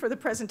thank you for the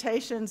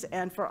presentations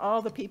and for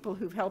all the people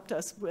who've helped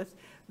us with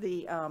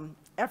the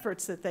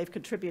efforts that they've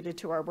contributed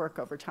to our work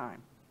over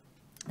time.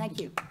 Thank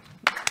you.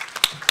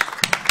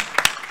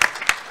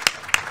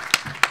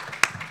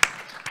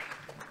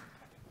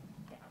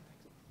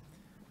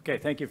 Okay,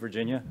 thank you,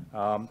 Virginia.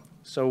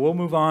 So we'll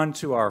move on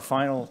to our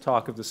final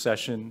talk of the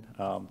session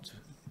to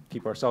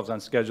keep ourselves on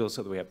schedule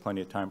so that we have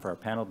plenty of time for our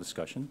panel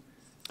discussion.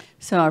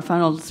 So our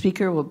final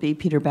speaker will be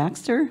Peter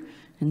Baxter,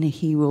 and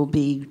he will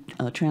be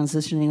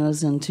transitioning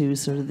us into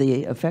sort of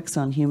the effects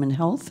on human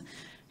health.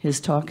 His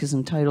talk is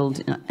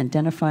entitled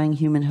Identifying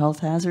Human Health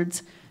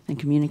Hazards and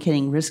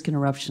Communicating Risk in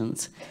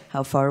Eruptions.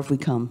 How far have we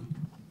come?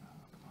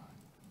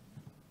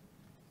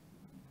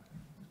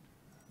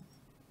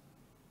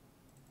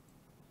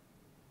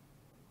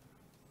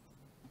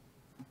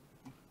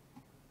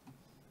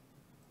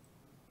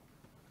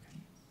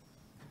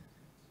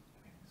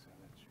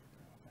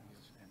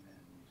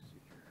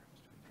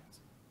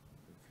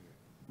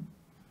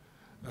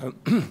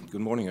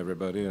 Good morning,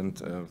 everybody, and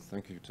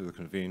thank you to the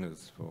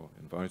conveners for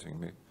inviting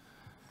me.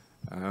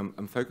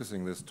 I'm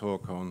focusing this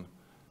talk on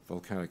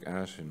volcanic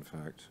ash, in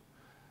fact,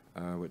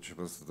 which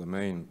was the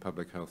main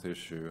public health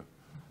issue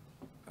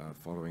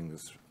following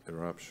this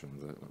eruption.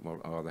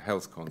 What are the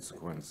health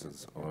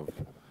consequences of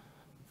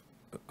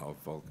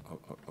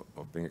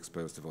being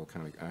exposed to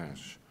volcanic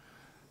ash?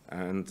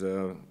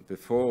 And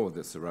before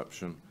this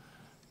eruption,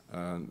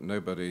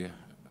 nobody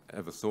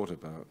ever thought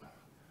about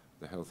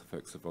the health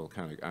effects of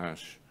volcanic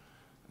ash.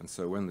 And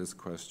so when this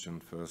question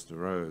first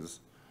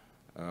arose,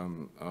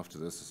 after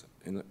this,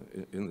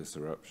 in this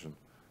eruption,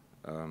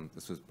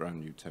 this was brand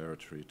new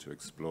territory to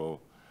explore,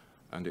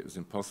 and it was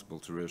impossible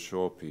to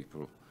reassure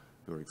people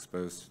who were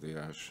exposed to the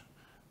ash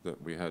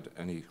that we had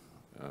any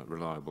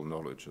reliable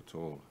knowledge at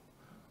all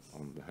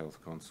on the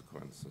health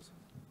consequences.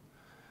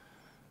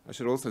 I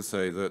should also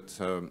say that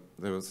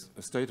there was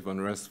a state of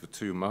unrest for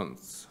 2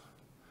 months,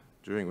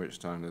 during which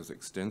time there was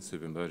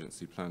extensive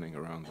emergency planning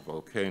around the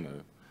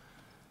volcano.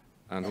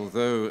 And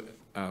although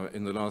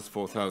in the last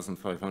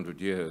 4,500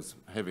 years,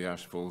 heavy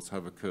ash falls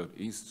have occurred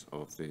east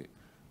of the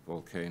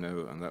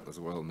volcano, and that was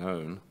well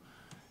known,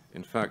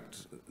 in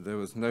fact, there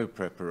was no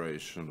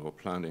preparation or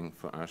planning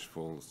for ash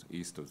falls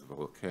east of the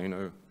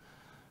volcano.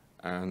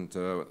 And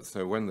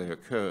so when they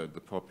occurred, the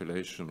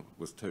population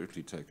was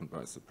totally taken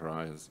by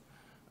surprise,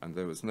 and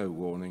there was no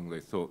warning.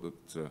 They thought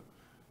that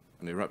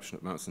an eruption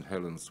at Mount St.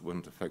 Helens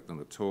wouldn't affect them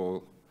at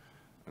all.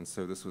 And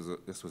so this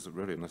was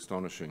really an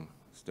astonishing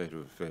state of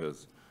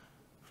affairs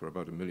for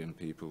about 1 million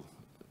people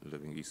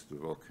living east of the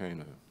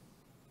volcano.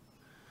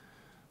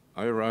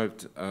 I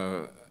arrived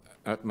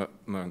at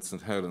Mount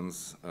St.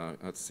 Helens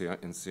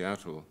in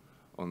Seattle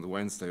on the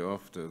Wednesday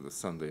after the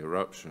Sunday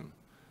eruption,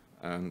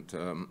 and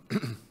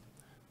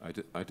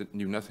I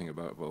knew nothing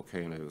about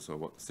volcanoes or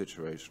what the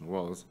situation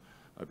was.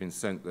 I'd been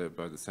sent there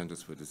by the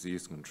Centers for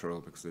Disease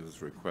Control because there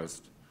was a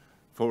request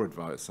for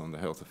advice on the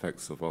health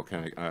effects of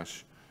volcanic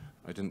ash.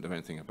 I didn't know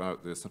anything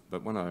about this,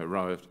 but when I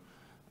arrived,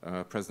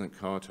 President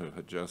Carter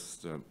had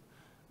just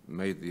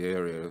made the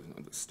area,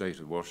 the state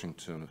of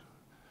Washington,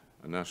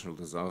 a national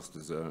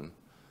disaster zone.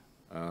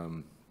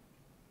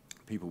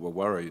 People were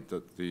worried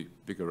that the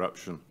big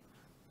eruption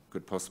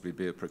could possibly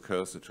be a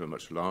precursor to a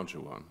much larger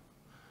one.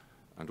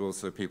 And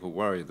also people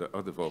worried that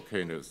other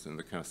volcanoes in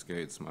the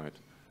Cascades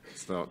might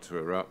start to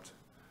erupt,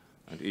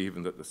 and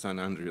even that the San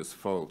Andreas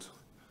Fault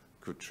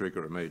could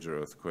trigger a major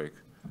earthquake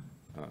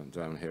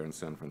down here in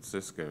San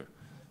Francisco.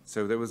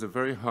 So there was a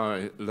very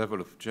high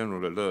level of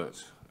general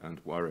alert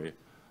and worry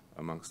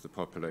amongst the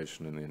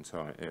population in the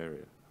entire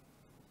area.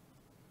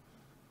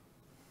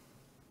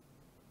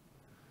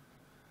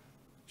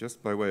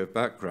 Just by way of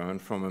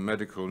background, from a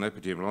medical and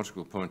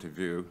epidemiological point of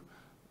view,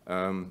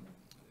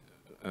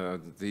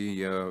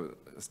 the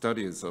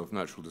studies of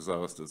natural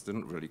disasters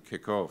didn't really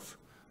kick off.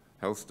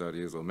 Health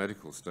studies or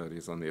medical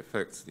studies on the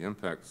effects, the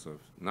impacts of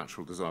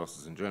natural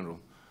disasters in general,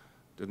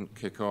 didn't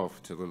kick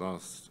off till the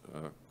last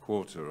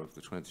quarter of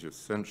the 20th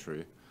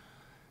century,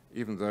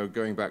 even though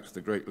going back to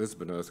the Great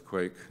Lisbon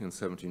earthquake in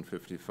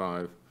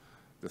 1755,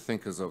 the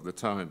thinkers of the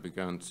time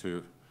began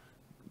to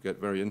get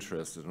very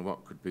interested in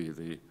what could be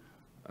the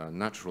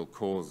natural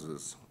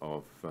causes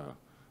of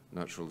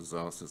natural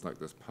disasters like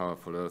this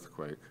powerful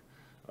earthquake,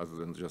 other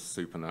than just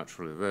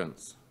supernatural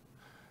events.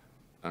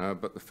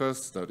 But the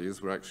first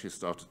studies were actually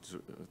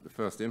the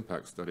first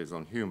impact studies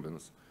on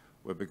humans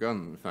were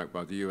begun, in fact,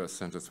 by the US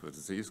Centers for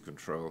Disease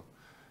Control,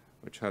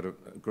 which had a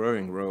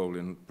growing role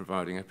in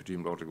providing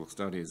epidemiological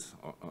studies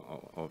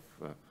of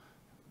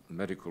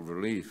medical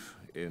relief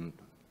in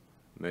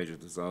major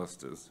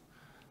disasters.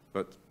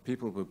 But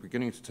people were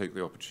beginning to take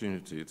the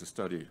opportunity to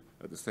study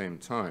at the same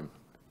time,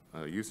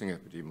 using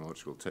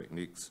epidemiological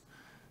techniques,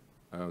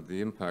 the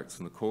impacts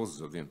and the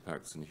causes of the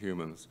impacts in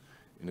humans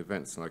in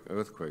events like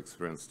earthquakes,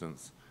 for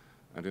instance.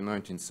 And in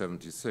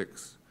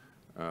 1976,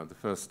 the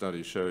first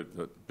study showed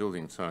that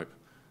building type,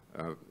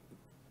 a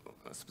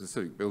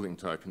specific building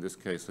type, in this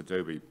case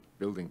adobe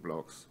building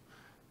blocks,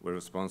 were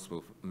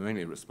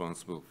mainly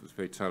responsible for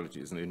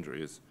fatalities and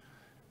injuries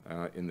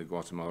in the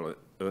Guatemala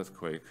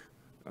earthquake,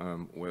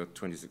 where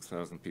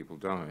 26,000 people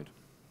died.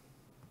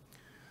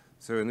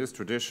 So in this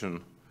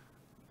tradition,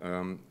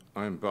 I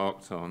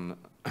embarked on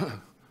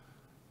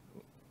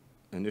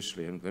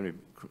initially, and then we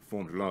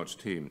formed a large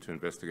team to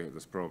investigate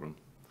this problem.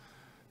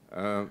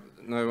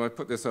 Now, I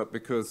put this up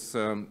because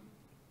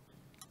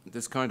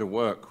this kind of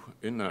work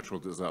in natural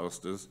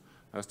disasters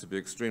has to be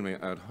extremely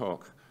ad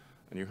hoc,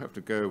 and you have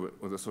to go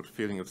with a sort of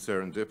feeling of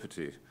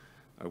serendipity,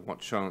 what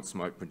chance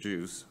might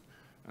produce,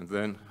 and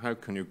then how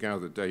can you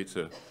gather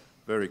data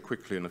very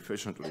quickly and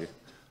efficiently,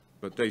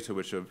 but data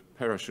which are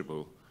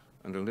perishable,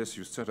 and unless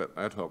you set up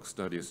ad hoc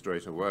studies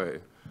straight away,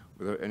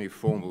 without any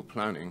formal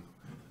planning,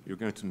 you're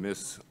going to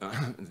miss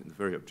the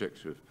very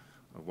objective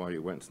of why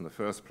you went in the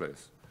first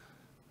place.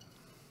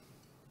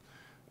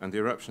 And the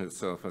eruption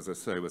itself, as I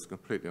say, was a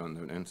completely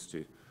unknown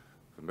entity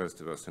for most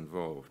of us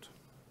involved.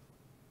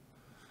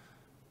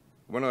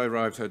 When I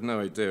arrived, I had no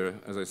idea,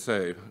 as I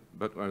say,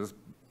 but I was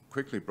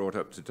quickly brought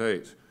up to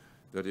date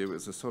that it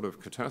was a sort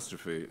of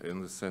catastrophe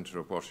in the center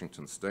of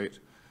Washington state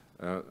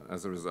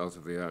as a result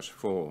of the ash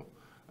fall.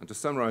 And to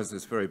summarize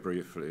this very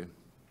briefly,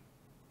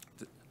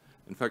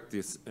 in fact,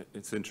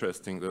 it's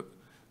interesting that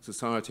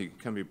society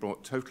can be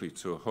brought totally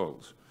to a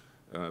halt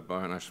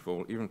by an ash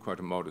fall, even quite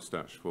a modest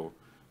ash fall.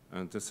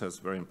 And this has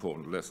very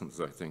important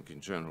lessons, I think, in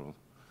general.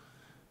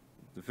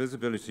 The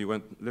visibility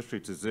went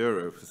literally to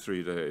zero for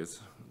 3 days.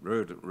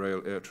 Road,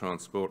 rail, air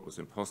transport was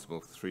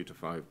impossible for 3 to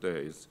 5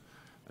 days.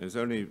 And it was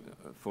only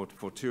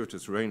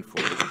fortuitous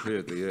rainfall that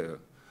cleared the air.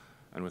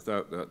 And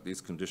without that,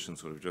 these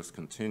conditions would have just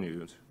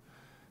continued.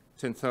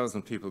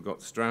 10,000 people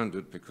got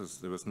stranded because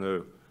there was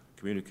no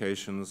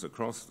communications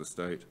across the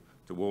state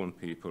to warn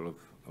people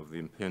of the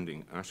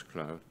impending ash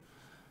cloud.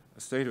 A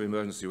state of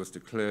emergency was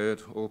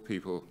declared. All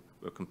people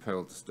were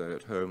compelled to stay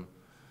at home.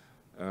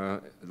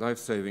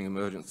 Life-saving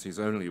emergencies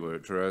only were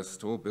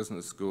addressed. All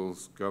business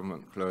schools,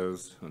 government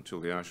closed until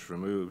the ash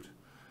removed.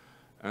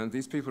 And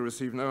these people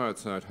received no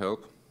outside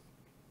help,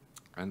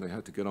 and they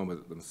had to get on with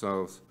it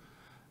themselves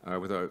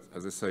without,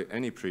 as I say,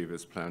 any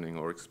previous planning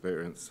or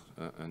experience,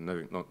 and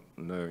not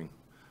knowing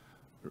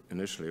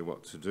initially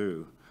what to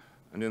do.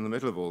 And in the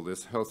middle of all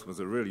this, health was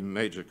a really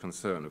major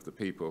concern of the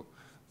people,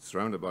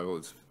 surrounded by all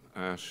this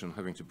ash and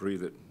having to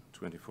breathe it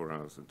 24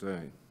 hours a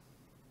day.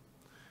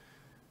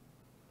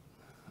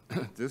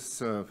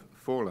 This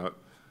fallout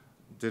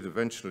did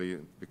eventually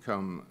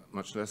become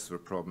much less of a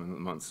problem in the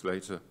months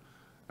later,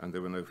 and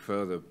there were no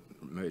further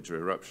major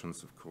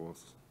eruptions, of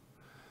course.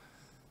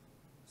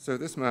 So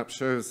this map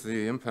shows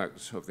the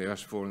impact of the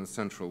ash fall in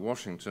central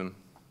Washington.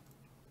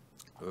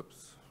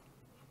 Oops.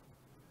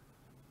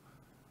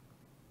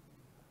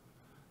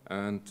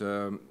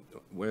 And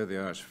where the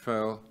ash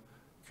fell,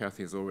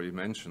 Kathy has already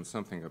mentioned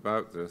something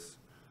about this.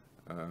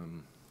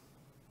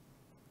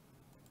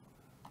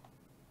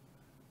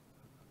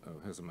 Oh,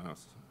 here's a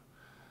mouse.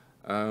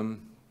 And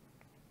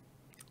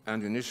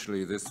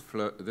initially,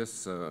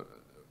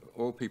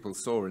 all people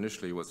saw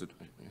initially was a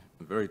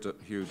very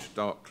huge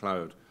dark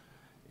cloud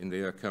in the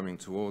air coming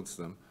towards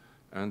them.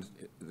 And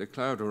the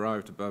cloud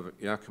arrived above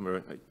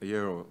Yakima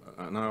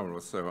an hour or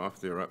so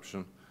after the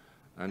eruption.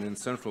 And in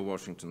central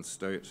Washington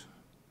state,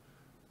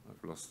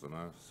 I've lost the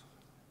mouse.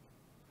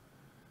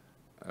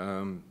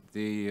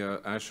 The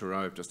ash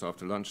arrived just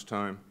after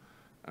lunchtime,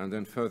 and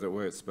then further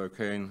away at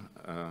Spokane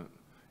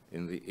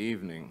in the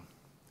evening.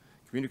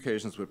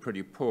 Communications were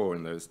pretty poor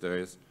in those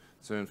days,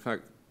 so in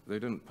fact, they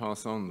didn't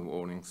pass on the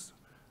warnings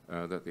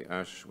that the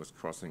ash was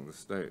crossing the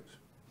state.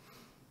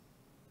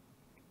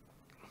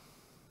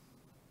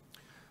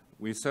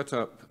 We set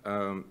up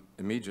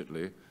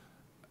immediately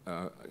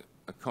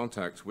a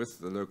contact with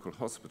the local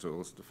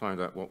hospitals to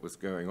find out what was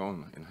going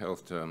on in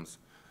health terms,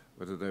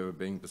 whether they were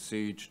being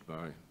besieged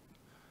by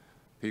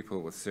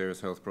people with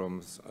serious health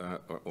problems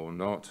or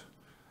not,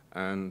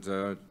 and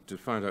to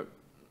find out,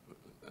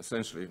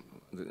 essentially,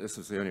 this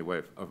was the only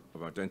way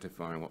of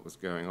identifying what was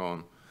going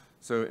on.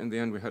 So in the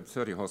end, we had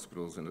 30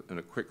 hospitals in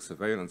a quick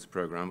surveillance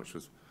program, which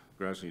was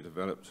gradually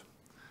developed.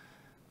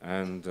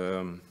 And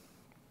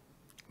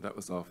that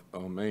was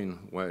our main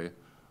way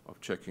of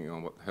checking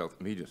on what the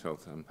immediate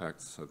health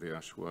impacts of the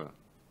ash were.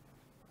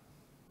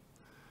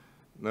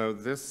 Now,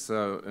 this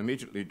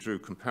immediately drew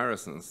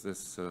comparisons.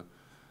 This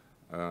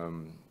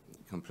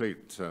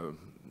complete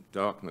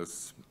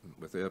darkness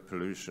with air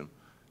pollution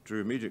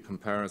drew immediate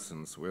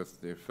comparisons with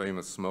the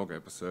famous smog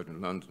episode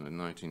in London in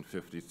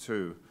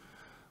 1952,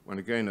 when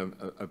again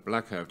a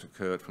blackout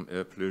occurred from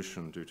air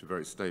pollution due to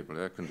very stable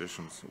air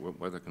conditions,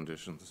 weather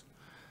conditions.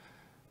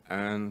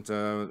 And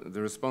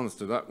the response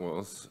to that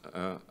was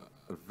a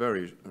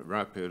very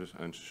rapid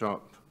and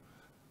sharp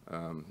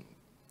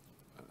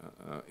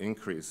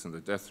increase in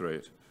the death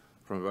rate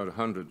from about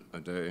 100 a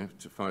day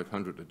to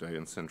 500 a day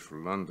in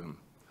central London.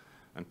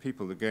 And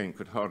people, again,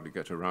 could hardly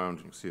get around.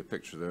 You can see a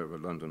picture there of a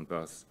London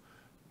bus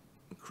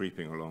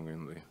creeping along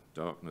in the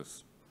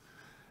darkness.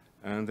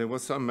 And there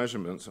was some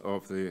measurement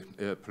of the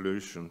air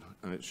pollution,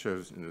 and it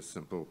shows in a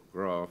simple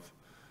graph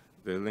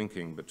the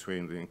linking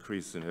between the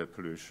increase in air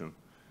pollution,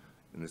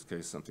 in this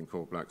case something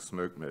called black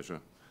smoke measure,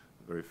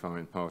 a very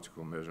fine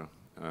particle measure,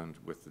 and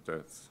with the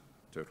deaths,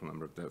 total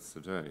number of deaths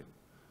a day.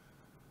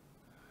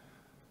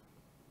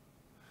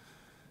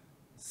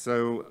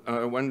 So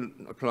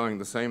when applying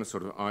the same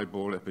sort of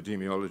eyeball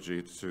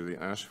epidemiology to the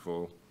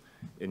ashfall,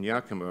 in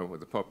Yakima,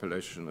 with a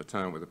population, a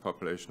town with a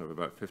population of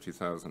about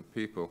 50,000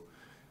 people,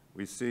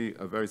 we see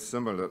a very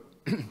similar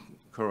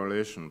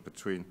correlation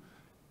between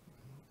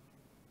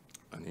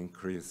an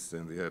increase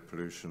in the air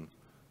pollution.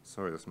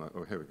 Sorry, that's my,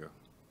 oh, here we go.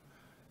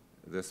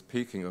 This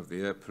peaking of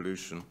the air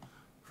pollution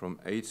from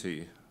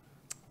 80,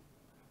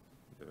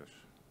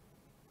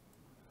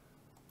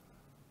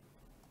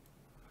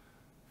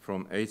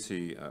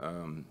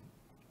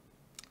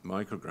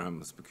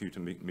 micrograms per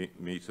cubic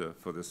meter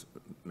for this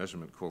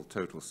measurement called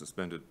total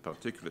suspended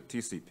particulate,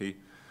 TCP,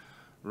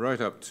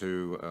 right up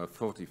to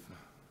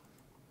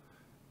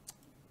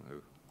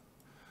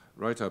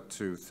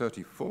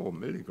 34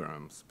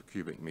 milligrams per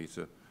cubic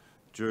meter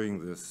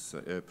during this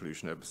air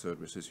pollution episode,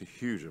 which is a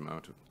huge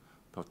amount of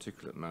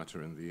particulate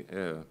matter in the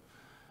air.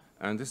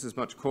 And this is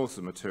much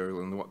coarser material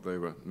than what they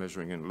were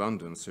measuring in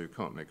London, so you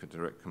can't make a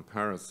direct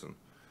comparison.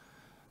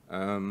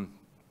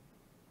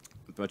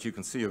 But you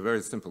can see a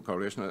very simple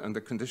correlation, and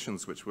the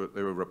conditions which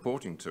they were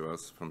reporting to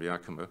us from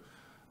Yakima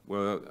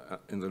were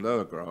in the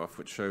lower graph,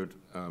 which showed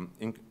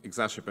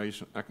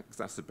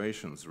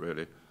exacerbations,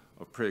 really,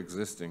 of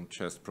pre-existing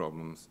chest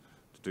problems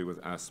to do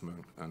with asthma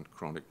and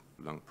chronic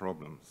lung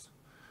problems.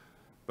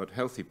 But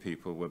healthy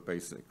people were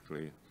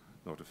basically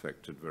not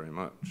affected very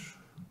much.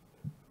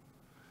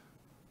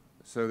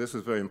 So this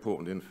was very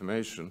important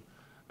information,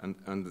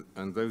 and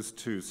those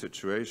two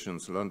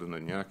situations, London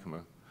and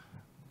Yakima,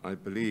 I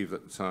believe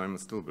at the time, and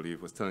still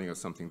believe, was telling us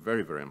something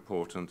very, very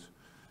important,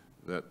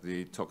 that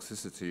the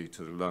toxicity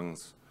to the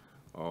lungs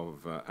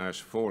of ash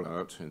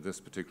fallout in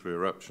this particular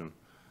eruption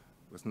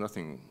was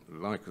nothing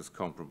like as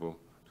comparable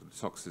to the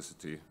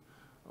toxicity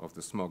of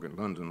the smog in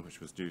London, which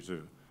was due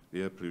to,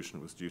 the air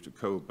pollution was due to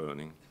coal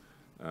burning,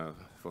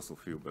 fossil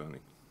fuel burning.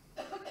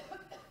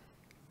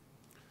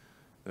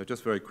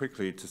 Just very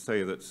quickly to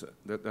say that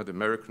that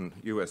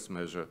American-US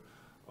measure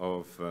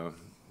of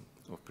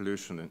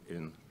pollution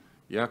in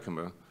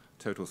Yakima,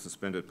 total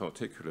suspended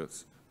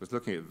particulates, was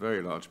looking at very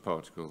large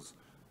particles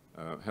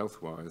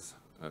health-wise,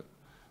 at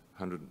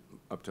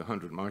up to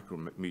 100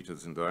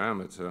 micrometers in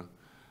diameter.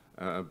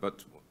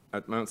 But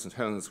at Mount St.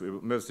 Helens, we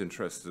were most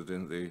interested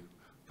in the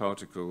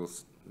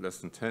particles less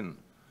than 10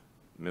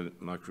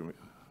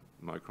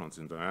 microns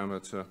in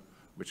diameter,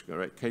 which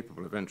are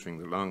capable of entering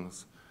the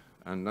lungs.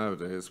 And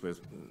nowadays, with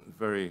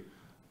very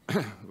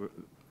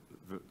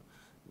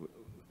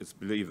it's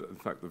believed that, in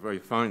fact, the very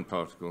fine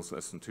particles,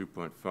 less than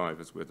 2.5,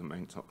 is where the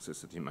main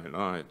toxicity may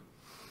lie.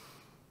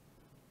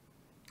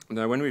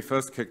 Now, when we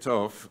first kicked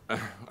off,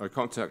 I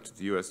contacted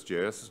the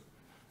USGS,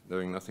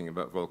 knowing nothing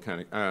about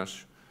volcanic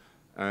ash,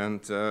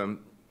 and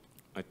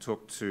I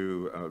talked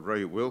to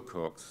Ray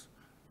Wilcox,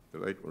 the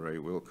late Ray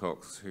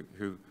Wilcox,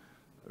 who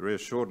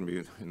reassured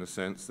me in a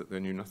sense that they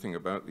knew nothing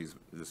about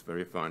this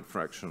very fine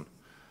fraction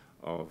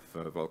of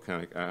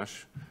volcanic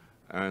ash,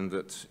 and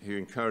that he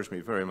encouraged me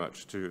very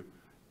much to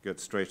get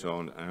straight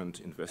on and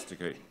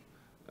investigate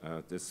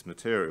this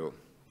material.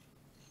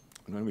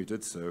 And when we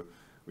did so,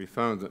 we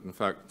found that, in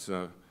fact,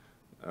 there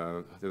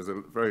was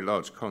a very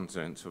large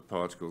content of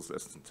particles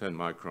less than 10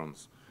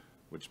 microns,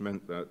 which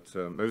meant that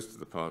most of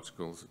the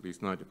particles, at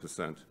least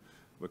 90%,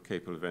 were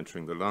capable of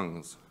entering the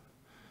lungs.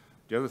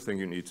 The other thing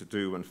you need to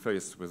do when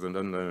faced with an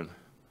unknown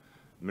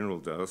mineral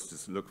dust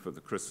is look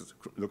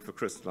for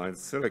crystalline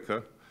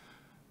silica.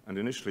 And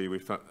initially,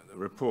 the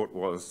report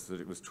was that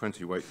it was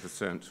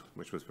 28%,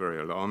 which was very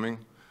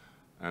alarming,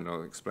 and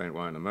I'll explain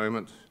why in a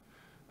moment.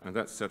 And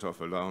that set off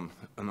alarm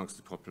amongst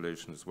the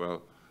population as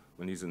well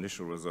when these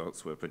initial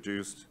results were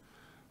produced.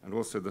 And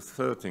also the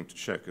third thing to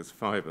check is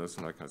fibers,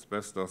 like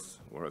asbestos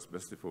or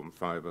asbestiform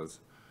fibers,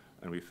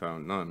 and we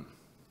found none.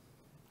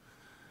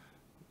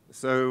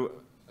 So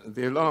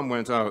the alarm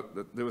went out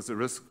that there was a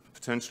risk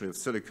potentially of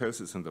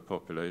silicosis in the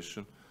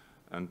population,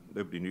 and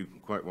nobody knew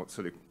quite what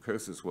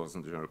silicosis was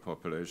in the general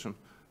population,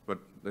 but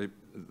they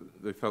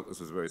felt this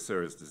was a very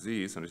serious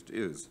disease, and it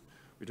is.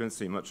 We don't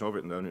see much of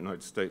it now in the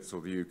United States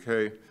or the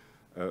UK,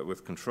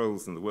 with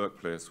controls in the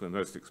workplace where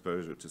most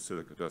exposure to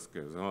silica dust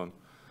goes on.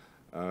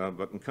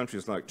 But in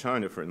countries like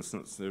China, for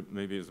instance, there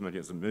may be as many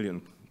as 1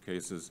 million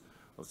cases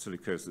of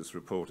silicosis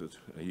reported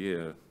a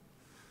year.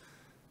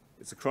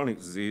 It's a chronic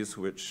disease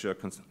which,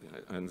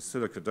 and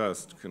silica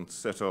dust can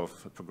set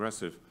off a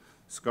progressive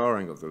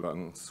scarring of the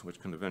lungs, which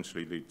can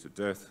eventually lead to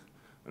death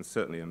and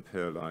certainly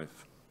impair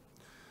life.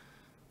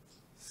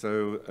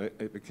 So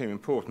it became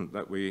important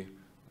that we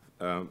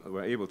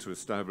were able to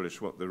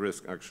establish what the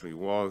risk actually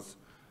was,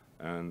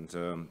 and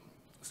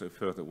so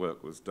further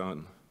work was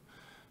done.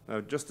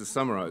 Now, just to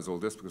summarize all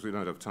this, because we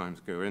don't have time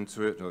to go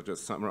into it, I'll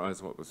just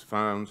summarize what was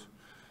found.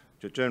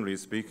 Generally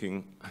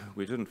speaking,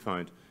 we didn't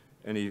find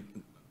we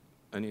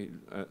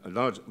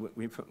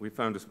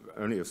found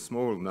only a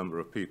small number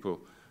of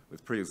people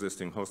with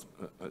pre-existing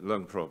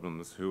lung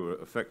problems who were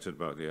affected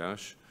by the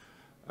ash.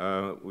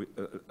 A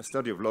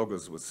study of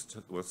loggers was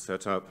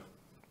set up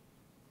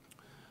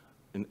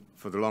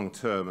for the long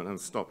term and then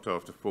stopped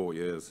after 4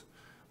 years.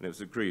 And it was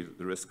agreed that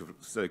the risk of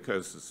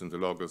silicosis in the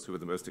loggers who were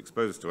the most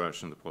exposed to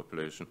ash in the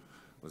population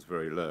was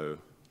very low.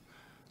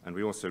 And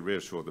we also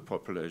reassured the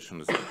population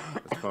as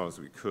far as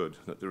we could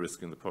that the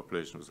risk in the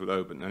population was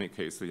low, but in any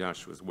case, the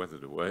ash was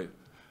weathered away,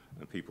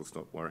 and people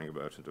stopped worrying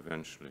about it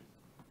eventually.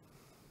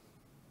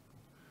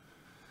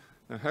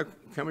 Now, how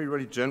can we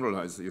really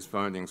generalize these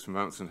findings from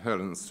Mount St.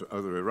 Helens to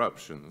other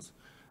eruptions,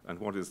 and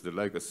what is the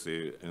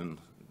legacy in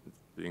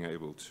being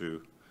able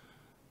to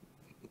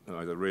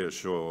either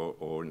reassure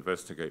or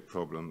investigate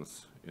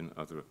problems in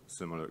other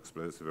similar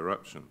explosive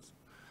eruptions?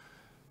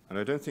 And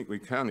I don't think we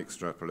can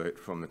extrapolate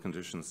from the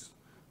conditions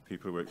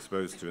people were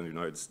exposed to in the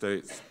United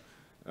States,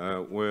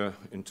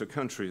 into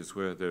countries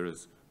where there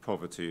is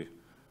poverty,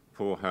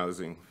 poor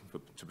housing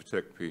to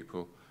protect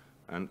people,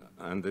 and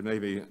there may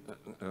be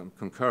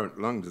concurrent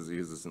lung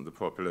diseases in the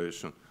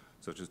population,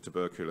 such as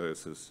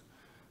tuberculosis.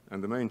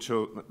 And the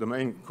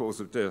main cause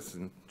of death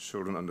in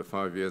children under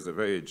 5 years of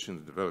age in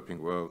the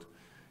developing world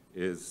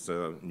is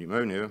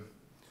pneumonia,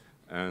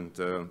 and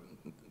the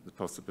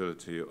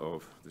possibility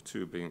of the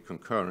two being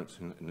concurrent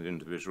in an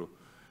individual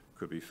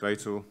could be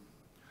fatal.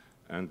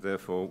 And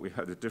therefore, we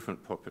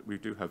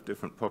do have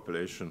different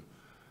population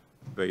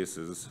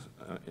bases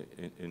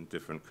in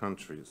different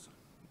countries,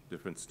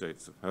 different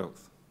states of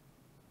health.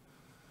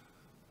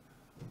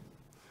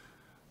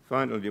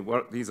 Finally,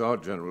 these are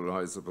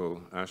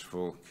generalizable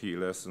ashfall key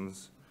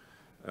lessons.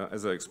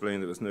 As I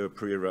explained, there was no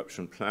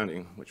pre-eruption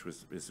planning, which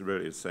is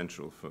really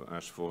essential for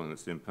ashfall and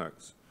its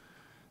impacts.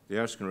 The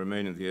ash can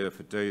remain in the air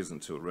for days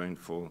until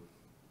rainfall.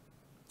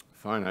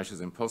 Fine ash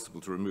is impossible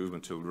to remove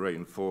until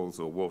rain falls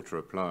or water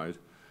applied,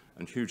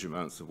 and huge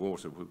amounts of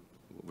water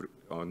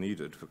are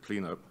needed for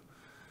cleanup.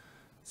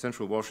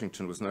 Central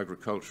Washington was an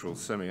agricultural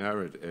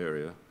semi-arid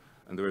area,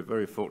 and they were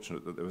very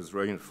fortunate that there was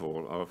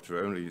rainfall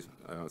after only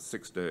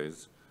 6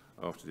 days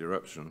after the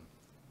eruption.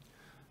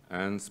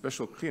 And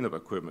special cleanup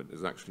equipment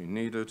is actually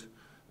needed,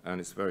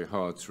 and it's very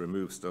hard to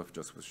remove stuff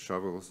just with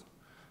shovels.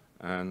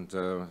 And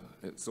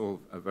it's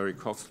all a very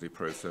costly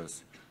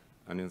process,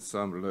 and in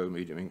some low,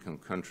 medium-income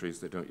countries,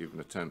 they don't even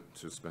attempt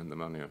to spend the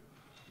money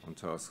on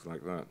tasks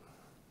like that.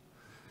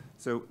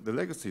 So the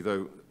legacy,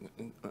 though,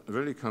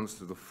 really comes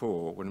to the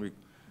fore when we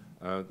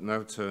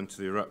now turn to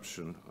the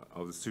eruption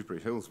of the Super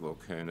Hills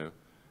volcano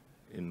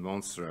in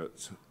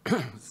Montserrat,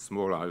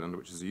 small island,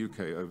 which is the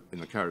UK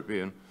in the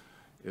Caribbean.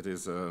 It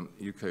is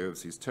UK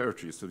overseas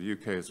territory, so the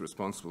UK is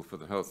responsible for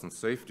the health and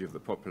safety of the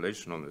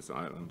population on this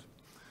island.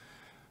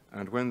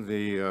 And when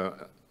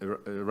the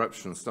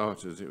eruption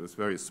started, it was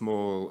very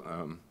small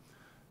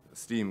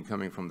steam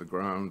coming from the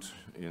ground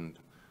in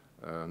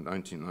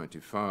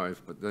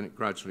 1995, but then it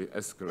gradually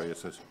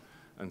escalated,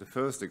 and the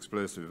first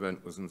explosive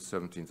event was on the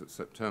 17th of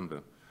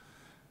September.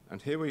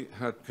 And here we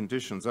had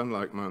conditions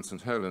unlike Mount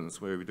St.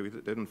 Helens, where we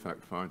did in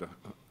fact find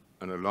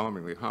an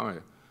alarmingly high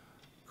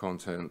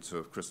content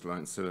of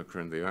crystalline silica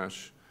in the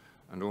ash,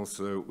 and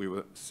also we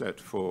were set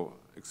for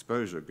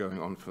exposure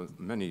going on for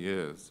many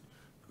years,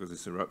 because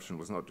this eruption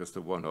was not just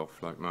a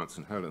one-off like Mount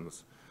St.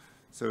 Helens.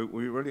 So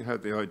we really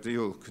had the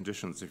ideal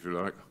conditions, if you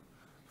like,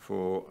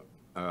 for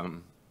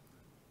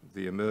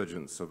the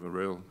emergence of a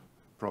real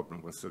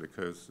problem with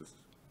silicosis.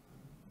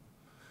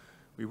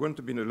 We wouldn't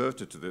have been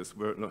alerted to this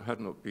were it had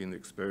not been the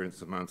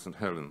experience of Mount St.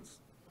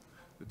 Helens.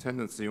 The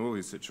tendency in all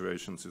these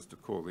situations is to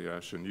call the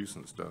ash a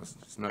nuisance dust.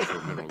 It's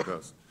natural mineral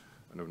dust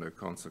and of no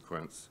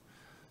consequence.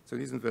 So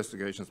these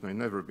investigations may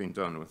never have been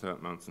done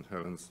without Mount St.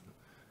 Helens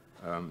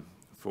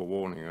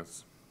forewarning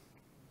us.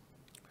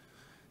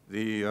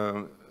 It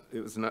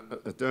was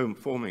a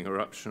dome-forming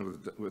eruption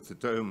with the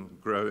dome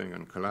growing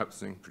and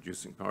collapsing,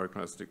 producing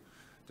pyroclastic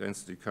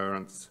density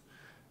currents,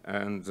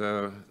 and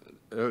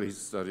early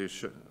studies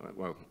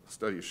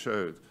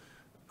showed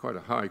quite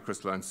a high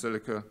crystalline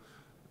silica,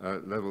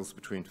 levels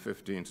between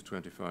 15 to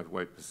 25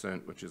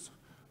 weight%, which is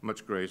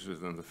much greater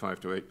than the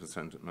 5 to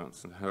 8% at Mount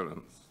St.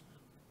 Helens.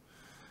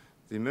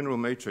 The mineral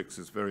matrix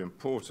is very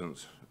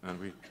important, and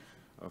we,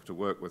 after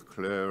work with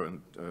Claire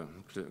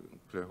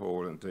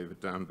Hall and David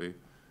Danby,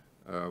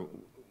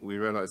 we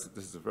realized that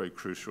this is a very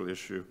crucial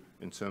issue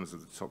in terms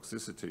of the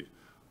toxicity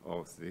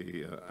of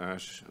the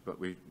ash, but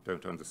we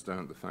don't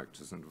understand the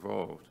factors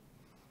involved.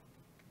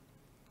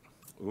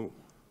 Ooh,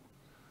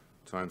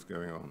 time's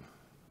going on.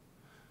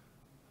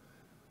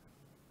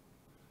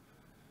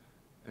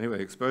 Anyway,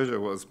 exposure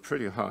was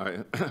pretty high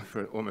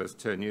for almost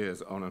 10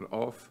 years, on and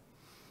off.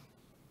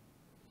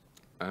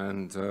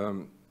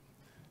 And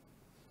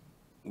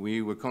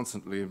we were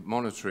constantly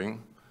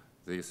monitoring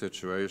the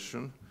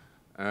situation,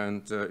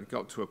 and it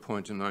got to a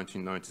point in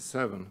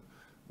 1997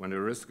 when a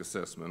risk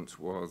assessment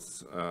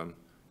was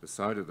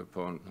decided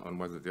upon on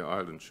whether the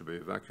island should be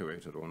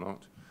evacuated or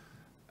not.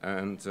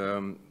 And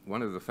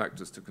one of the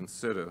factors to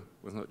consider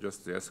was not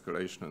just the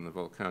escalation in the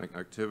volcanic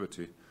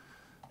activity,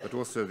 but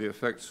also the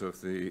effects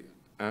of the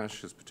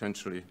ash as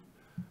potentially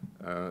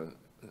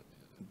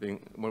being,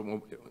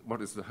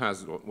 what is the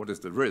hazard, or what is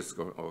the risk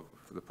of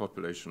for the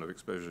population of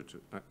exposure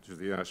to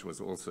the ash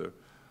was also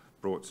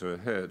brought to a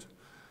head.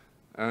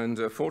 And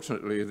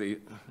fortunately, the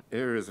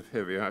areas of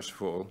heavy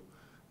ashfall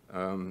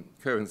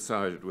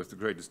coincided with the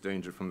greatest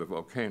danger from the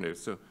volcano,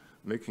 so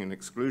making an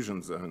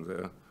exclusion zone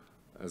there,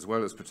 as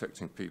well as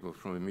protecting people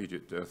from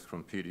immediate death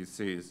from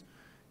PDCs,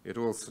 it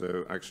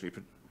also actually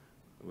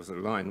was a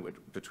line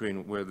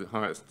between where the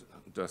highest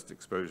dust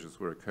exposures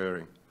were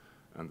occurring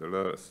and the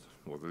lowest,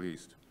 or the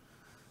least.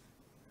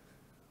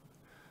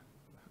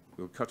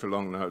 We'll cut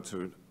along now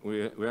to,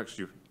 we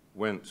actually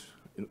went,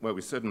 well,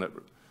 we said in that,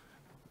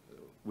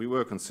 we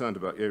were concerned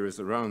about areas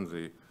around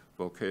the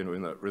volcano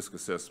in that risk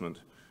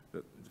assessment,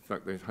 that in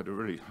fact they had a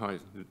really high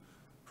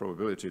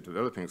probability of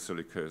developing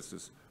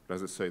silicosis, but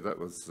as I say, that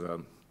was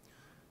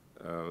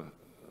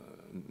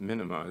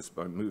minimized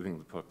by moving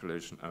the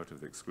population out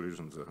of the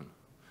exclusion zone.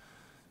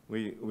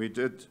 We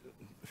did,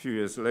 a few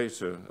years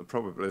later, a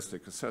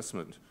probabilistic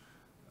assessment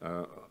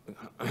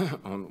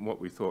on what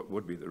we thought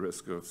would be the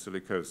risk of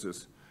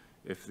silicosis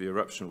if the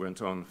eruption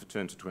went on for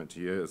 10 to 20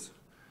 years.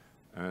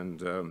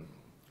 And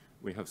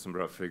we have some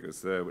rough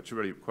figures there, which are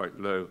really quite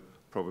low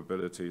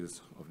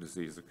probabilities of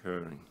disease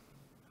occurring.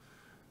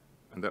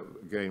 And that,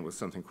 again, was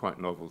something quite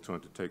novel to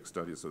undertake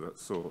studies of that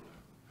sort.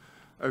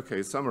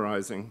 Okay,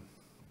 summarizing,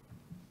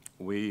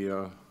 we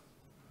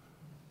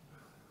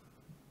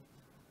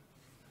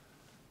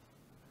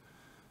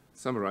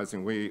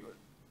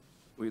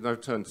now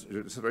turn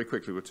to, so very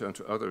quickly we'll turn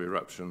to other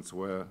eruptions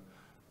where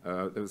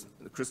the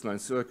crystalline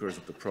silica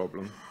isn't the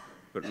problem,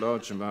 but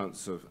large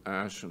amounts of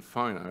ash and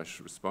fine ash,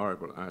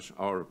 respirable ash,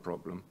 are a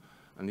problem.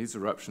 And these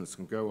eruptions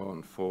can go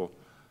on for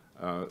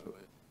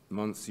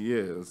months,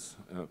 years,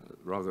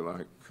 rather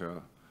like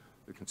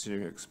the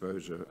continuing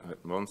exposure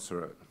at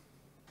Montserrat.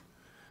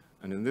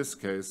 And in this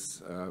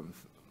case,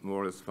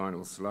 more as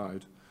final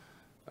slide,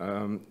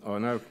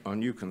 our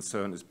new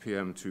concern is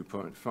PM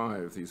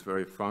 2.5, these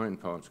very fine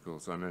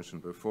particles I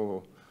mentioned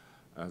before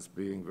as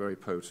being very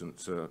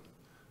potent,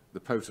 the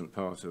potent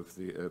part of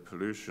the air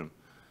pollution.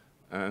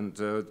 And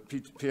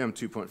PM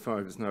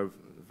 2.5 is now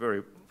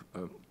very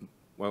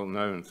well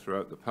known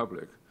throughout the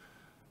public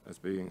as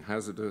being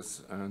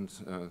hazardous, and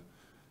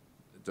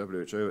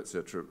WHO,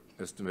 etc.,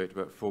 estimate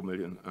about 4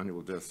 million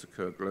annual deaths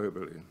occur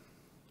globally.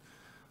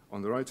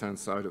 On the right-hand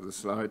side of the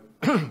slide,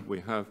 we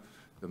have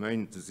the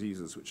main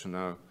diseases which are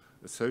now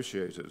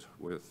associated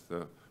with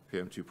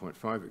PM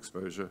 2.5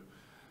 exposure.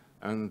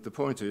 And the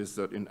point is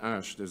that in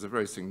ash, there's a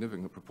very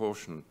significant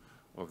proportion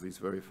of these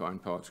very fine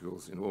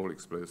particles in all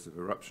explosive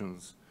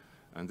eruptions.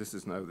 And this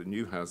is now the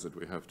new hazard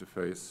we have to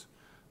face,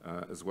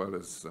 as well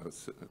as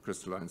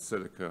crystalline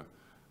silica,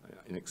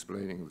 in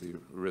explaining the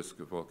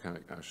risk of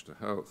volcanic ash to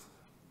health.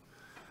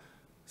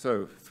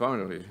 So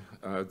finally,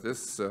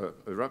 this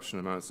eruption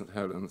of Mount St.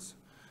 Helens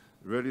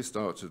really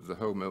started the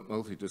whole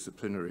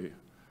multidisciplinary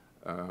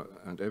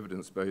and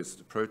evidence-based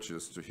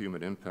approaches to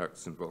human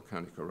impacts in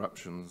volcanic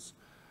eruptions.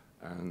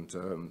 And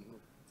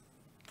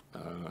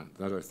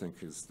that, I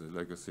think, is the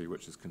legacy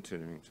which is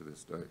continuing to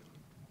this day.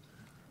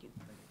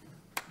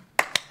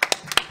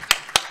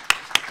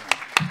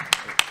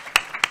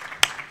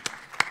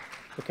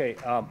 Okay,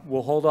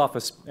 we'll hold off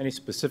any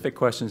specific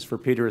questions for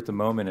Peter at the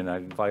moment, and I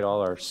invite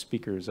all our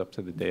speakers up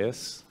to the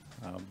dais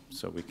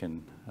so we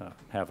can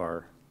have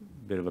our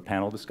bit of a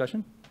panel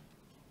discussion.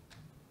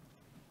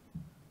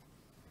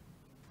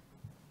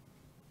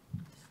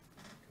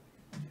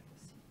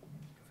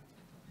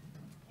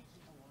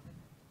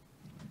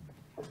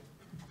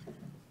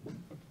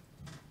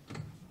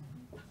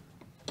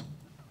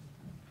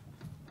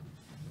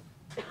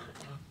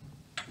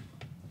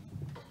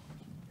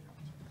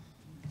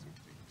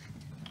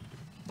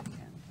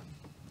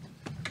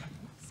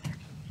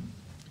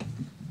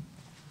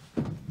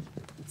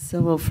 So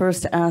we'll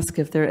first ask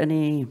if there are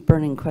any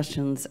burning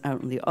questions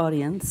out in the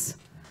audience,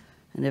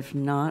 and if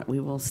not, we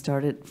will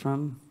start it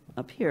from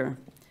up here.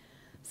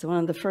 So one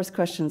of the first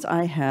questions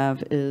I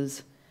have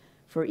is,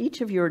 for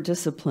each of your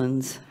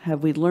disciplines,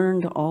 have we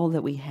learned all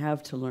that we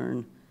have to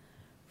learn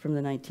from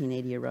the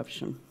 1980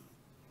 eruption?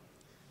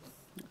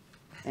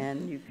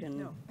 And you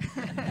can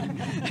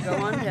go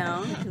on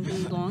down. It can be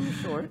long or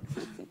short.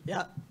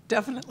 Yeah,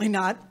 definitely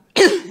not.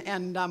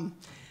 And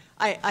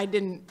I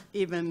didn't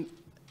even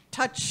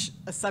touch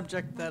a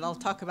subject that I'll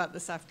talk about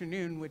this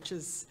afternoon, which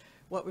is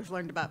what we've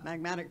learned about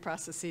magmatic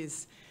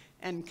processes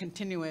and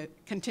continue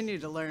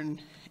to learn.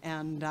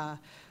 And I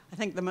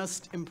think the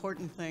most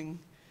important thing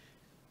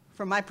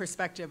from my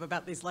perspective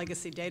about these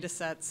legacy data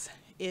sets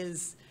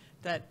is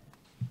that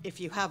if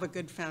you have a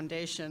good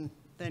foundation,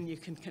 then you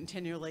can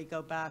continually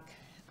go back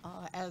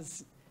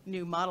as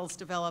new models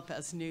develop,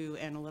 as new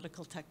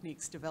analytical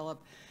techniques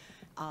develop,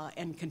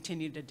 and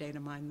continue to data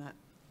mine that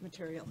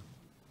material.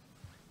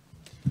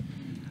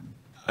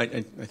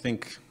 I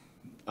think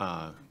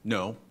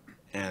no,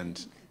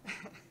 and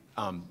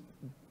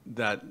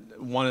that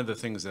one of the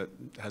things that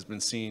has been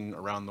seen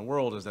around the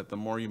world is that the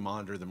more you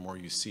monitor, the more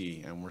you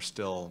see, and we're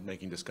still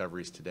making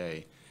discoveries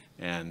today,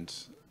 and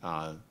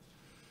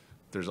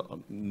there's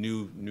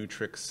new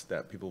tricks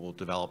that people will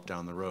develop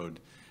down the road,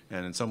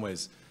 and in some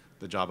ways,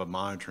 the job of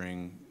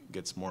monitoring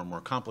gets more and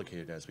more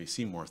complicated as we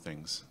see more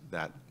things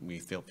that we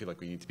feel like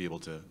we need to be able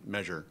to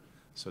measure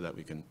so that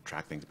we can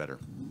track things better.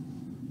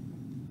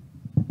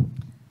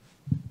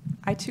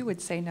 I too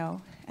would say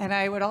no. And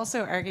I would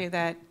also argue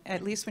that,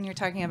 at least when you're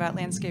talking about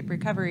landscape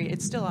recovery,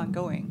 it's still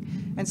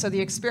ongoing. And so the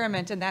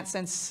experiment in that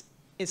sense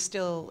is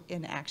still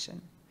in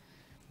action.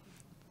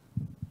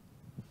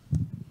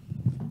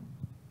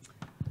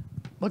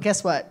 Well,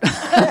 guess what?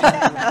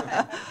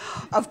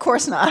 Of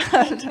course not.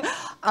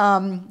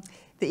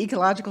 The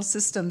ecological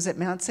systems at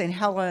Mount St.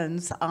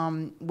 Helens,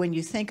 when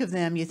you think of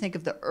them, you think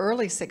of the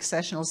early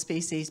successional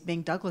species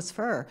being Douglas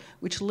fir,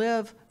 which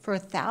live for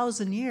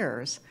 1,000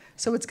 years.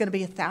 So it's going to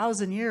be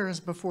 1,000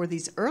 years before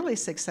these early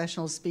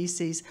successional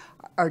species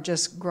are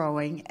just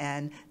growing.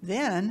 And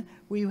then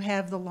we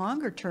have the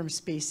longer-term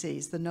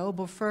species, the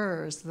noble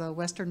firs, the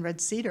western red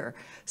cedar.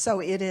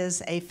 So it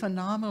is a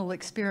phenomenal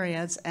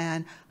experience,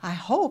 and I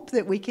hope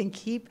that we can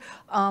keep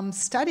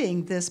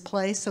studying this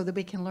place so that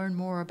we can learn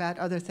more about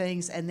other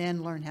things and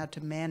then learn how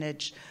to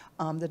manage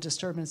the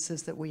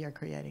disturbances that we are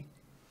creating.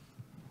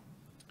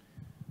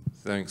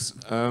 Thanks.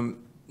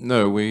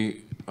 No,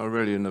 we are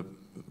really in a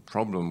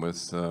problem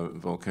with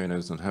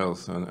volcanoes and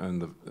health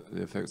and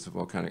the effects of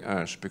volcanic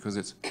ash, because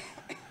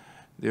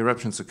the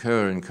eruptions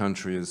occur in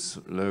countries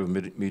low,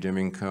 medium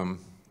income,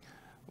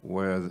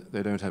 where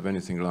they don't have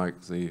anything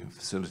like the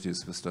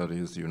facilities for study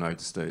as the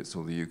United States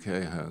or the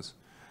UK has.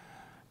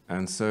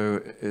 And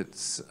so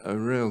it's a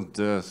real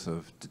dearth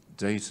of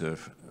data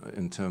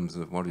in terms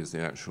of what is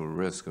the actual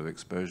risk of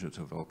exposure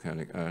to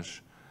volcanic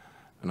ash.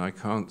 And I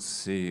can't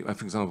see,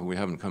 for example, we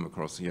haven't come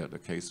across yet a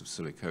case of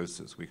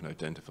silicosis we can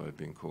identify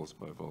being caused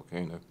by a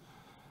volcano.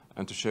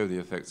 And to show the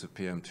effects of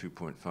PM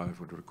 2.5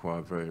 would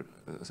require very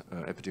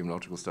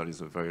epidemiological studies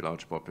of very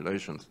large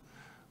populations.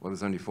 Well,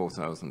 there's only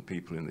 4,000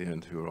 people in the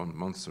end who are on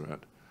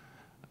Montserrat,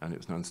 and it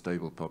was an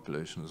unstable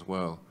population as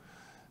well.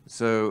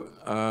 So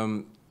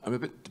I'm a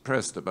bit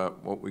depressed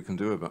about what we can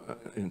do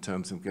in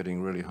terms of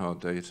getting really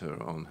hard data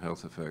on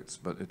health effects,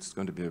 but it's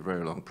going to be a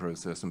very long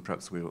process, and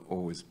perhaps we'll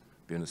always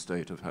be in a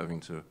state of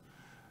having to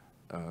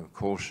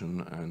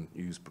caution and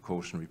use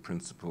precautionary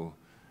principle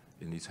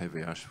in these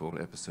heavy ashfall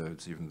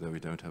episodes, even though we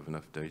don't have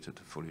enough data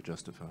to fully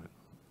justify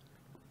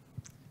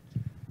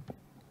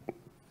it.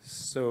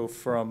 So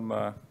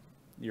from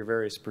your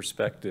various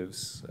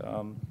perspectives,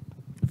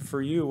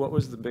 for you, what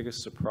was the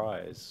biggest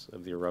surprise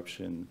of the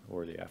eruption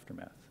or the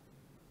aftermath?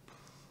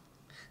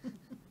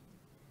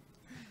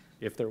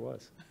 If there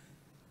was.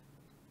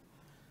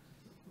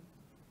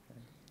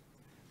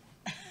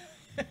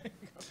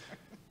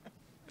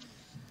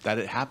 That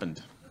it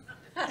happened.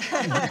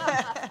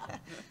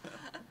 That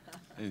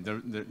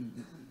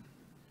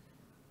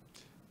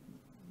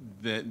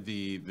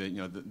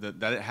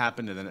it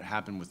happened, and then it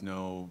happened with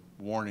no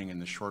warning in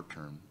the short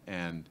term.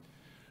 And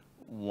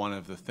one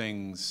of the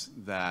things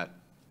that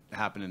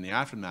happened in the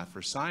aftermath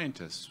for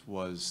scientists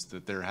was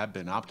that there had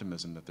been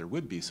optimism that there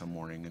would be some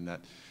warning, and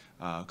that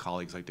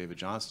colleagues like David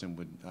Johnston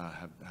would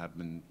have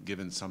been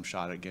given some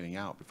shot at getting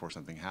out before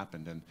something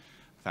happened. And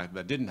the fact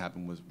that didn't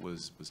happen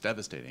was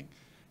devastating,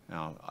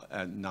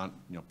 not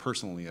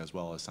personally as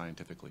well as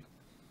scientifically.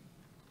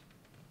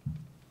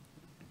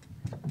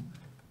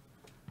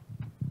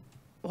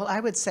 Well, I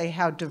would say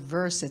how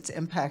diverse its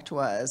impact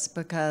was,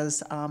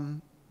 because,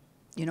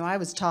 I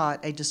was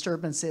taught a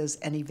disturbance is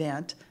an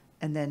event,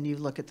 and then you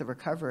look at the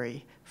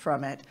recovery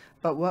from it.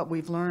 But what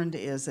we've learned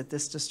is that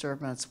this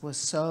disturbance was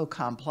so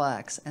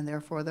complex, and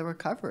therefore the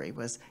recovery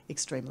was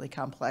extremely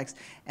complex.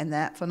 And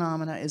that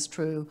phenomena is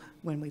true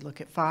when we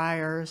look at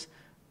fires,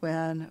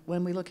 when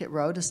we look at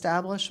road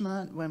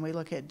establishment, when we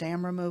look at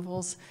dam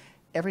removals.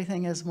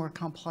 Everything is more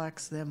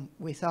complex than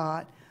we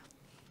thought.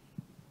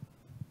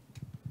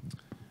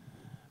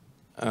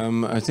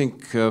 I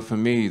think for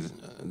me,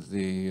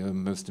 the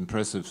most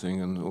impressive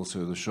thing, and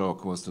also the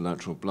shock, was the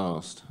lateral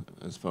blast,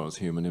 as far as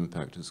human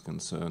impact is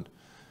concerned.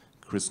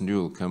 Chris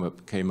Newell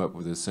came up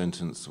with a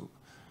sentence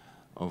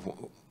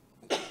of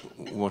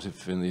what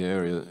if in the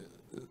area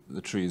the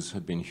trees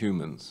had been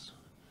humans,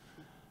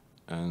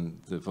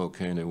 and the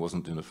volcano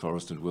wasn't in a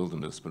forested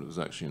wilderness, but it was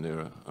actually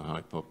near a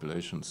high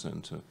population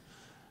center.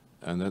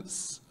 And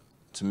that's,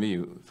 to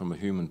me, from a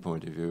human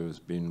point of view, has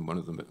been one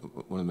of the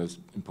most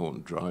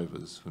important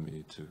drivers for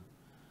me to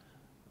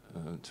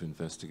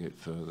investigate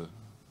further.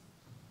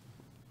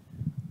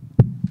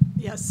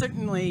 Yeah,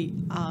 certainly,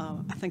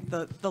 I think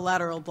the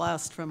lateral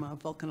blast from a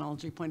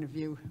volcanology point of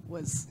view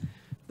was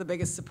the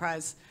biggest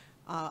surprise.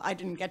 I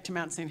didn't get to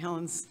Mount St.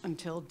 Helens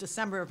until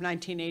December of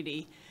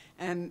 1980.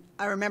 And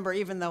I remember,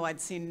 even though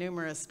I'd seen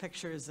numerous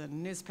pictures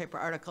and newspaper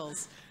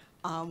articles,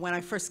 when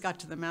I first got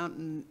to the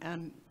mountain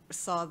and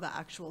saw the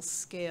actual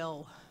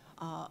scale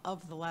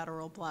of the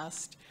lateral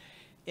blast,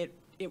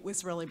 it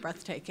was really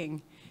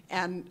breathtaking.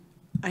 And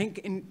I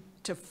think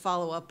to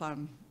follow up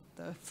on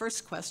the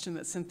first question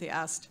that Cynthia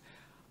asked,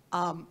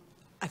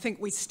 I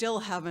think we still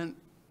haven't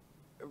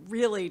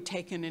really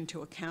taken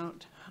into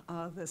account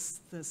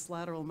this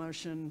lateral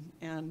motion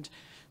and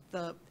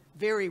the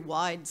very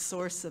wide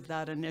source of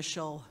that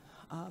initial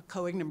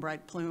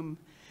co-ignimbrite plume,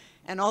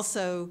 and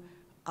also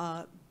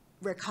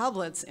Rick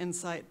Hoblett's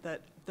insight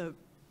that the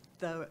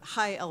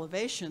high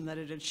elevation that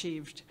it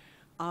achieved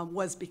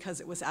was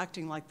because it was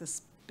acting like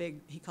this big,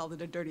 he called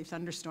it a dirty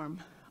thunderstorm.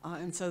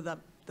 And so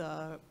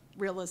the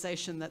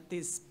realization that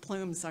these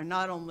plumes are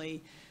not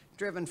only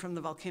driven from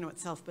the volcano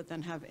itself, but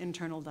then have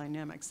internal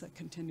dynamics that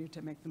continue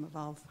to make them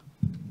evolve.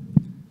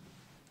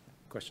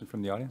 Question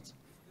from the audience?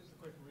 This is a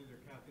question for either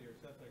Kathy or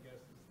Seth, I guess.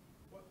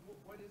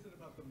 What is it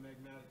about the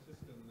magmatic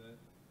system that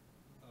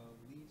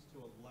leads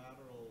to a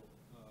lateral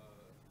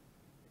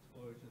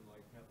explosion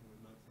like happened with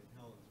Mount St.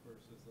 Helens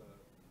versus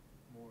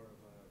more of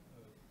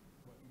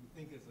what you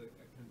think is a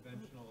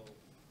conventional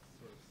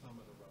sort of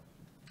summit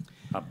eruption?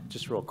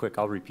 Just real quick,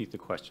 I'll repeat the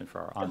question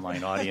for our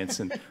online audience.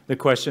 And the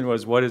question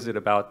was, what is it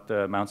about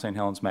the Mount St.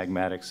 Helens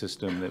magmatic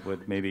system that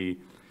would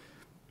maybe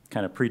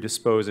kind of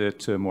predispose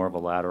it to more of a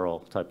lateral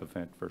type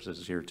event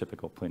versus your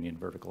typical Plinian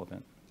vertical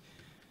event?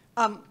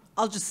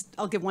 I'll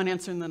give one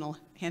answer and then I'll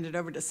hand it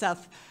over to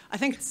Seth. I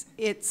think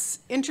it's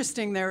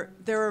interesting. There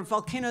are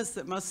volcanoes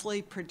that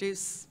mostly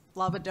produce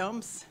lava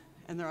domes,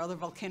 and there are other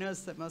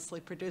volcanoes that mostly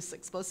produce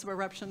explosive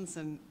eruptions,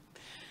 and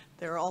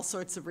there are all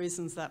sorts of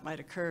reasons that might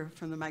occur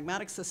from the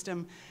magmatic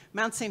system.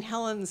 Mount St.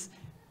 Helens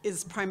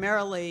is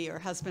primarily, or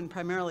has been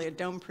primarily, a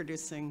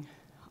dome-producing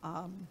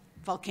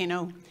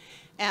volcano.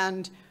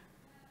 And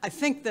I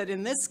think that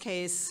in this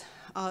case,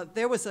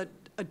 there was a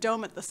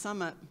dome at the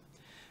summit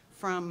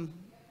from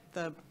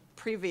the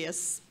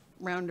previous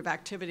round of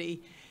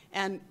activity,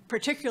 and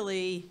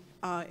particularly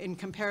in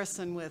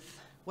comparison with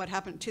what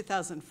happened in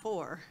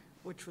 2004,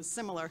 which was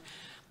similar.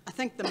 I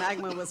think the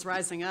magma was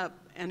rising up,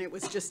 and it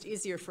was just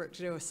easier for it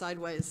to go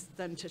sideways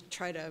than to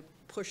try to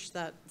push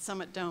that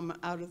summit dome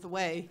out of the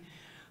way.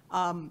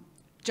 John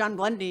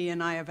Blendy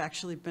and I have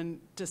actually been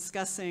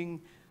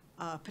discussing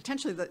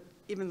potentially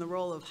even the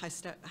role of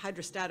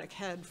hydrostatic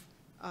head,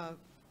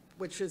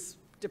 which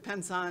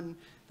depends on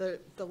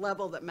the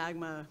level that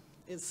magma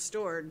is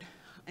stored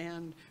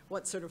and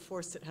what sort of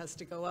force it has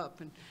to go up,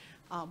 and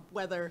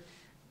whether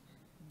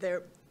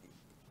their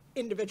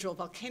individual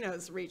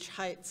volcanoes reach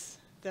heights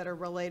that are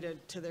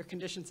related to their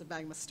conditions of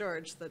magma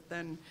storage, that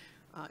then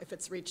if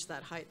it's reached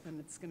that height, then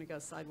it's going to go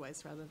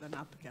sideways rather than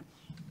up again.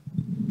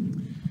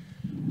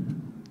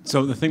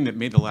 So the thing that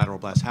made the lateral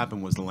blast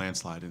happen was the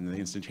landslide and the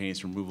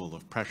instantaneous removal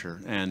of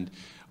pressure. And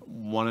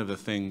one of the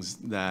things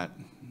that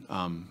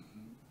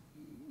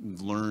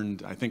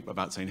learned, I think,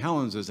 about St.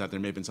 Helens is that there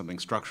may have been something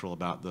structural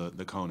about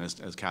the cone,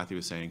 as Kathy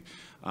was saying,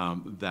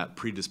 that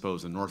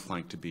predisposed the north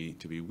flank to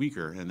be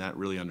weaker. And that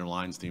really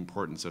underlines the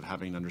importance of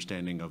having an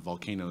understanding of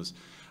volcanoes,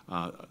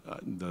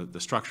 the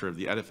structure of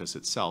the edifice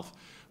itself,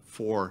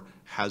 for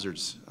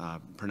hazards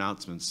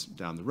pronouncements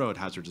down the road,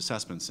 hazards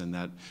assessments, and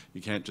that you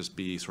can't just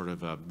be sort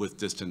of with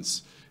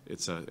distance.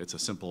 It's a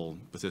simple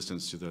with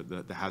distance to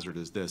the hazard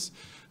is this,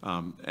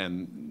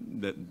 and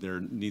that there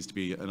needs to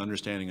be an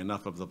understanding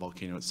enough of the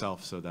volcano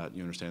itself so that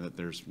you understand that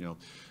there's,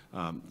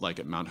 like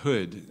at Mount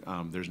Hood,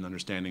 there's an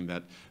understanding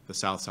that the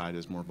south side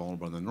is more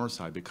vulnerable than the north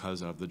side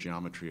because of the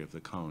geometry of the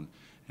cone,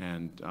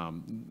 and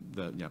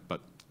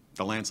but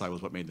the landslide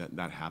was what made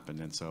that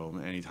happen. And so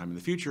anytime in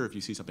the future, if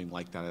you see something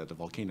like that at a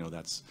volcano,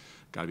 that's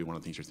got to be one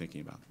of the things you're thinking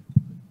about.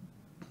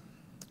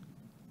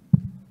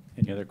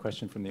 Any other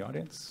question from the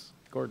audience?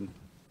 Gordon.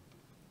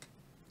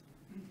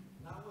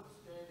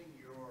 Notwithstanding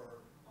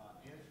your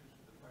answers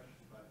to the question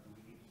about do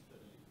we need to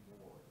study it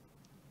more,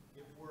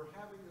 if we're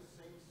having the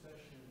same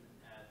session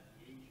at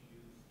the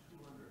AGU's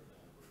 200th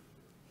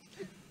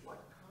anniversary,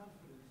 what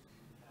confidence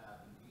do you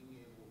have in being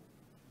able to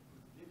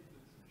predict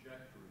the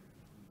trajectory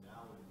between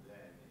now and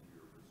then in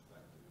your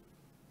respective areas?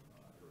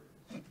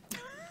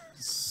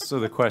 So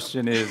the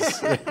question is,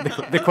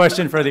 the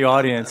question for the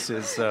audience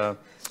is,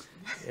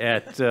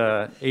 at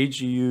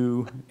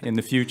AGU in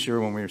the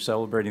future, when we're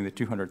celebrating the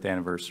 200th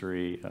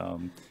anniversary,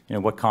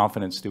 what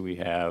confidence do we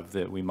have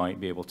that we might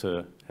be able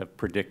to have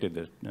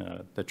predicted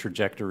the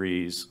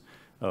trajectories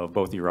of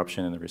both the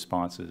eruption and the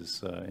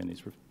responses in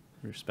these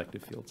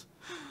respective fields?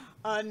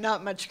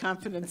 Not much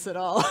confidence at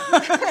all.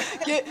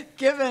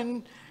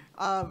 Given,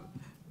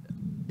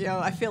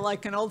 I feel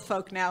like an old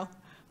folk now,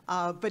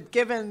 but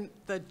given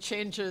the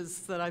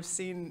changes that I've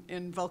seen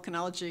in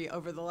volcanology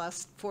over the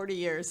last 40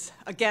 years,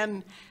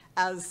 again,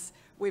 as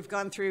we've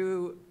gone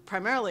through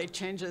primarily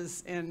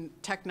changes in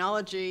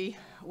technology,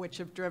 which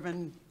have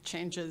driven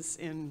changes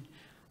in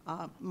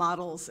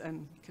models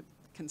and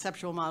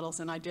conceptual models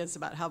and ideas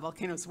about how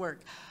volcanoes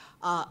work,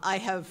 I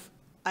have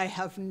I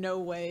have no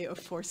way of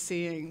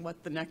foreseeing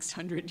what the next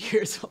 100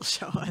 years will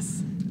show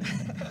us.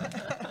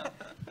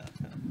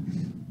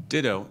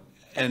 Ditto.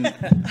 And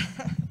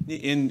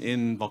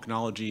in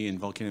volcanology and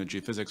volcano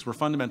geophysics, we're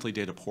fundamentally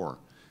data poor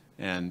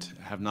and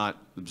have not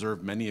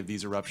observed many of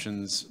these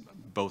eruptions,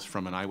 both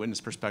from an eyewitness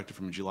perspective,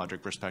 from a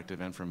geologic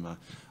perspective, and from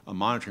a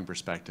monitoring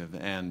perspective.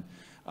 And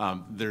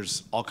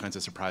there's all kinds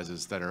of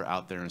surprises that are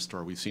out there in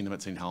store. We've seen them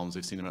at St. Helens,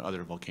 we've seen them at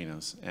other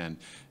volcanoes. And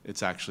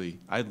it's actually,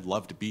 I'd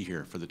love to be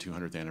here for the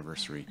 200th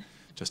anniversary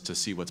just to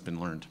see what's been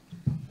learned.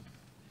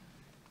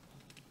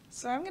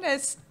 So I'm going to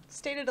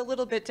state it a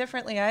little bit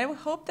differently. I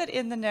hope that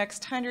in the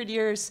next 100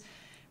 years,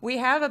 we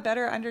have a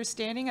better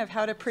understanding of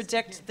how to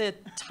predict the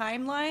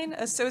timeline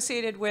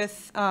associated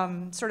with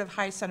sort of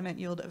high sediment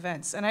yield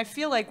events. And I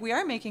feel like we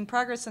are making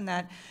progress in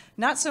that,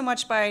 not so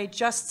much by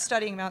just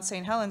studying Mount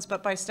St. Helens,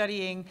 but by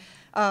studying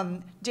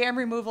dam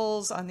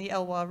removals on the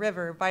Elwha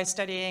River, by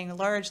studying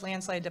large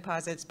landslide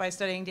deposits, by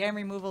studying dam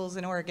removals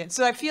in Oregon.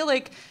 So I feel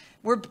like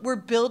we're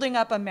building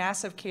up a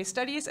mass of case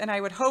studies, and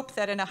I would hope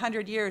that in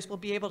 100 years we'll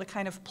be able to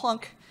kind of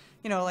plunk,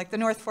 you know, like the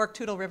North Fork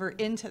Toutle River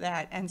into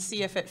that and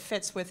see if it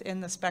fits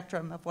within the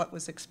spectrum of what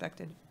was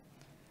expected.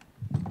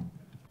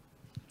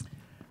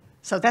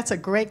 So that's a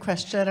great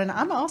question, and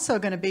I'm also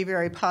going to be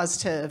very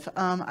positive.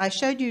 I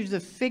showed you the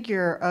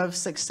figure of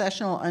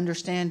successional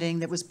understanding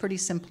that was pretty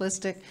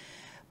simplistic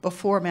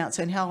before Mount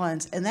St.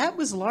 Helens, and that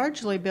was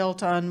largely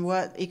built on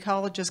what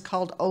ecologists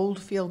called old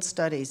field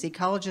studies.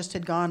 Ecologists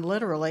had gone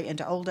literally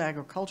into old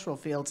agricultural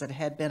fields that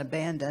had been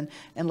abandoned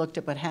and looked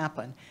at what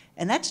happened.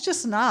 And that's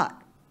just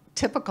not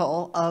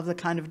typical of the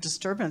kind of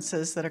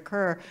disturbances that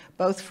occur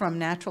both from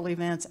natural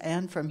events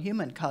and from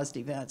human-caused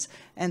events.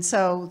 And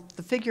so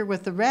the figure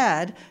with the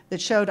red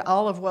that showed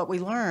all of what we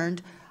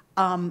learned,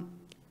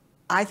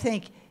 I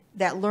think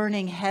that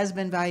learning has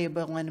been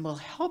valuable and will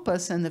help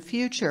us in the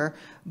future,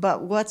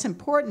 but what's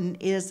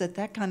important is that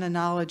that kind of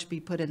knowledge be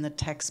put in the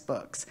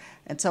textbooks.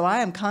 And so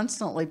I am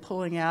constantly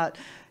pulling out,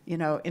 you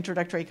know,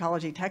 introductory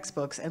ecology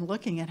textbooks and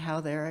looking at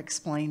how they're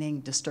explaining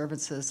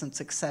disturbances and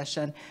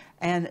succession.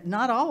 And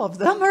not all of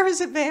them are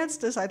as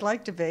advanced as I'd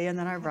like to be, and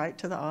then I write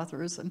to the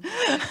authors and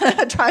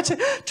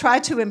try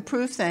to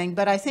improve things.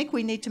 But I think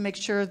we need to make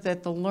sure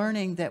that the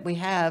learning that we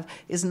have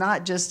is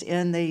not just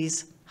in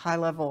these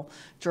high-level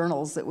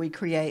journals that we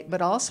create,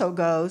 but also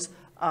goes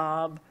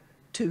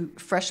to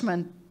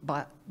freshman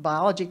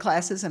biology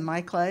classes in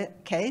my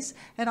case,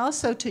 and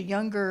also to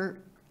younger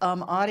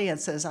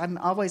audiences. I'm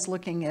always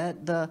looking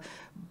at the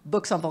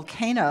books on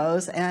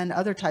volcanoes and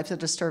other types of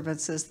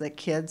disturbances that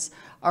kids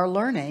are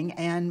learning,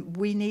 and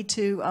we need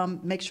to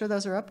make sure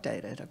those are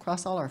updated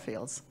across all our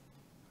fields.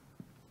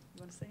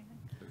 You want to say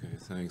anything?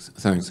 Okay,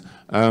 thanks.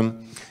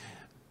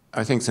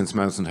 I think since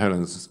Mount St.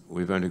 Helens,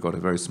 we've only got a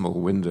very small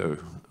window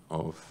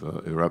of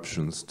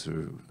eruptions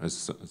to,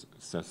 as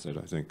Seth said,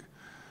 I think,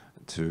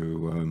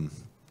 to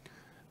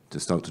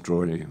start to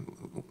draw any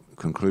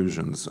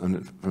conclusions.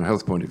 And from a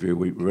health point of view,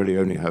 we really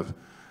only have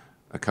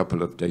a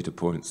couple of data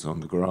points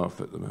on the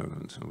graph at the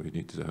moment, and we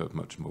need to have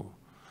much more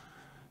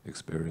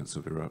experience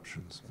of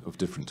eruptions of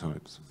different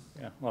types.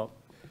 Yeah, well,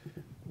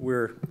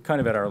 we're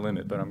kind of at our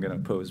limit, but I'm going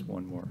to pose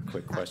one more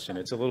quick question.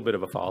 It's a little bit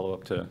of a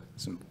follow-up to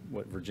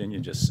what Virginia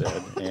just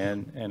said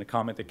and a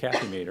comment that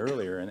Kathy made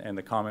earlier. And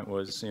the comment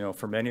was, you know,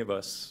 for many of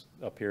us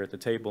up here at the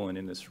table and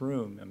in this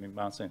room, I mean,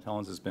 Mount St.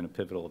 Helens has been a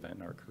pivotal event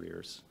in our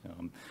careers.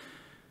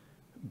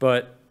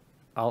 But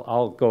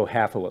I'll go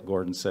half of what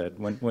Gordon said.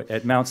 When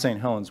at Mount St.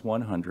 Helens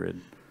 100,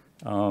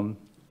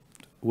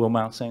 will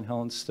Mount St.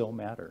 Helens still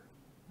matter?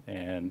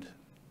 And,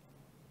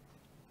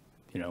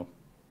 you know,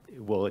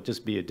 will it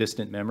just be a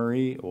distant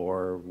memory,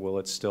 or will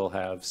it still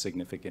have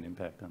significant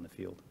impact on the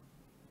field?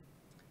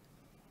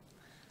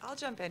 I'll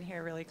jump in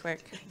here really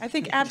quick. I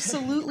think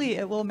absolutely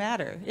it will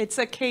matter. It's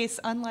a case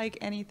unlike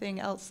anything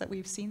else that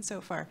we've seen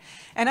so far.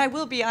 And I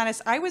will be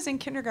honest, I was in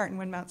kindergarten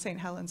when Mount St.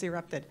 Helens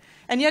erupted.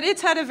 And yet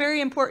it's had a very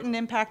important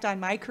impact on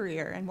my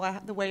career and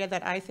the way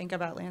that I think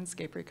about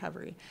landscape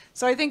recovery.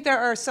 So I think there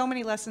are so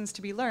many lessons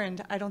to be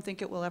learned. I don't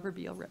think it will ever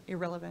be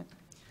irrelevant.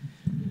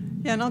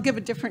 Yeah, and I'll give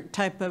a different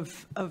type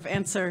of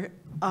answer.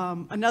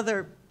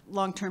 Another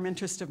long-term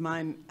interest of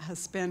mine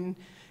has been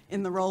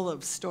in the role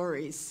of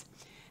stories.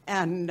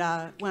 And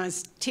when I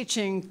was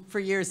teaching for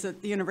years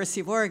at the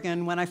University of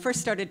Oregon, when I first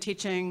started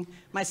teaching,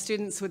 my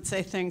students would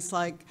say things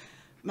like,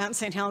 Mount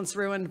St. Helens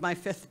ruined my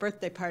 5th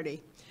birthday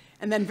party.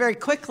 And then very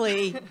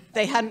quickly,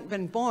 they hadn't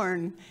been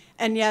born.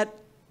 And yet,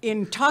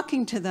 in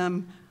talking to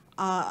them,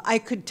 I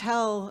could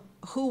tell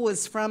who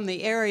was from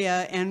the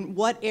area and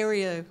what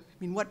area, I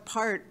mean, what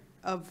part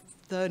of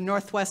the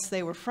Northwest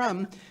they were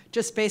from,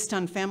 just based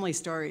on family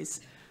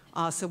stories.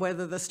 So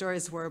whether the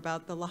stories were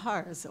about the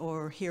lahars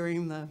or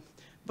hearing the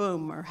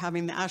boom or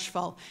having the ash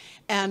fall.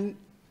 And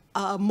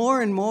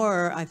more and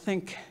more, I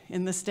think,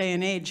 in this day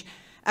and age,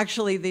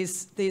 actually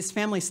these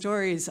family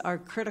stories are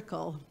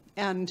critical.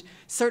 And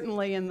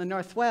certainly in the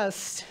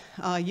Northwest,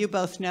 you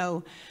both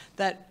know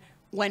that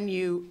when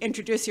you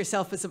introduce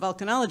yourself as a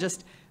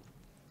volcanologist,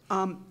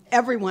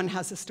 everyone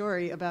has a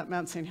story about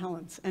Mount St.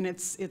 Helens, and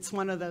it's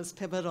one of those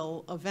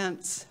pivotal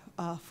events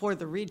for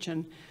the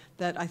region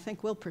that I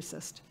think will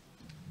persist.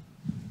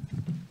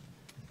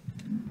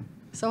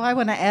 So I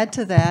want to add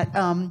to that.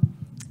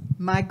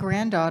 My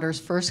granddaughter's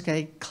first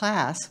grade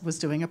class was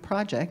doing a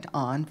project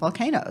on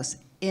volcanoes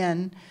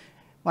in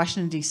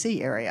Washington,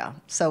 D.C. area.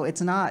 So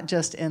it's not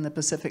just in the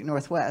Pacific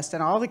Northwest.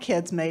 And all the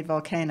kids made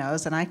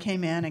volcanoes, and I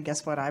came in, and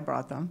guess what I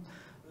brought them?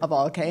 A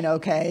volcano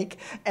cake.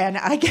 And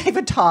I gave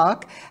a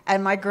talk,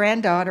 and my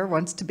granddaughter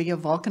wants to be a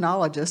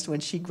volcanologist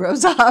when she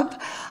grows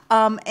up.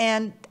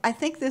 And I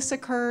think this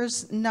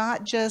occurs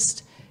not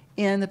just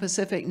in the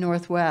Pacific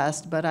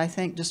Northwest, but I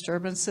think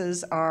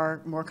disturbances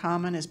are more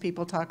common as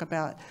people talk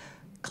about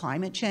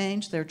climate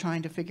change. They're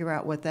trying to figure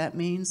out what that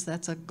means.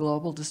 That's a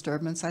global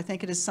disturbance. I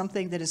think it is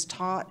something that is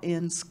taught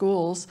in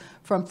schools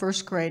from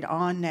first grade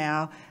on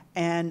now,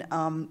 and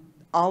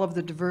all of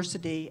the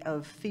diversity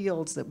of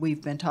fields that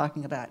we've been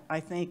talking about, I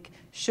think,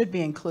 should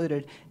be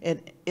included.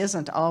 It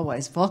isn't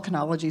always.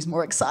 Volcanology is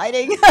more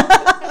exciting.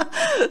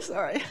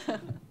 Sorry.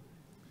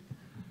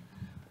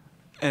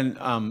 And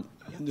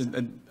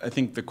I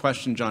think the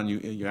question, John,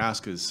 you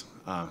ask is,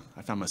 I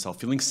found myself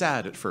feeling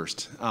sad at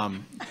first,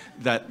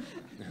 that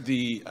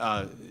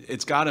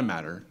it's got to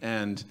matter.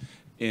 And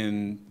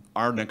in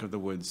our neck of the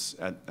woods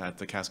at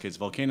the Cascades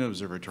Volcano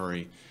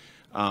Observatory,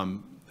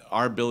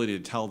 our ability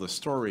to tell the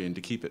story and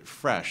to keep it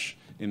fresh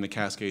in the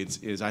Cascades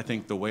is, I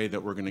think, the way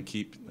that we're going to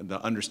keep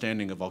the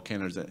understanding of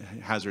volcanoes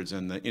hazards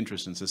and the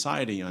interest in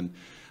society on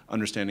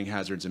understanding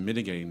hazards and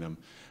mitigating them.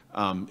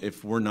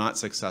 If we're not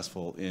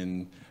successful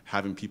in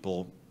having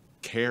people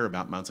care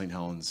about Mount St.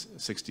 Helens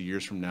 60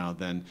 years from now,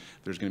 then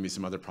there's going to be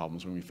some other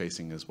problems we're going to be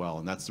facing as well.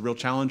 And that's the real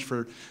challenge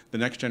for the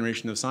next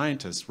generation of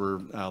scientists, where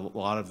a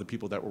lot of the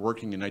people that were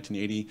working in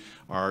 1980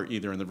 are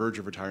either on the verge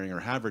of retiring or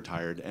have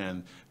retired.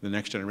 And the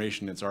next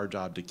generation, it's our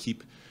job to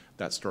keep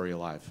that story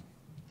alive.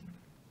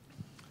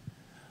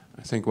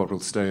 I think what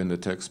will stay in the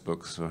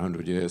textbooks for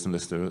 100 years,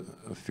 unless there are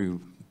a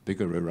few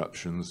bigger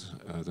eruptions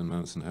than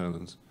Mount St.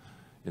 Helens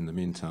in the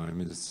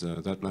meantime, is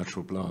that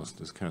lateral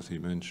blast, as Kathy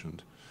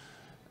mentioned.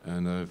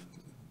 And I've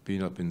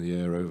been up in the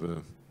air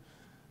over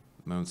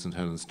Mount St.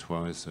 Helens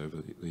twice over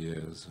the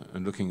years,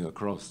 and looking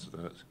across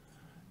that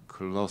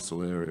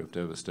colossal area of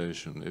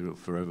devastation, it will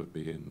forever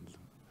be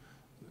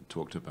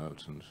talked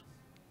about and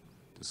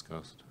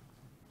discussed.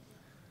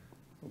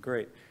 Well,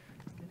 great.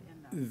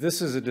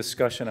 This is a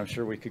discussion I'm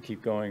sure we could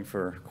keep going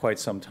for quite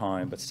some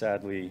time, but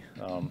sadly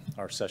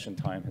our session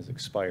time has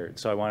expired.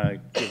 So I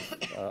want to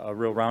give a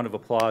real round of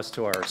applause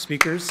to our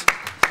speakers.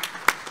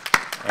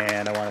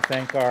 And I want to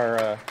thank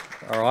our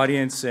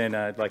audience, and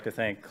I'd like to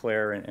thank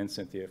Claire and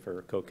Cynthia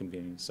for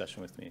co-convening the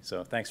session with me.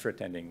 So thanks for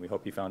attending. We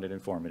hope you found it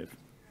informative.